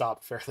must have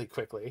stopped fairly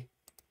quickly.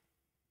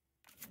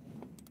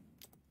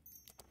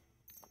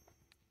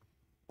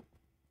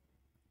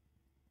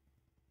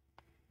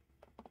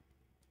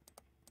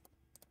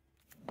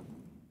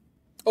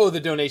 Oh, the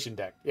donation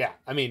deck. Yeah,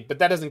 I mean, but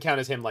that doesn't count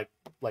as him like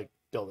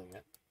building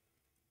it.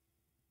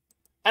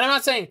 And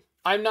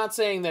I'm not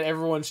saying that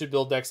everyone should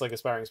build decks like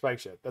Aspiring Spike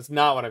should. That's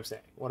not what I'm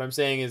saying. What I'm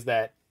saying is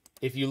that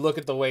if you look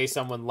at the way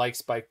someone like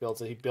Spike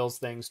builds it, he builds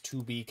things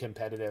to be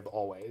competitive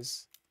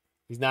always.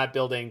 He's not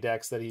building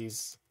decks that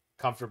he's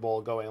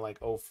comfortable going like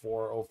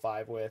 04,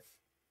 05 with.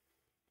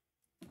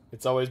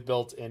 It's always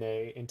built in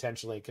a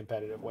intentionally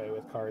competitive way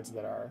with cards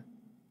that are...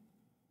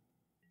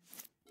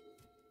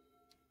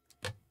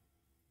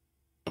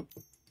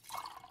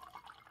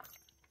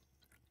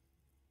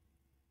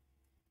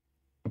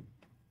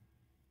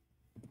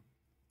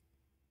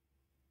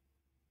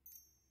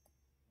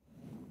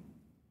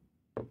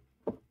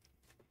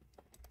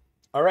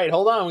 All right,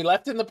 hold on. We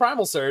left in the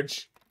Primal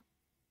Surge.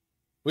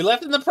 We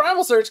left in the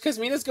Primal Surge because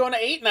Mina's going to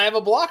 8 and I have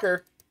a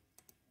blocker.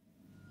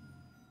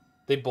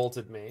 They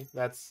bolted me.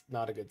 That's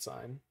not a good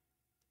sign.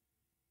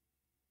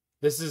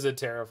 This is a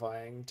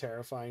terrifying,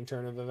 terrifying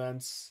turn of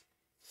events.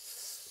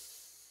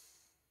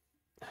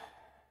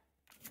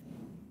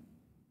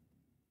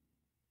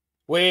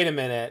 Wait a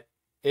minute.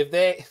 If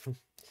they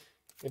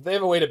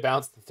have a way to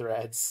bounce the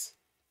threads,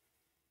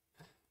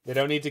 they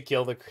don't need to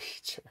kill the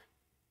creature.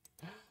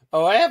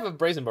 Oh, I have a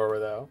Brazen Borrower,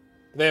 though.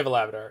 They have a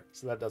Lavadar,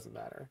 so that doesn't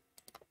matter.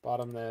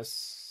 Bottom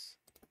this.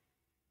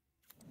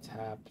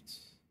 Tapped.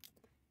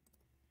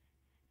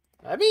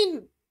 I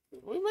mean,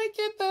 we might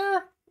get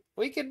there.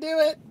 We can do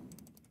it.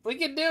 We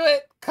can do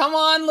it. Come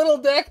on, little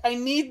deck. I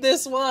need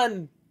this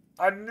one.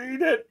 I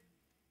need it.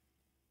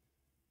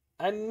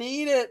 I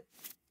need it.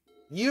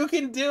 You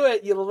can do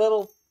it, you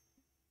little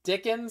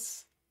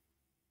Dickens.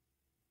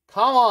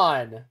 Come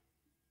on.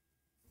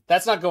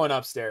 That's not going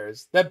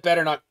upstairs. That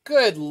better not.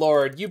 Good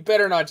Lord. You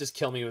better not just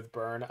kill me with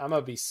burn. I'm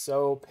going to be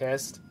so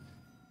pissed.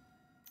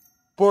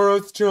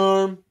 Boros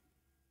Charm.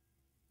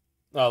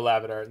 Oh,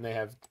 Lavadar. And they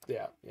have,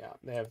 yeah.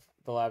 They have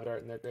the Lavadar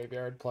in their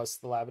graveyard. Plus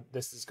the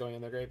this is going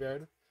in their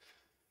graveyard.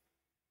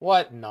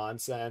 What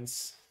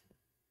nonsense.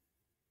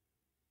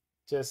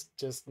 Just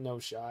no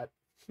shot.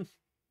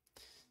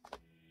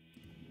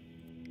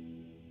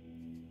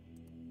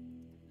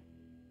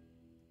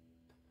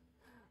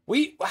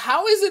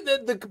 How is it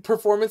that the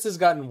performance has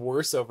gotten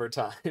worse over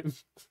time?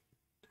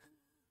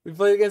 We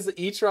played against the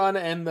Etron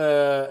and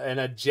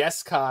a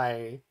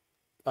Jeskai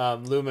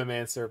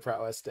Lumimancer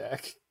prowess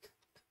deck.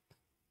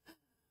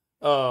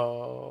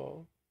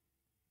 Oh.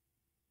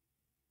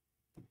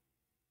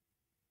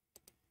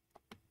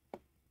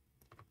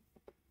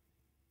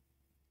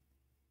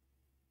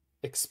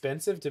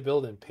 Expensive to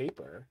build in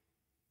paper.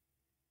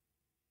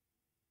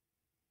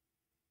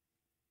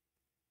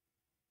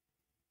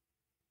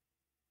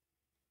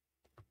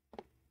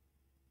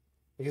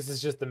 I guess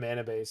it's just the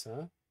mana base,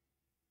 huh?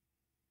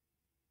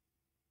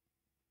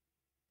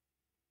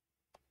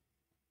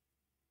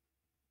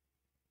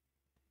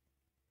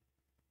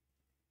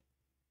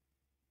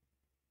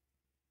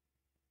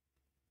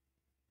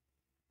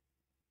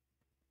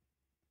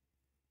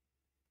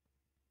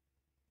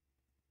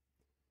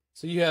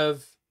 So you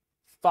have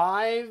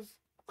 5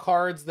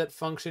 cards that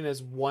function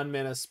as 1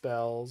 mana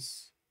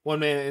spells, 1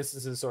 mana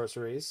instants and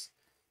sorceries,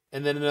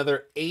 and then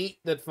another 8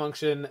 that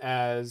function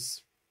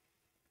as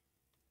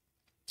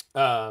 2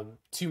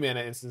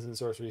 mana instants and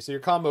sorceries. So your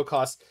combo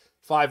costs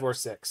 5 or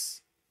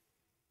 6.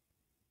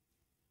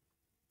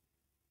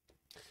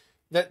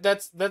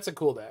 That's a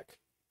cool deck.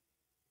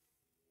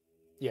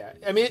 Yeah,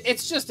 I mean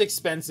it's just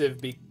expensive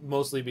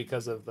mostly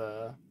because of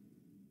the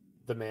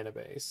mana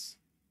base.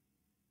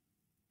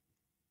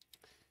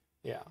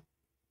 Yeah.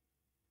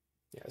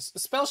 Yes.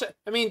 Spell shift.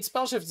 I mean,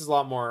 spell shift is a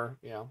lot more,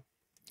 you know.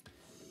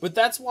 But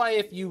that's why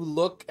if you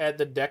look at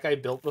the deck I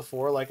built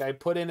before, like I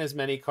put in as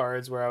many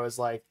cards where I was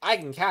like, I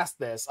can cast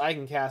this,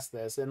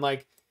 and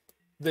like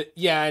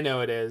yeah, I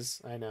know it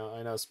is. I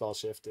know spell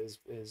shift is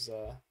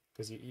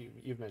because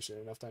you've mentioned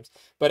it enough times.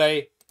 But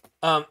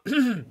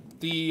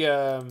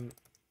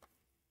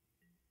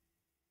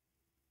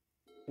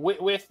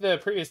with the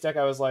previous deck,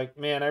 I was like,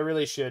 man, I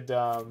really should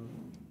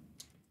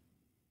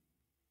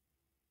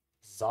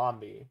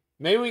zombie.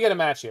 Maybe we get a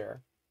match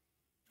here.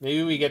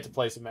 Maybe we get to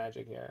play some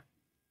Magic here.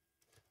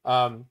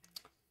 What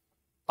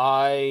do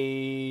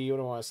I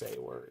want to say?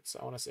 Words.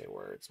 I want to say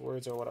words.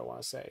 Words are what I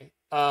want to say.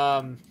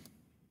 I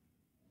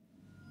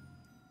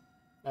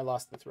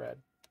lost the thread.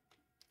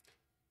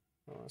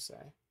 What do I want to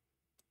say?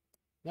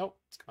 Nope,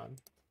 it's gone.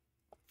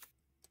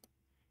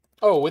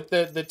 Oh, with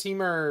the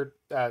Temur,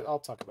 I'll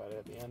talk about it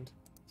at the end.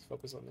 Let's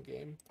focus on the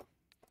game.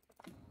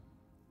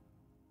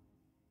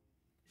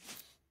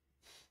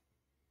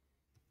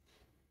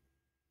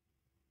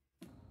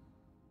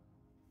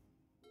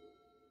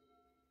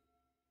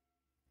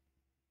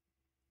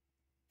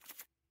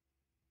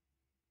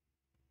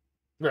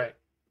 Right.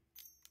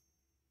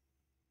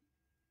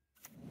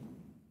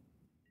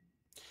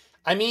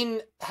 I mean,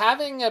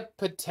 having a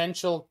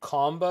potential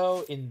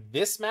combo in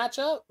this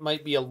matchup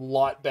might be a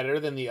lot better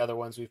than the other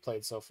ones we've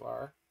played so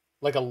far.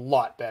 Like, a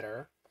lot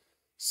better.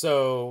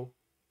 So,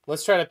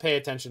 let's try to pay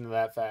attention to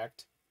that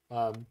fact.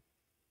 I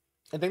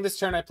think this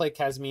turn I play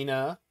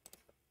Kasmina.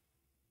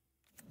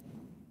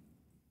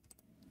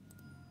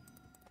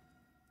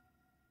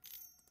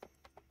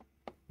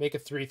 Make a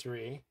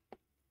 3/3.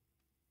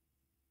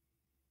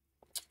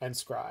 And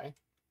scry.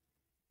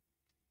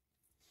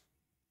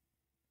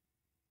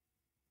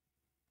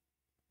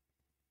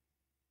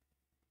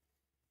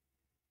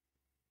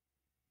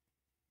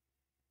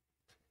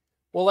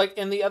 Well, like,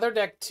 in the other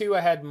deck, too,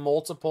 I had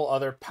multiple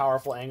other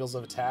powerful angles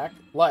of attack.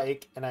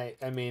 Like, and I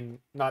mean,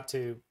 not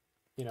to,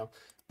 you know,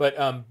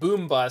 but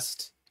Boom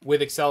Bust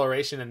with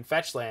acceleration and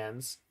fetch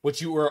lands,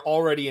 which you were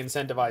already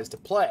incentivized to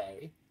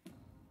play,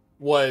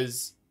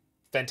 was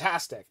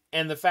fantastic.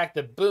 And the fact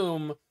that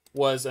Boom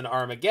was an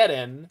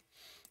Armageddon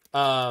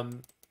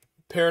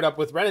paired up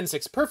with Wrenn and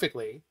Six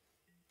perfectly.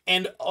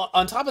 And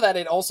on top of that,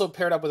 it also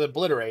paired up with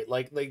Obliterate.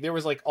 Like there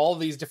was like all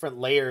these different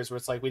layers where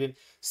it's like we didn't...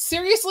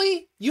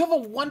 Seriously? You have a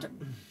wonder...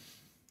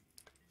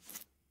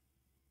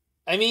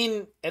 I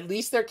mean, at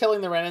least they're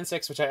killing the Wrenn and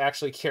Six, which I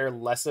actually care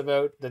less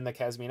about than the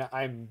Kasmina.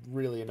 I'm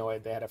really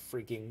annoyed they had a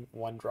freaking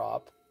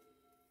 1-drop.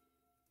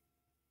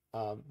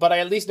 But I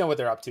at least know what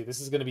they're up to. This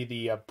is going to be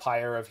the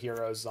Pyre of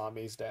Heroes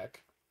Zombies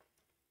deck.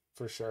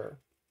 For sure.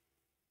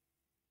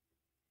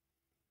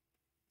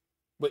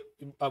 But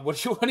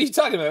what are you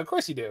talking about? Of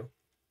course you do.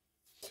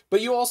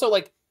 But you also,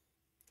 like,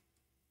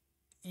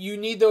 you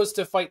need those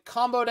to fight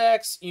combo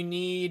decks. You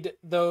need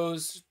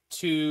those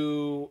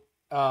to,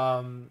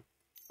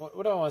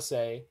 what do I want to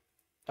say?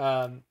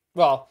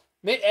 Well,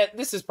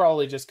 this is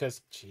probably just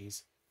because,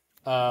 jeez.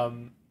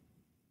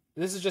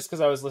 This is just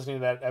because I was listening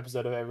to that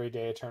episode of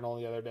Everyday Eternal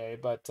the other day,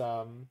 but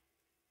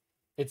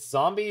it's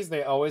zombies.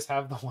 They always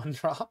have the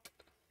 1-drop.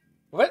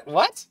 What?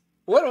 What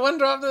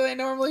 1-drop do they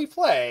normally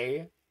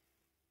play?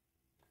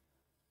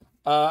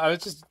 I was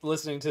just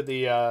listening to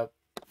the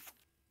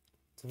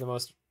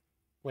most...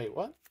 Wait,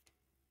 what?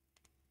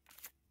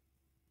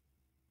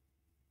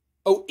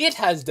 Oh, it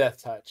has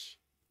Death Touch.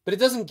 But it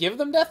doesn't give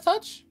them Death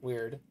Touch?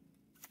 Weird.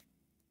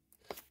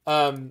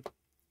 Yeah,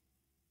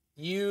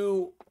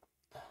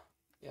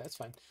 that's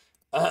fine.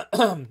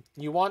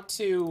 You want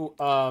to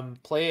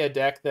play a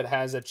deck that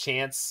has a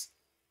chance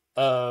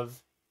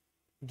of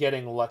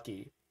getting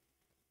lucky.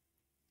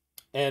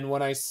 And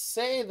when I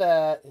say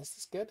that... Is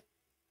this good?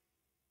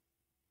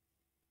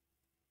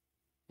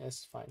 Yeah, this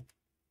is fine.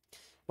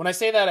 When I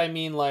say that, I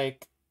mean,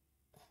 like,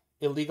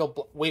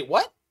 illegal... Wait,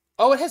 what?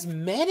 Oh, it has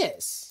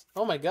Menace!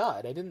 Oh my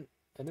god, I didn't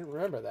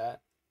remember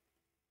that.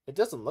 It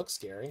doesn't look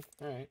scary.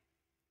 Alright.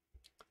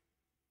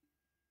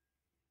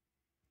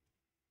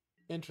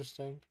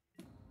 Interesting.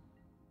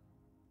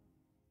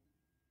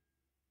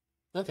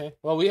 Okay,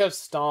 well, we have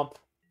Stomp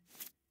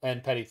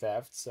and Petty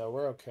Theft, so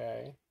we're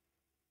okay.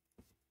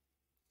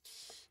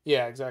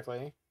 Yeah,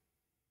 exactly.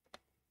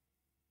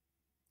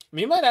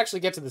 We might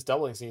actually get to this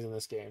doubling season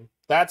this game.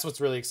 That's what's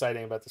really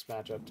exciting about this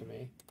matchup to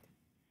me.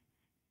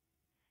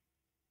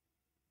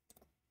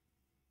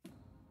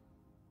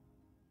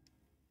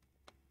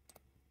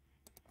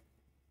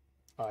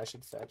 Oh, I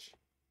should fetch.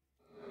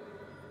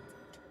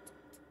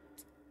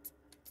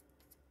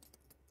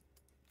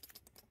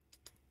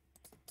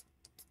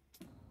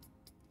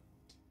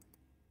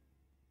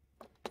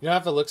 You don't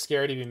have to look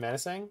scary to be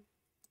menacing?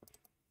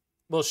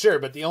 Well, sure,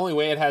 but the only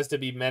way it has to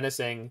be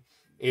menacing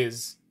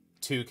is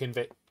to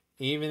convey...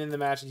 Even in the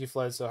matches you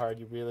flooded so hard,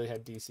 you really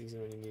had D-season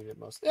when you needed it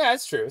most. Yeah,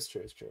 it's true, it's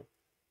true, it's true.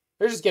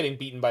 They're just getting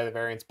beaten by the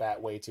Variance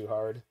Bat way too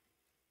hard.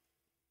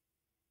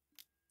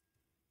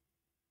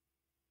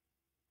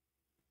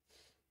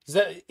 Is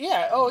that...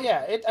 Yeah, oh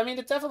yeah. I mean,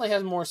 it definitely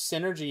has more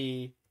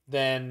synergy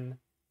than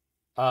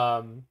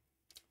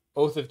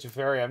Oath of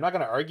Teferi. I'm not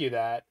going to argue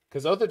that,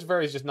 because Oath of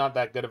Teferi is just not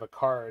that good of a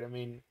card. I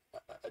mean,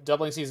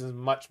 Doubling Season is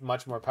much,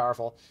 much more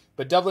powerful.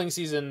 But Doubling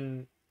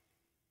Season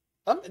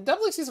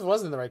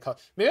wasn't in the right color.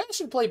 Maybe I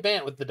should play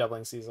Bant with the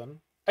Doubling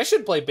Season. I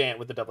should play Bant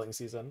with the Doubling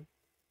Season.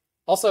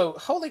 Also,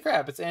 holy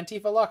crap, it's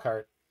Antifa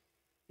Lockhart.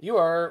 You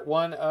are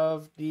one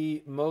of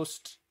the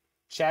most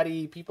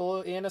chatty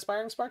people in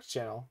Aspiring Sparks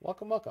channel.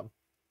 Welcome, welcome.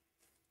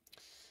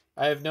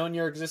 I have known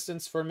your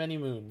existence for many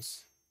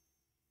moons.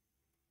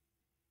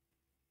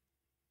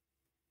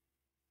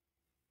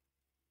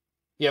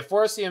 Yeah,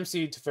 Forest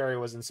CMC Teferi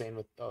was insane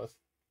with Oath.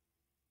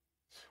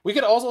 We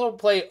could also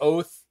play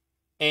Oath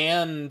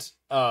and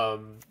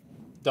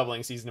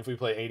Doubling Season if we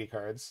play 80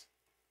 cards.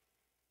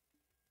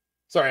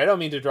 Sorry, I don't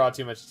mean to draw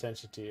too much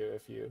attention to you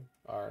if you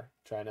are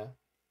trying to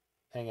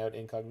hang out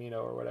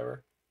incognito or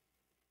whatever.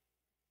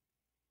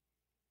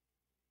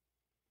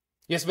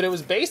 Yes, but it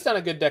was based on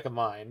a good deck of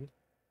mine.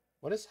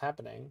 What is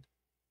happening?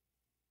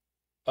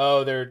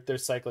 Oh, they're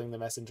cycling the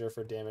messenger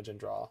for damage and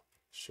draw.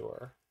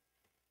 Sure.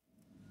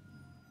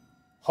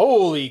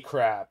 Holy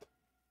crap.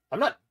 I'm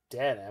not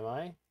dead, am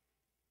I?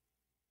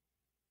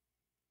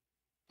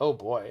 Oh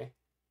boy.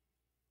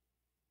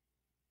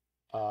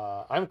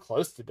 I'm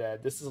close to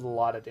dead. This is a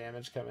lot of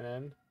damage coming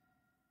in.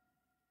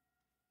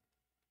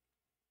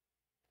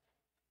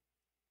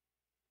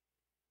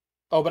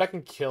 Oh, but I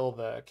can kill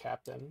the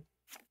captain.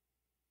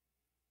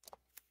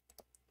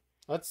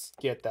 Let's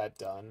get that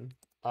done.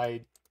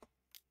 I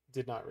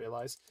did not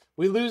realize.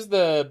 We lose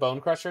the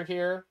Bonecrusher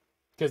here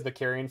because the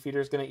Carrion Feeder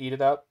is going to eat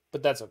it up,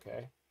 but that's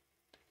okay.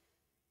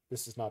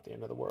 This is not the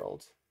end of the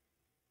world.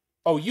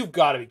 Oh, you've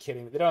got to be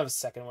kidding me. They don't have a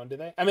second one, do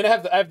they? I mean, I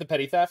have the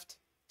Petty Theft,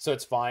 so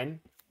it's fine.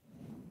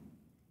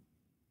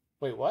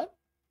 Wait, what?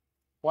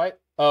 Why?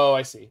 Oh,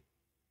 I see.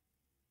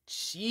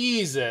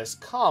 Jesus,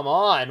 come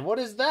on. What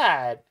is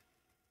that?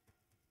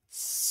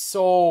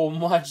 So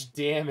much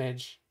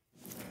damage.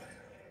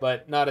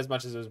 But not as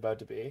much as it was about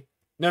to be.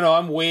 No,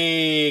 I'm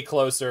way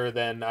closer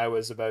than I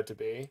was about to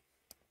be.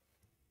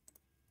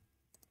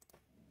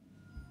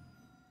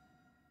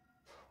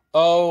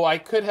 Oh, I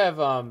could have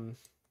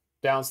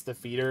bounced the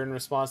feeder in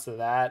response to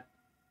that.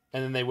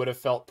 And then they would have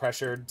felt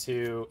pressured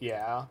to...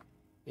 Yeah.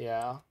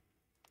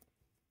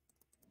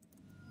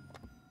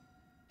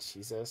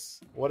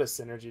 Jesus. What a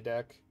synergy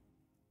deck.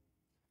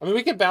 I mean,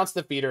 we could bounce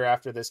the feeder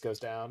after this goes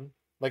down.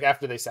 Like,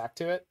 after they sack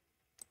to it.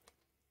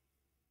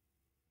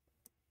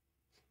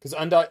 Because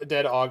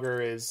Undead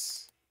Augur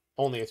is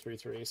only a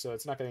 3/3, so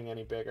it's not getting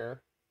any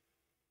bigger.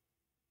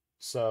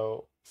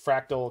 So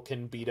Fractal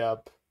can beat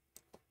up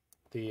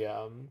the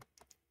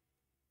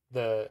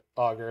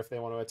Augur if they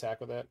want to attack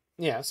with it.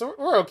 Yeah, so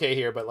we're okay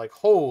here, but like,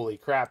 holy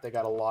crap, they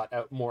got a lot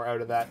more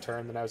out of that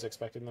turn than I was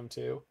expecting them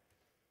to.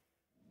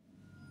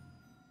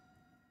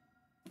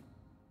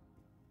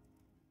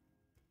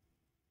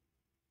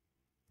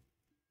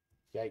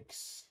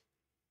 Yikes.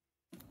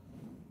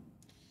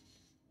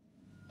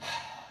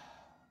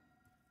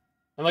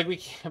 And like, we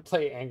can't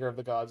play Anger of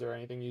the Gods or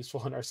anything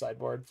useful in our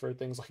sideboard for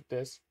things like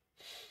this.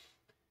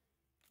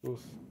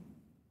 Oof.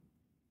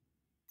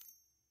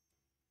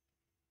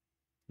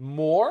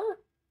 More?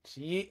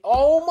 Gee,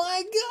 oh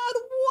my god,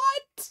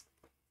 what?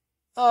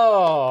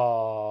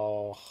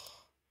 Oh.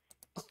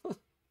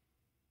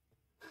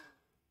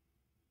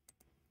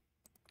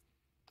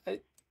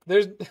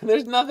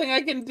 There's nothing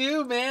I can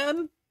do,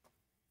 man.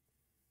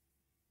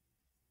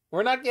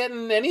 We're not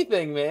getting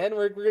anything, man.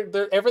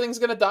 Everything's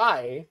gonna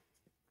die.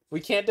 We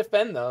can't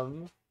defend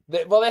them.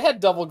 They had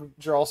double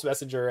Jarl's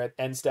Messenger at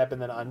end step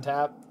and then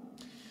untap.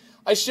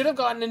 I should have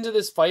gotten into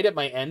this fight at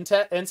my end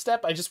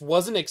step. I just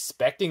wasn't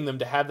expecting them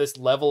to have this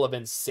level of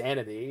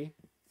insanity.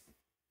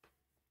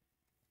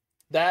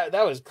 That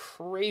was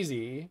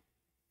crazy.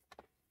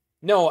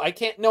 No, I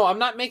can't. No, I'm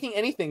not making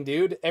anything,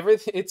 dude.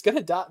 It's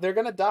gonna die. They're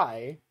gonna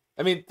die.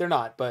 I mean, they're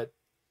not, but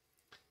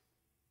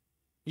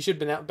you should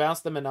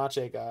bounce the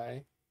Menache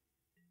guy.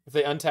 If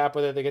they untap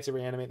with it, they get to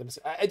reanimate them.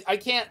 I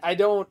can't. I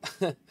don't.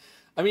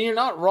 I mean, you're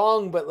not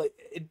wrong, but like,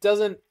 it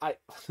doesn't.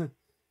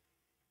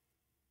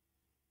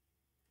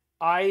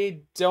 I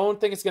don't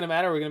think it's gonna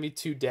matter. We're gonna be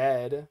 2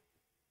 dead.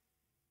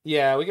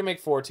 Yeah, we can make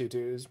 4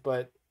 2/2s,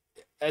 but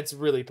it's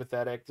really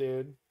pathetic,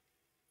 dude.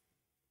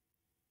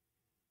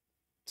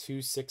 2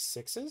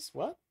 6/6s?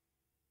 What?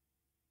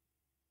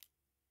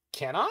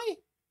 Can I?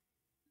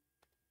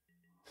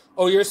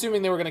 Oh, you're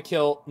assuming they were gonna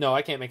kill. No,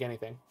 I can't make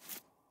anything.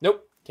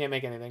 Nope, can't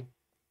make anything.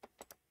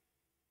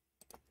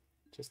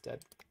 Just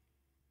dead.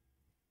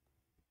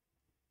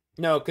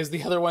 No, because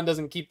the other one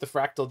doesn't keep the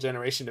fractal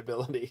generation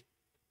ability.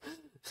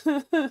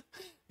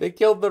 They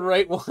killed the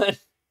right one.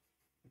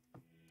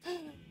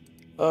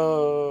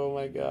 Oh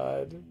my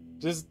god.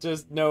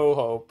 Just no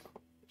hope.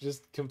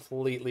 Just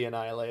completely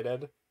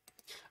annihilated.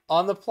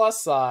 On the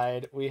plus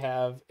side, we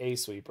have a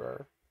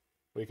sweeper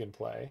we can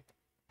play.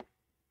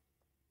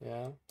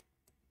 Yeah.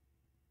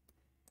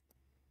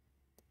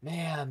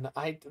 Man,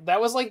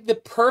 that was like the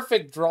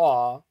perfect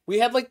draw. We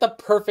had like the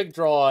perfect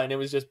draw and it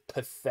was just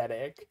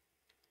pathetic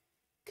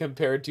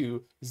compared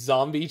to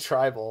Zombie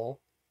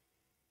Tribal.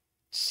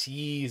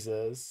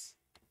 Jesus.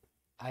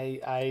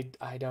 I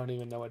don't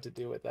even know what to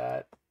do with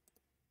that.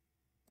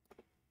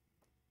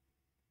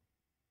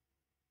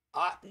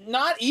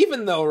 Not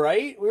even though,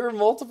 right? We were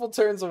multiple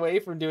turns away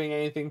from doing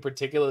anything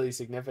particularly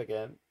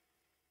significant.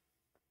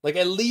 Like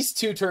at least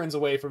 2 turns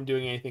away from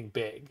doing anything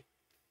big.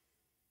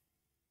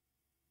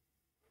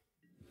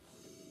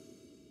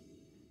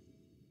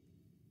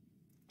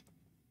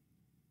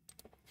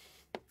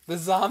 The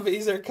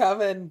zombies are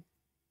coming.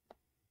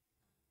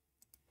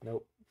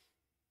 Nope.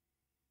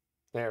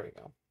 There we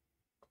go.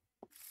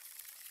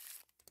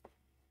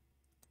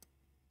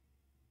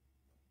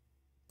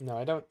 No,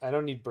 I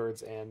don't need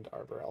birds and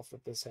Arbor Elf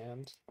with this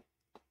hand.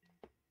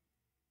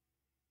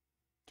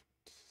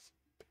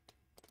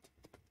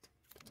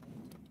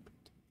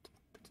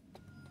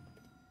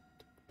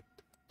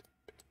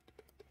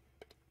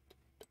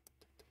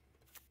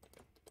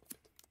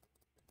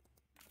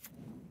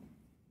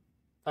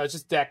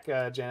 Just deck,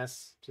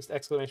 Janice. Just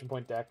exclamation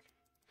point deck.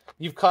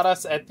 You've caught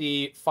us at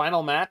the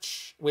final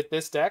match with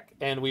this deck,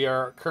 and we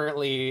are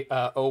currently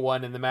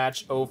 0-1 in the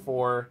match,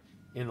 0-4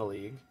 in the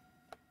league.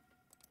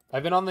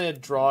 I've been on the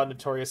draw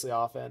notoriously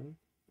often.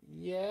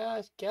 Yeah,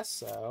 I guess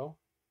so.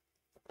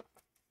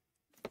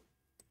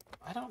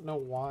 I don't know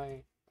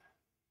why.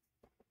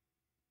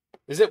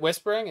 Is it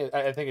whispering?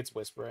 I think it's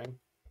whispering.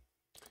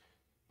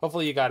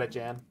 Hopefully you got it,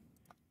 Jan.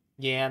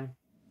 Yan.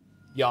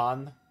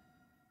 Jan.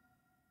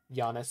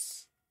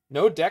 Giannis.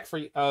 No deck for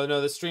you. Oh,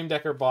 no, the Stream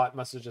Decker bot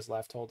must have just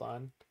left. Hold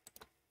on.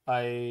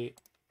 I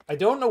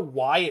don't know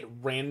why it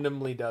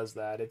randomly does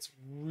that. It's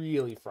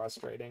really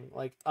frustrating.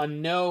 Like,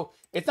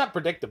 it's not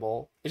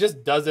predictable. It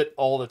just does it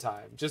all the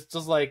time. Just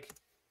like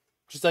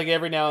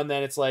every now and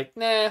then it's like,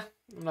 nah,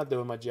 I'm not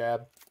doing my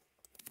jab.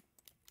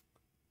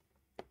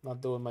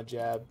 Not doing my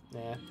jab.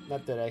 Nah,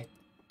 not today.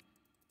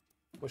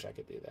 Wish I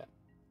could do that.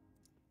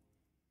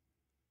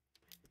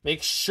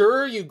 Make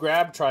sure you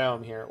grab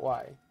Triome here.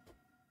 Why?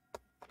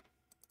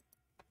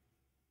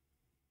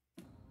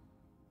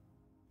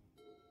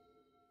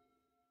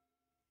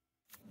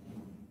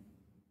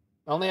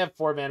 I only have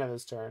 4 mana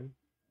this turn.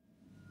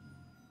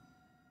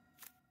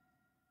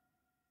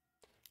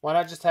 Why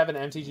not just have an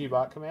MTG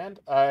bot command?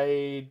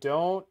 I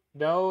don't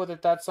know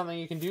that that's something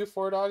you can do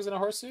 4 dogs in a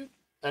horse suit.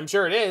 I'm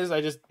sure it is.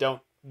 I just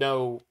don't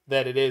know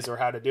that it is or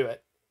how to do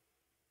it.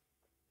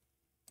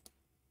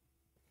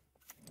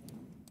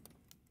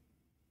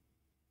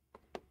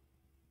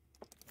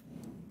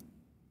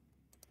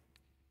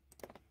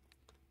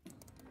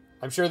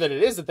 I'm sure that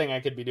it is the thing I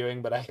could be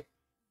doing, but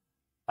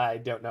I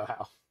don't know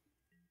how.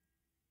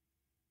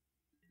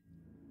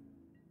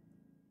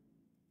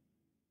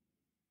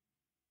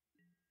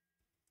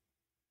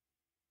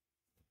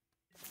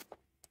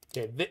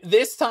 Okay,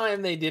 this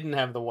time they didn't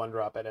have the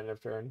 1-drop at end of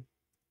turn.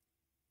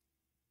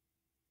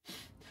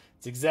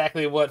 It's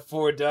exactly what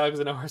 4 dogs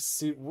in a horse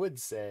suit would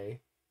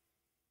say.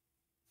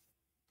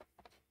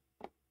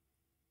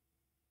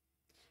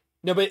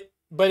 No, but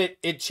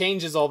it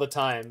changes all the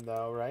time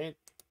though, right?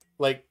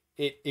 Like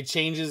it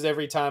changes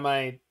every time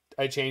I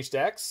change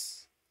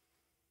decks.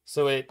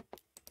 So it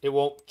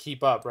won't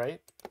keep up,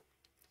 right?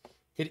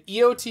 Could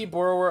EOT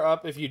Borrower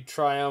up if you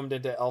Triomed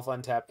into Elf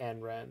Untap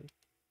and Wrenn?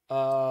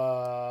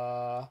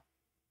 I'm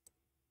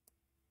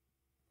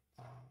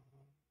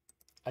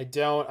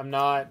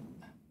not.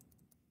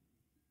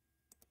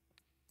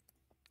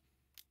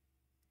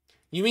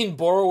 You mean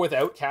Borrow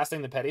without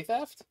casting the Petty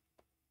Theft?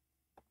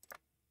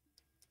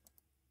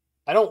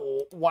 I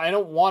don't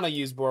want to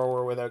use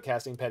Borrower without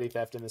casting Petty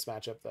Theft in this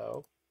matchup,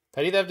 though.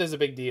 Petty Theft is a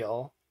big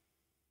deal.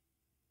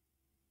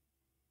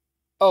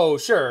 Oh,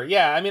 sure.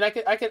 Yeah, I mean,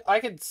 I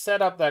could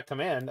set up that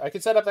command. I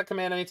could set up that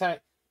command anytime.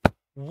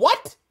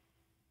 What?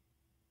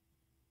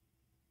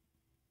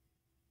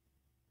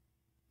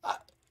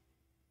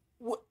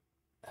 What?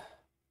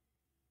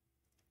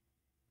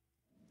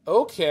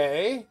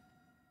 Okay.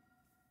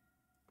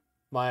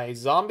 My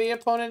zombie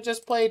opponent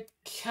just played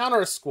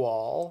Counter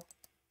Squall.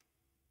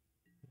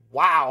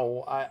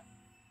 Wow.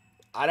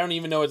 I don't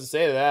even know what to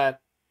say to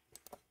that.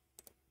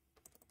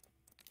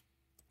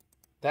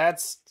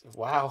 That's...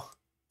 Wow.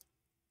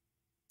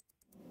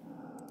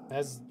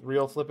 That's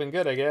real flipping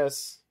good, I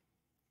guess.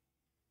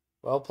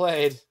 Well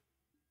played.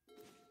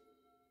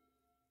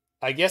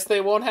 I guess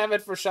they won't have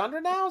it for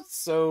Chandra now,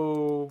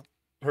 so...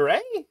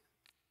 Hooray?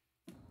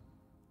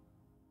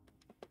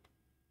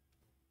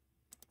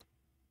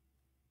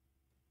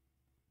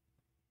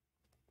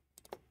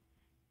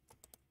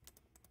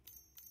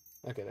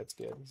 Okay, that's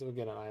good. So we'll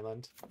get an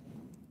island.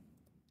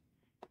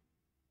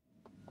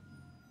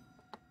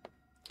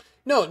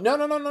 No.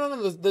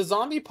 The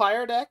zombie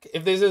Pyre deck,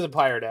 if this is a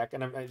Pyre deck,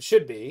 and it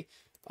should be,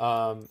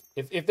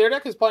 if their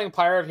deck is playing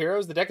Pyre of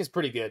Heroes, the deck is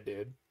pretty good,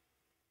 dude.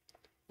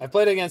 I've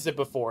played against it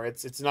before.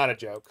 It's not a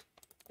joke.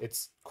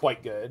 It's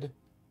quite good.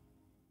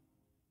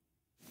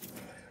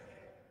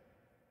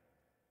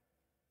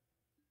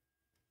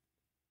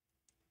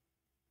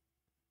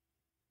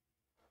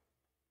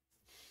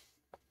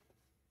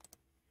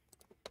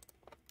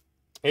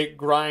 It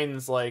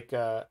grinds like,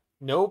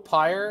 no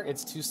Pyre,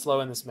 it's too slow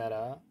in this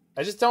meta.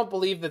 I just don't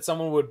believe that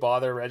someone would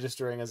bother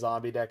registering a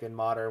zombie deck in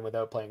Modern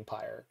without playing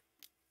Pyre.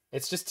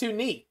 It's just too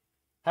neat.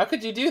 How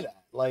could you do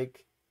that?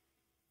 Like,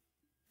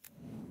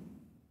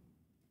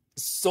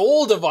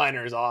 Soul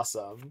Diviner is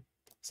awesome.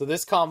 So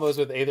this combos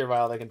with Aether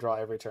Vial that can draw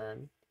every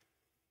turn.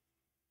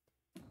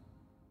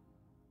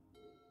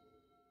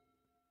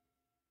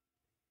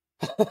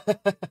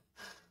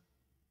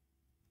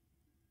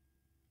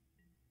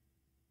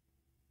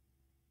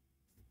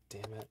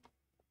 Damn it.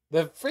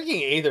 The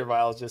freaking Aether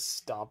Vial is just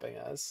stomping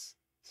us.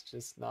 It's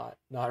just not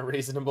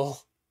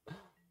reasonable.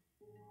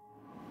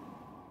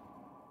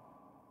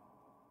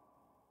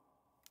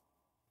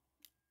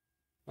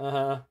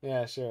 Uh-huh.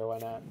 Yeah, sure, why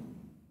not?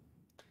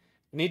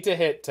 We need to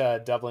hit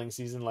doubling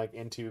season like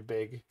into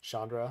big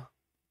Chandra.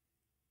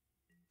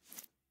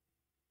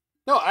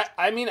 No,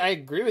 I mean, I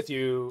agree with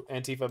you,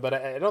 Antifa, but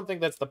I don't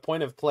think that's the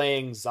point of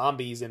playing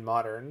zombies in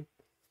Modern.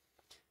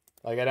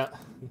 Like,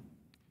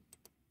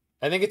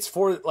 I think it's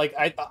for, like,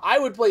 I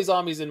would play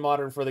zombies in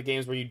Modern for the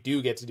games where you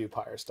do get to do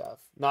Pyre stuff,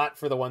 not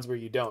for the ones where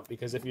you don't.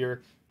 Because if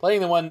you're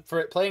playing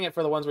it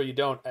for the ones where you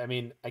don't, I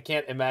mean, I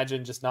can't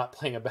imagine just not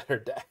playing a better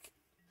deck.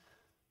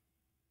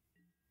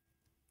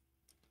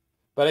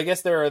 But I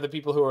guess there are the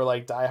people who are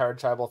like diehard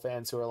tribal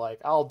fans who are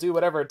like, I'll do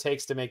whatever it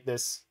takes to make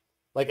this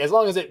Like, as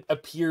long as it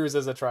appears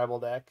as a tribal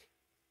deck.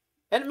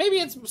 And maybe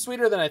it's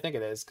sweeter than I think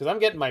it is, because I'm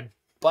getting my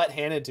butt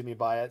handed to me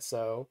by it,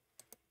 so...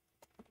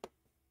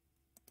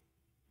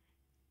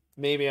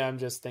 Maybe I'm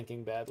just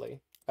thinking badly.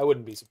 I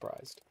wouldn't be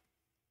surprised.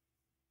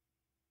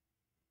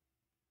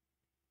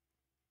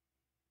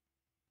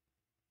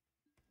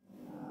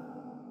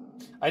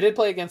 I did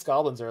play against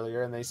Goblins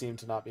earlier, and they seem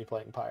to not be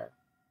playing Pyre.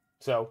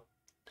 So,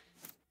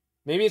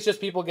 maybe it's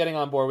just people getting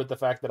on board with the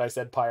fact that I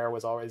said Pyre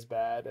was always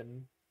bad,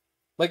 and...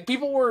 Like,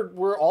 people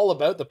were all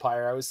about the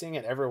Pyre. I was seeing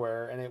it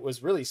everywhere, and it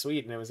was really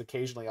sweet, and it was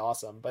occasionally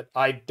awesome. But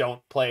I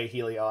don't play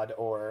Heliod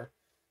or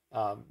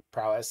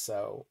Prowess,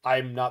 so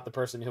I'm not the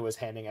person who was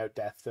handing out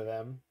death to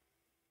them.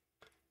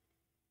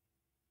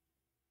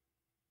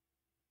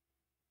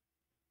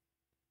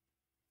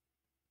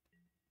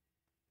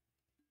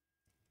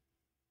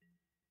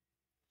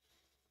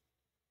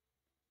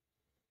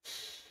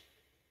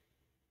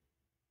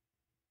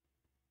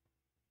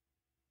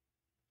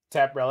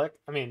 Tap Relic?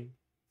 I mean,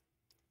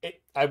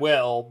 I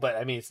will, but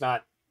I mean, it's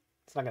not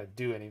going to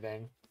do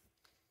anything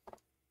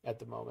at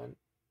the moment.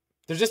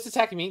 They're just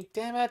attacking me.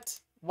 Damn it.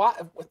 Why?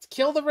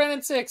 Kill the Wrenn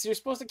and Six. You're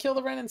supposed to kill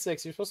the Wrenn and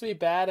Six. You're supposed to be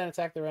bad and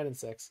attack the Wrenn and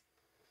Six.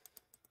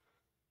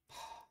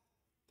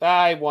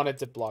 I wanted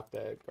to block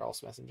the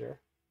Girl's Messenger,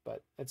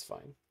 but it's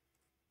fine.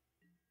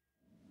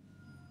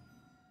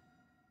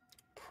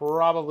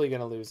 Probably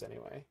going to lose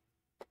anyway.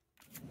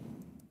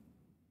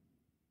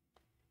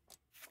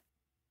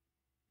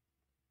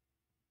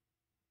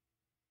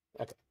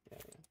 Okay. Yeah.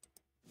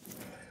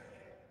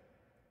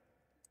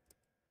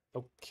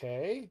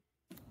 Okay.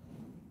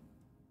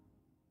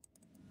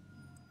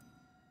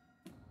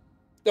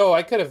 Oh,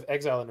 I could have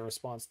exiled in a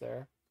response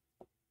there.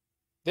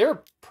 They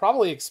were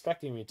probably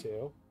expecting me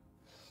to.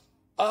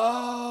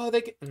 Oh,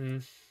 they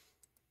can...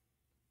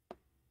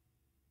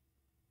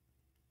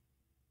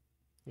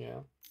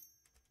 Yeah.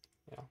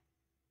 Yeah.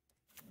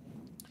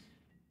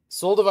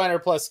 Soul Diviner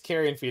plus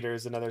Carrion Feeder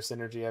is another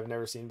synergy I've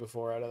never seen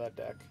before out of that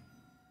deck.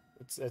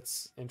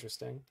 It's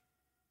interesting.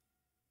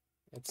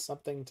 It's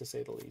something to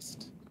say the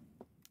least.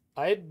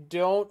 I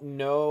don't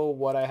know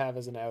what I have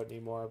as an out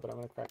anymore, but I'm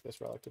going to crack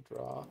this Relic to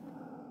draw.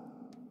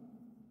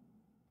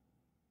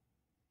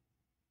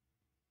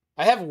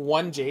 I have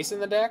one Jace in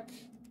the deck.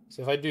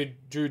 So if I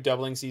drew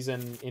Doubling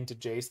Season into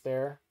Jace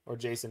there, or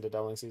Jace into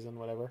Doubling Season,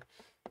 whatever,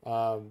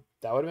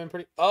 that would have been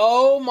pretty...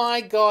 Oh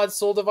my god,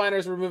 Soul Diviner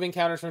is removing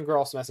counters from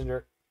Girl's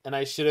Messenger. And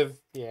I should have...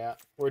 Yeah,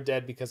 we're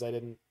dead because I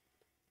didn't...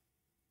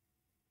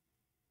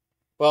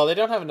 Well, they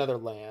don't have another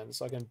land,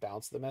 so I can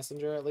bounce the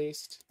Messenger at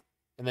least.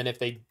 And then if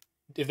they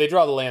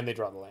draw the land, they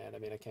draw the land. I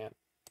mean, I can't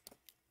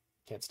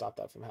stop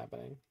that from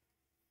happening.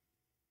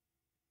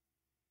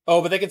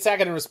 Oh, but they can sack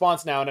it in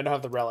response now, and I don't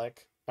have the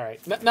Relic. All right,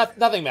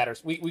 nothing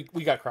matters. We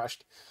got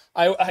crushed.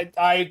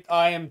 I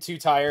am too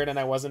tired, and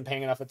I wasn't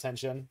paying enough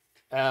attention.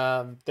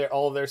 All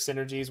of their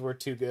synergies were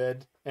too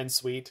good and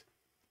sweet.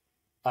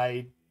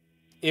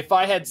 If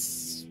I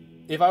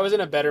was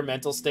in a better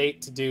mental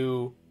state to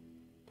do,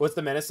 what's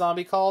the Menace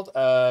Zombie called?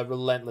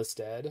 Relentless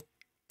Dead.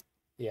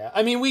 Yeah,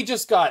 I mean, we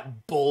just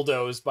got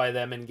bulldozed by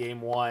them in game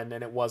one,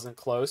 and it wasn't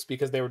close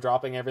because they were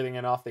dropping everything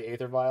in off the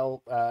Aether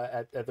Vial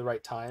at the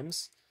right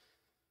times.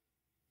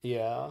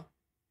 Yeah.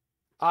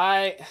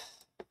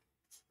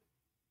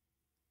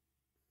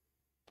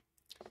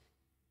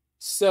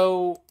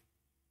 So,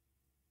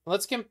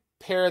 let's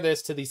compare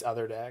this to these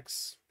other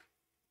decks.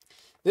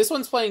 This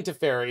one's playing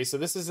Teferi, so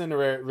this isn't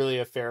really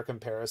a fair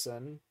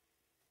comparison.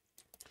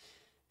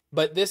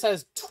 But this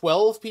has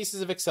 12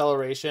 pieces of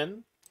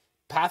acceleration.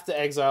 Path to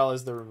Exile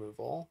is the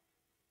removal.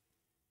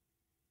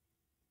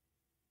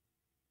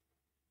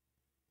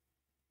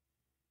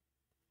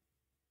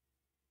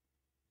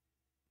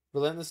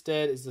 Relentless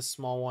Dead is the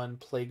small one.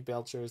 Plague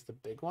Belcher is the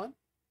big one.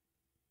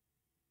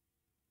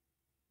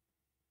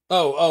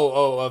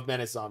 Oh, of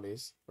Menace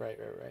Zombies. Right.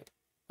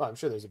 Well, I'm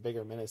sure there's a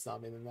bigger Menace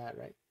Zombie than that,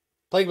 right?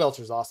 Plague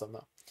Belcher's awesome,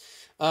 though.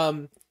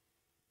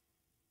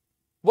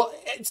 Well,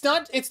 it's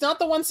not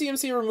the one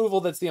CMC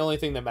removal that's the only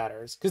thing that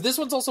matters. Because this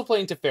one's also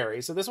playing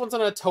Teferi, so this one's on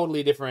a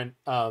totally different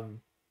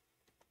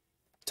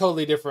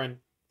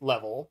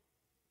level.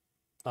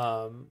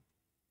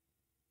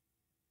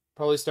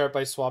 Probably start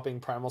by swapping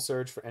Primal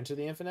Surge for Enter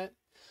the Infinite.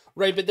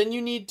 Right, but then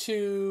you need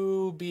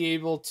to be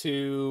able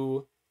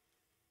to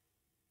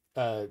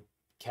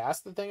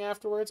cast the thing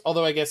afterwards.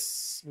 Although I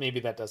guess maybe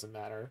that doesn't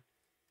matter.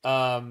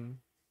 But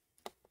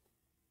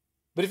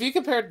if you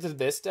compare it to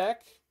this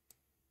deck,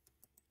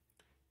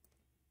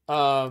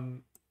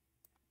 my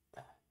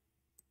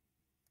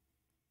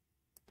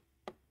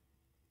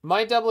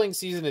Doubling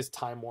Season is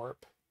Time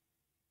Warp.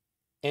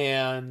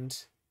 And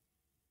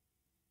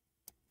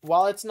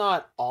while it's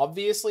not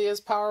obviously as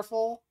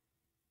powerful,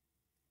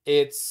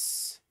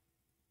 it's...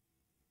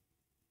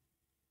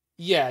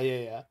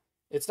 Yeah.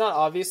 It's not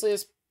obviously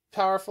as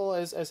powerful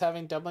as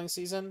having Doubling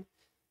Season.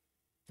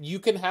 You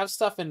can have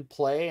stuff in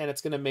play, and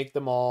it's going to make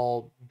them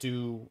all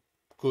do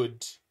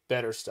good,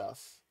 better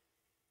stuff.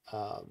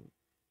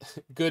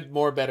 Good,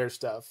 more, better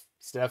stuff.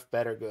 Stuff,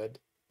 better, good.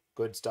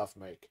 Good stuff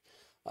make.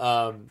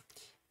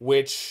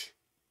 Which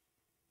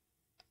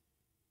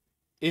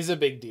is a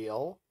big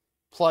deal.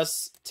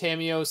 Plus,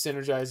 Tamiyo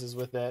synergizes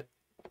with it.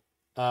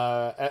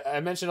 I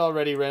mentioned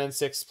already Wrenn and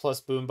Six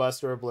plus Boom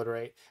Bust or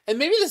Obliterate. And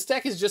maybe this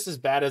deck is just as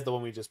bad as the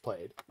one we just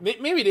played.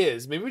 Maybe it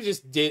is. Maybe we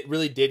just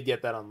really did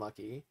get that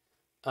unlucky.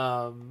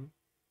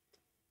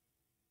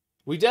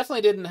 We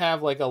definitely didn't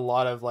have like a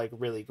lot of like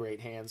really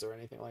great hands or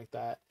anything like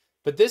that.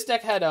 But this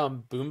deck had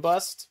Boom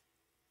Bust,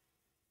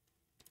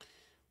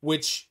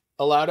 which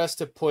allowed us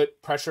to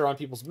put pressure on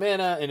people's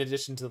mana in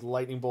addition to the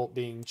Lightning Bolt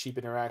being cheap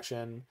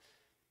interaction.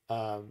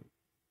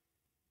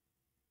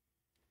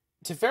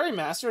 Teferi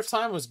Master of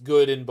Time was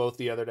good in both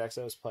the other decks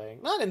I was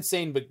playing. Not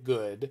insane, but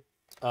good.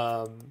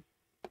 Chandra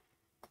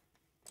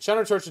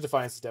Torch of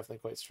Defiance is definitely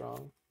quite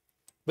strong.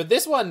 But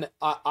this one,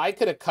 I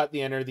could have cut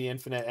the Enter the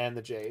Infinite and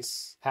the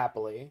Jace,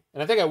 happily.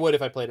 And I think I would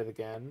if I played it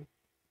again.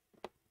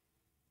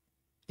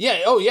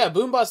 Yeah, oh yeah,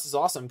 Boom Bust is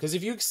awesome, because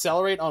if you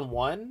accelerate on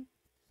one...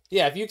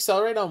 Yeah, if you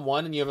accelerate on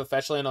one and you have a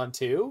fetch land on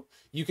two,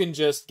 you can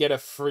just get a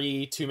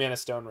free 2-mana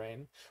Stone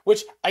Rain,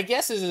 which I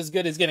guess is as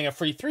good as getting a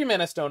free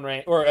 3-mana Stone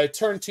Rain, or a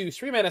turn 2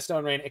 3-mana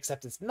Stone Rain,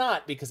 except it's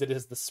not because it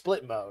is the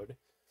split mode.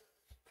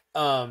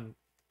 And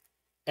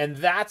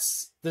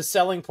that's the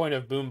selling point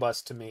of Boom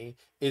Bust to me,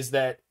 is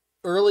that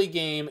early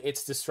game,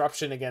 it's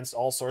disruption against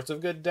all sorts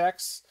of good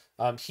decks.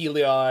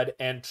 Heliod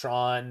and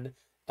Tron,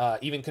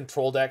 even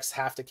control decks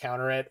have to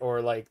counter it,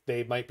 or like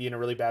they might be in a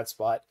really bad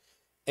spot.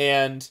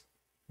 And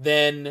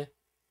then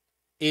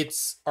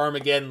it's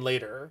Armageddon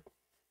later,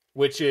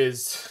 which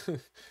is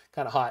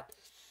kind of hot.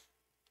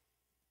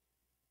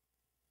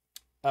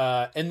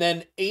 And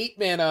then 8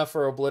 mana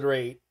for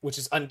Obliterate, which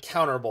is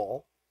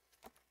uncounterable,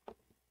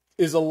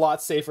 is a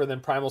lot safer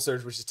than Primal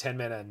Surge, which is 10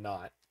 mana and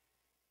not.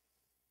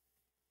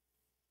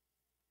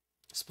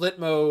 Split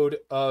mode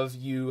of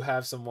you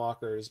have some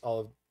walkers,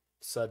 all of a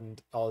sudden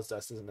all his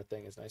dust isn't a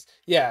thing is nice.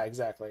 Yeah,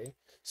 exactly.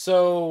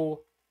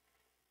 So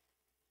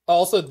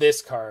also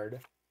this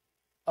card.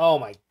 Oh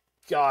my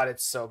god,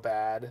 it's so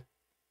bad.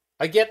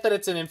 I get that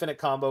it's an infinite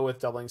combo with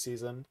Doubling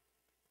Season,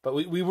 but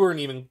we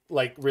weren't even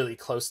like really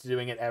close to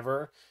doing it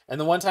ever.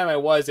 And the one time I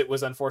was, it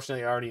was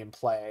unfortunately already in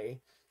play,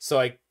 so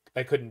I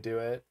couldn't do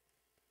it.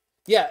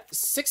 Yeah,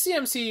 6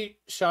 CMC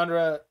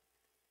Chandra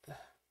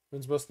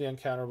wins most of the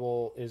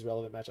uncounterable is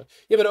relevant matchup.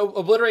 Yeah, but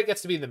Obliterate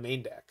gets to be the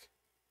main deck.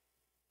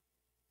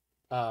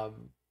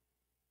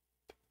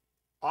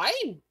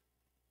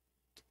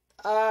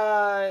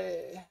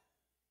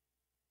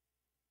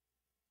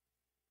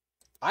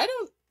 I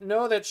don't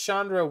know that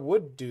Chandra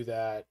would do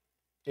that.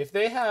 If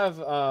they have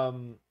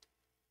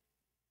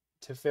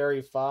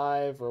Teferi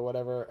 5 or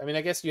whatever, I mean,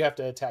 I guess you have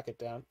to attack it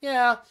down.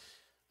 Yeah,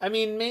 I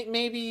mean,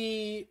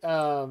 maybe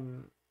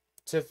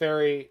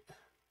Teferi...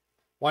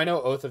 Why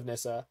no Oath of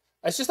Nissa?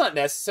 It's just not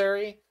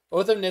necessary.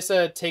 Oath of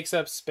Nissa takes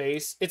up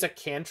space. It's a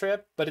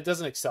cantrip, but it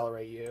doesn't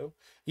accelerate you.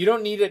 You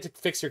don't need it to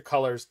fix your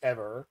colors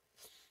ever.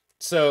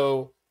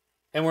 So,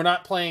 and we're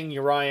not playing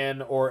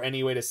Urian or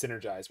any way to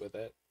synergize with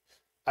it.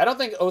 I don't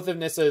think Oath of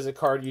Nissa is a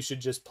card you should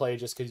just play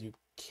just because you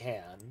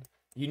can.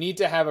 You need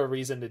to have a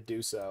reason to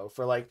do so.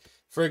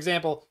 For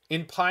example,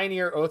 in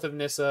Pioneer Oath of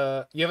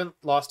Nissa, you haven't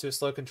lost to a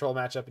slow control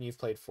matchup and you've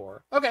played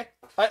 4. Okay.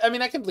 I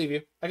mean, I can believe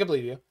you.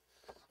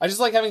 I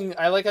like having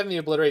the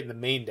Obliterate in the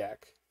main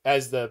deck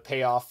as the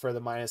payoff for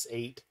the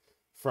 -8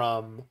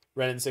 from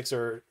Wrenn and Six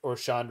or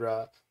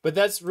Chandra. But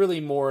that's really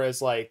more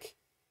as like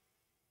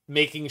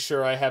making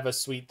sure I have a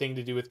sweet thing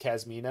to do with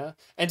Kasmina.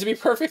 And to be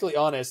perfectly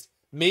honest,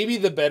 maybe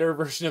the better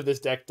version of this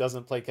deck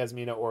doesn't play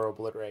Kasmina or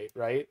Obliterate,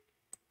 right?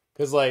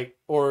 Because like,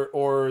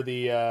 or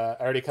the I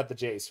already cut the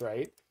Jace,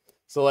 right?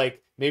 So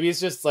like, maybe it's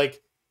just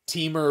like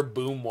Temur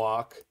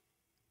Boomwalk.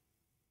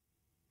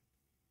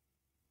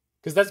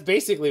 Because that's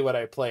basically what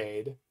I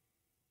played.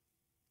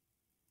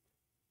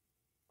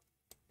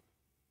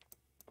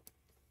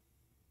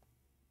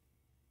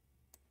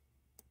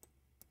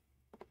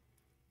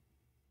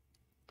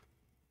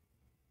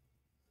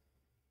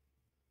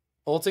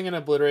 Ulting and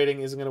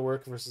Obliterating isn't going to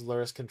work versus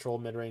Luris control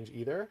mid-range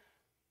either.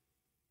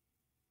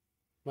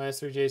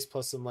 -3 Jace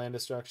plus some land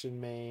destruction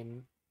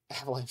main.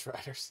 Avalanche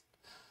Riders.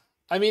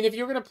 I mean, if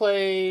you were going to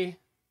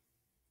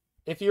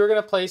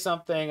play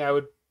something, I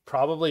would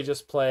probably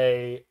just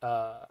play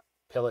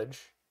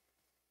Pillage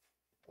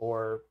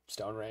or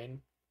Stone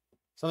Rain.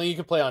 Something you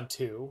can play on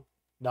 2,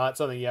 not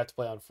something you have to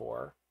play on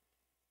 4.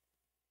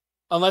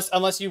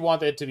 Unless you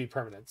want it to be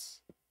permanents.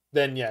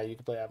 Then yeah, you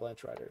can play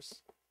Avalanche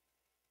Riders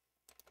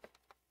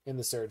in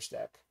the Surge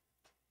deck.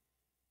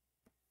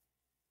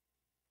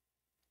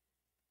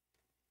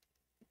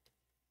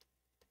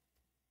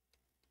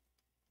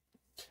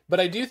 But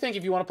I do think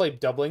if you want to play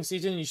Doubling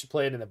Season, you should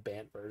play it in a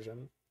Bant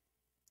version.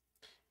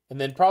 And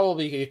then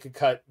probably you could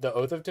cut the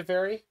Oath of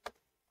Teferi.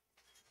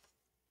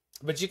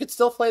 But you could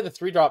still play the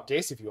 3-drop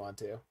Jace if you want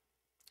to.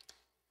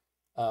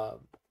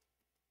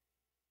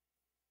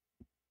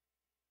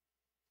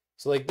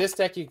 So like this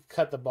deck, you could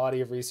cut the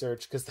Body of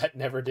Research because that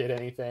never did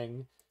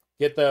anything.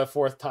 Get the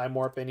 4th Time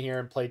Warp in here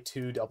and play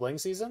 2 Doubling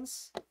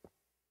Seasons.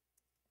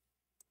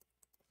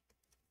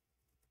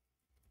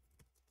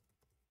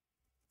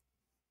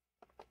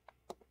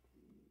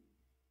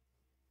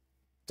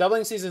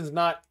 Doubling Season's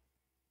not...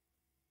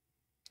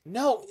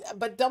 No,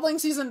 but Doubling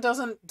Season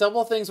doesn't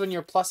double things when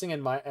you're plussing in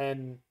my...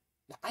 And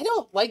I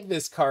don't like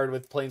this card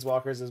with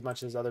Planeswalkers as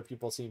much as other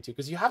people seem to,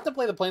 because you have to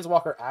play the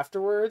Planeswalker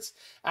afterwards.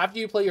 After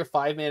you play your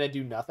 5-mana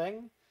do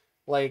nothing.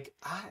 Like,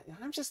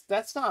 I'm just...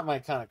 That's not my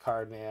kind of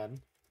card, man.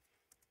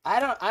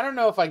 I don't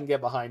know if I can get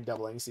behind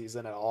Doubling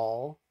Season at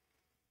all.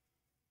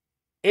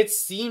 It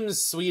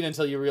seems sweet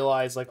until you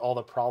realize, like, all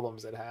the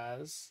problems it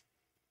has.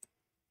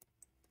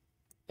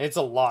 It's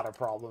a lot of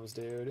problems,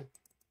 dude.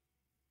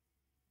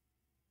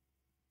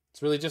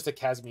 It's really just a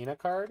Kasmina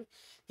card?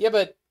 Yeah,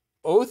 but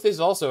Oath is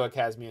also a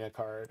Kasmina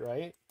card,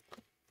 right?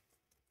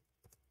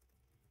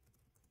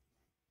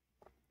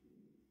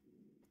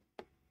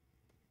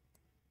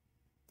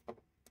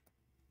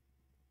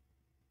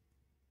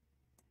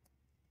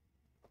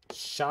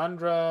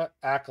 Chandra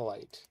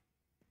Acolyte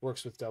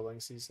works with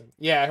Doubling Season.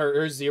 Yeah,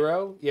 her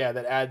 0. Yeah,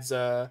 that adds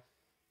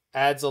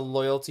a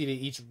loyalty to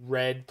each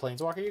red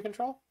planeswalker you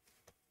control.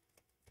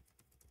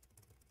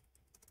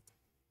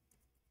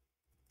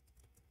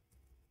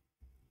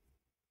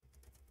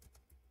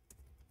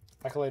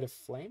 Acolyte of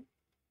Flame?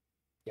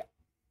 Yeah.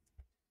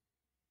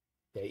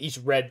 Yeah, each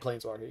red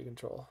planeswalker you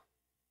control.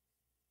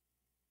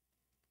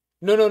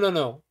 No.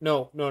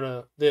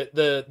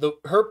 The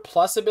her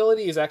plus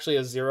ability is actually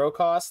a 0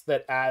 cost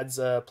that adds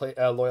a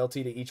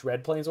loyalty to each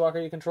red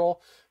planeswalker you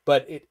control,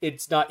 but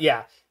it's not.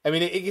 Yeah, I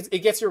mean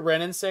it gets your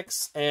Wrenn and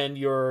Six and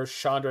your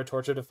Chandra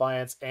Torture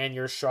Defiance and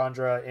your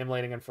Chandra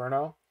Immolating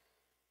Inferno,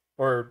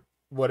 or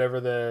whatever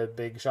the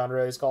big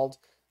Chandra is called.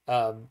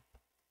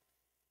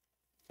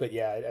 But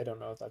yeah, I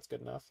don't know if that's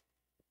good enough.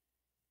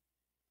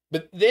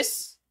 But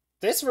this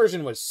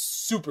version was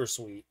super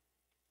sweet.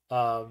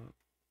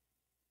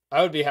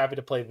 I would be happy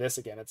to play this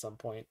again at some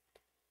point.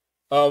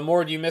 Oh,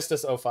 Mord, you missed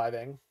us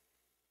 05ing.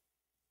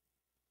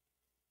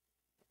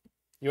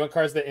 You want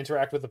cards that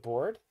interact with the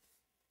board?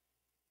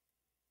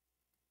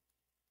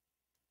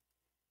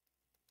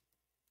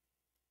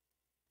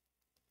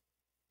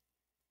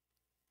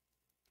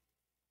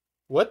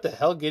 What the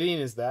hell,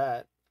 Gideon, is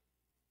that?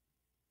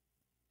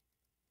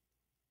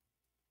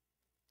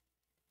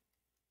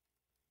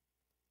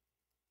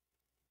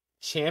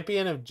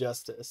 Champion of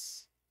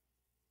Justice.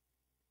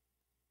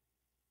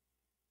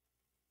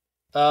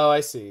 Oh, I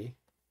see.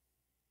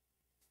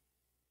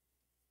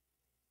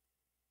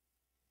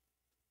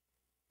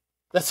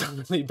 That's a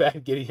really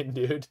bad Gideon,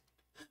 dude.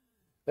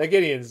 That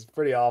Gideon's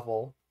pretty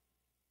awful.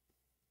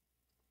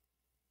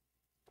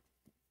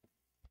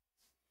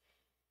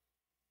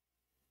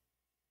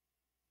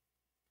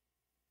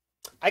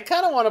 I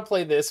kind of want to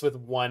play this with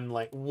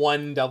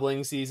one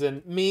Doubling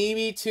Season.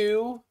 Maybe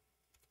 2?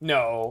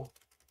 No.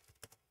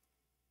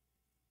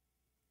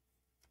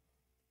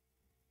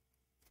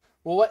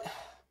 Well, what...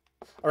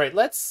 All right,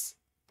 let's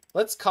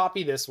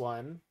copy this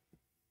one.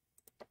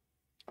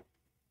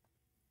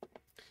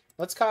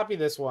 Let's copy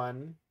this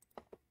one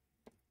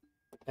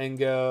and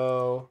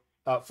go...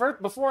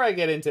 first, before I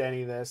get into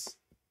any of this,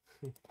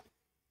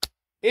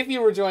 if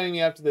you were joining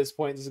me up to this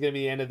point, this is going to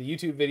be the end of the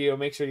YouTube video.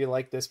 Make sure you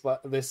like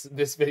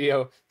this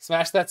video,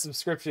 smash that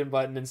subscription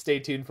button, and stay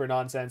tuned for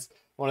nonsense.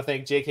 I want to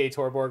thank J.K.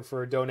 Torborg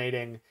for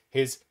donating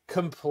his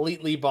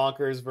completely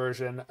bonkers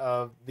version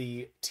of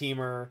the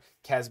Temur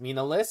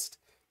Kasmina list.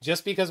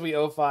 Just because we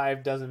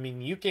 05 doesn't mean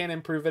you can't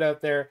improve it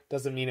out there.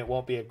 Doesn't mean it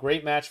won't be a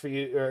great match for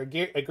you, or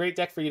a great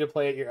deck for you to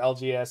play at your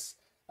LGS.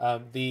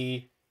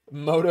 The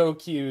Moto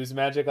Q's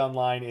Magic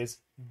Online is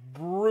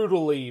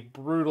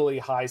brutally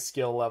high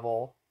skill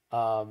level.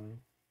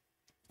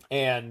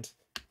 And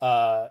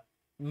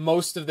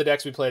most of the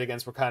decks we played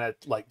against were kind of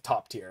like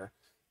top tier.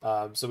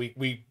 So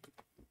we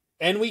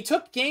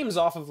took games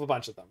off of a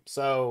bunch of them.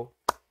 So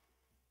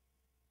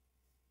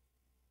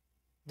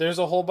there's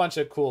a whole bunch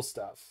of cool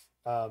stuff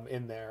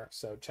in there,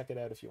 so check it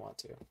out if you want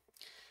to.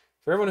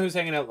 For everyone who's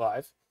hanging out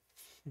live,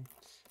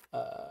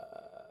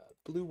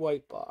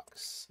 blue-white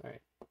box. All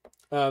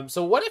right.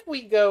 So what if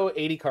we go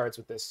 80 cards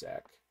with this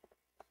deck?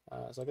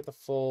 So I get the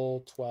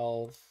full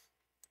 12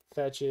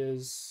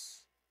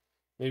 fetches.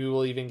 Maybe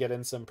we'll even get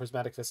in some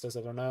Prismatic Vistas.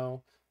 I don't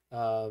know.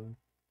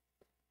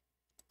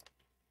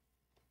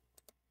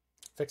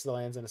 Fix the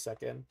lands in a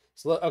second.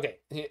 So okay,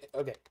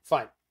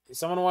 fine.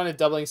 Someone wanted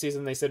Doubling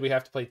Season. They said we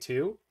have to play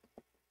 2.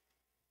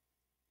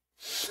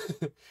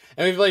 And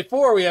we play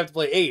 4, we have to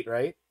play 8,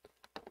 right?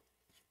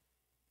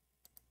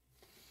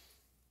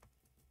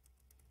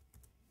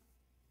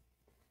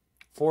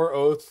 Four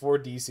Oath, 4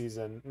 D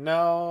Season.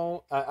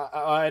 No,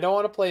 I don't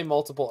want to play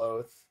multiple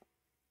Oath.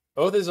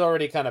 Oath is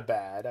already kind of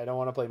bad. I don't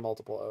want to play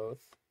multiple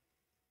Oath.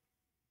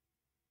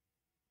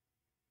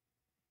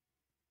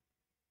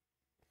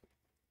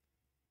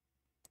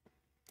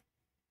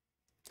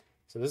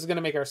 So this is going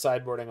to make our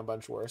sideboarding a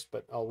bunch worse,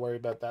 but I'll worry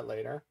about that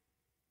later.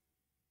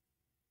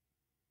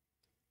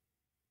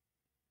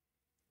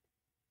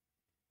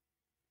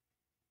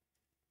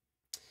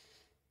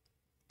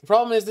 The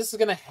problem is this is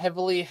going to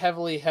heavily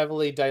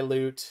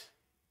dilute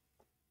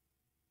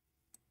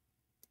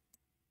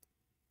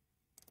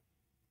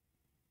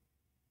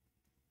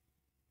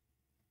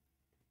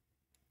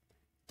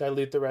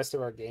dilute the rest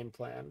of our game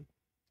plan.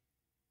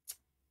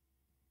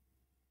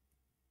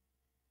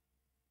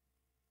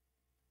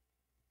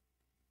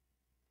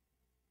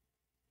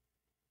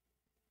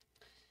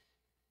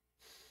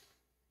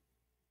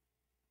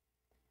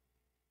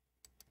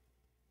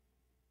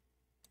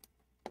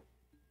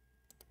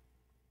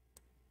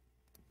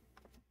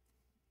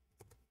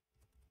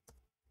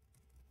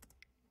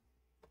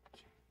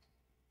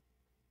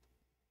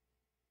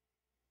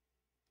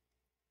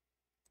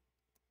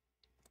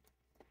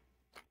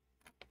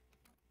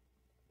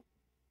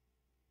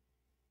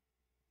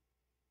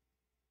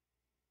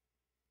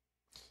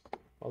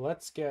 Well,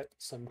 let's get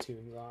some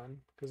tunes on,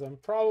 because I'm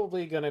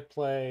probably going to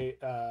play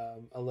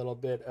a little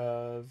bit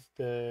of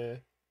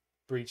the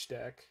Breach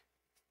deck.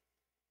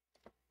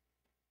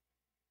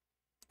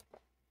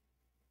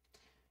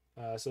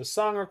 So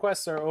song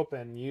requests are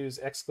open. Use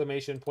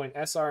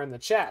 !SR in the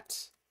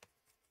chat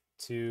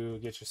to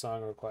get your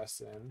song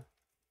requests in.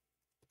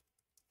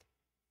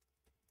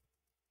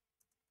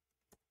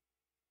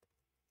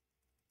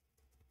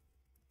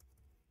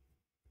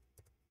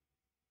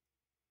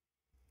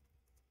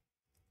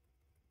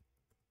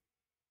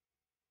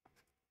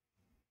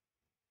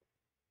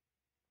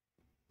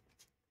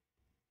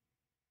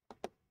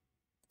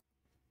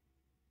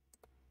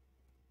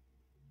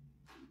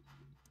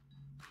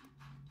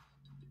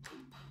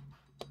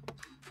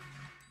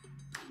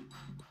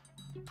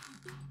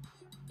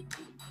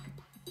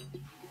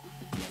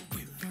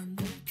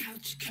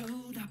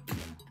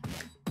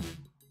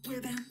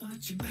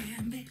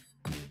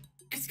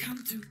 It's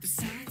come to the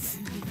side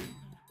soon.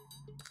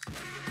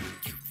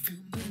 You feel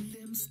my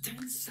limbs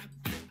tense up.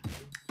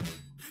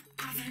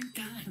 I think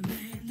I'm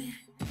manly.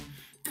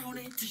 Don't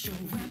need to show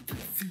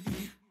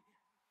empathy.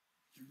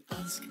 You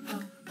ask how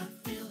I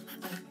feel.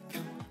 I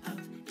come out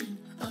in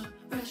a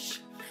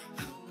rush.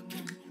 How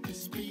can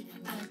this be?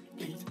 I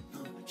ain't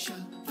no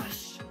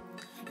rush.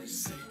 You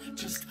say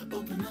just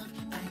open up.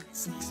 I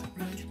sneeze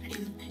right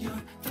in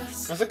your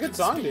face. That's a good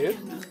song, dude.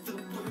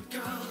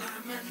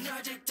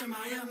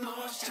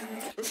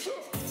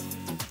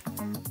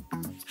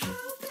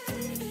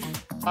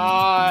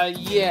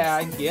 Yeah,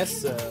 I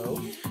guess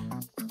so.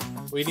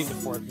 We need the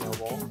fourth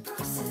noble.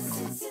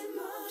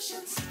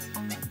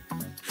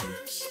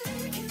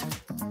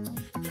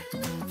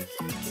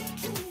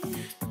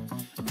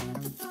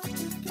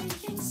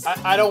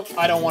 I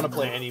don't want to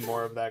play any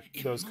more of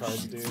those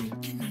cards, dude.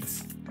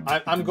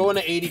 I'm going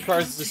to 80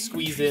 cards to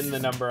squeeze in the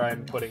number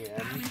I'm putting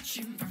in.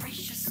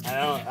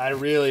 I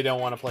really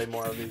don't want to play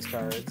more of these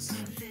cards.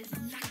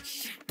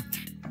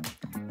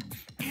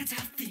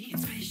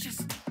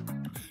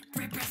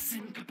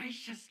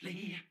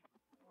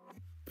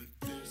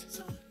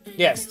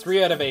 Yes,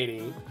 3 out of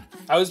 80.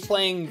 I was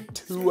playing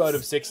 2 out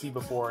of 60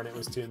 before, and it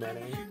was too many.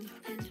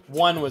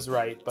 1 was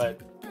right, but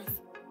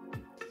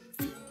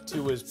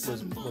 2 was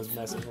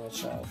messing with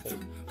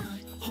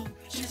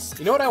things.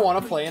 You know what I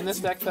want to play in this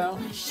deck, though?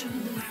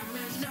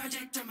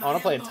 I want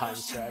to play a time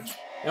stretch.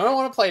 You know what I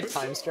want to play a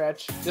time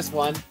stretch? Just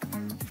one.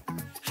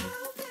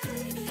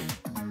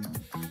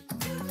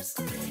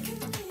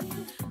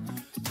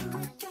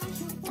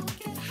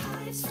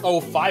 Oh,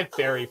 5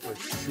 fairy for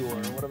sure.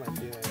 What am I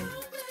doing?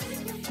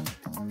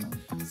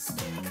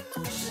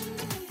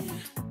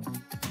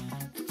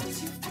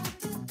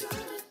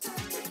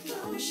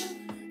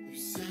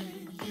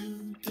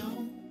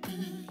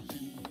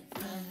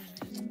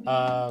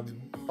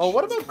 Oh,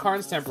 what about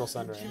Karn's Temporal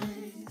Sundering?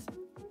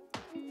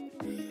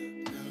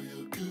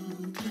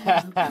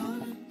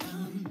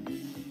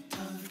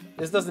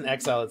 This doesn't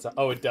exile itself.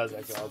 Oh, it does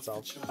exile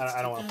itself.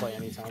 I don't want to play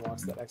any time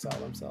walks that exile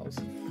themselves.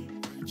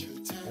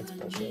 That's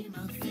bullshit.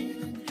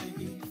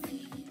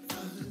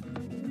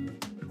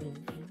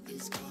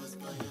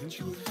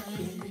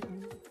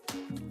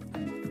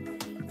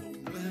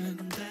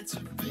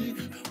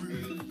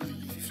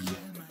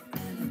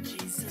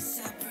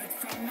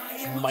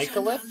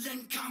 Mycolith?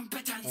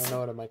 I don't know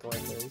what a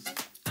Mycolith is.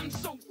 I'm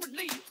so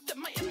relieved that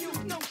my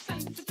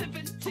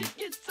immunosensitivity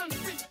is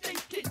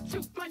unrelated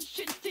to my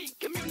shitty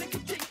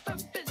communicative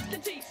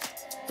abilities.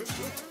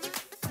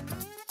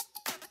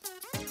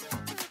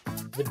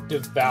 The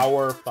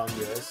Devour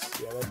Fungus.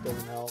 Yeah, that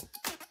doesn't help.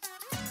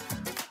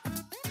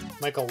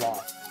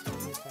 Mycoloth.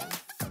 Okay.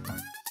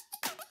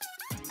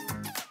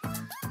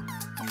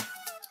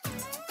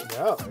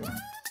 No.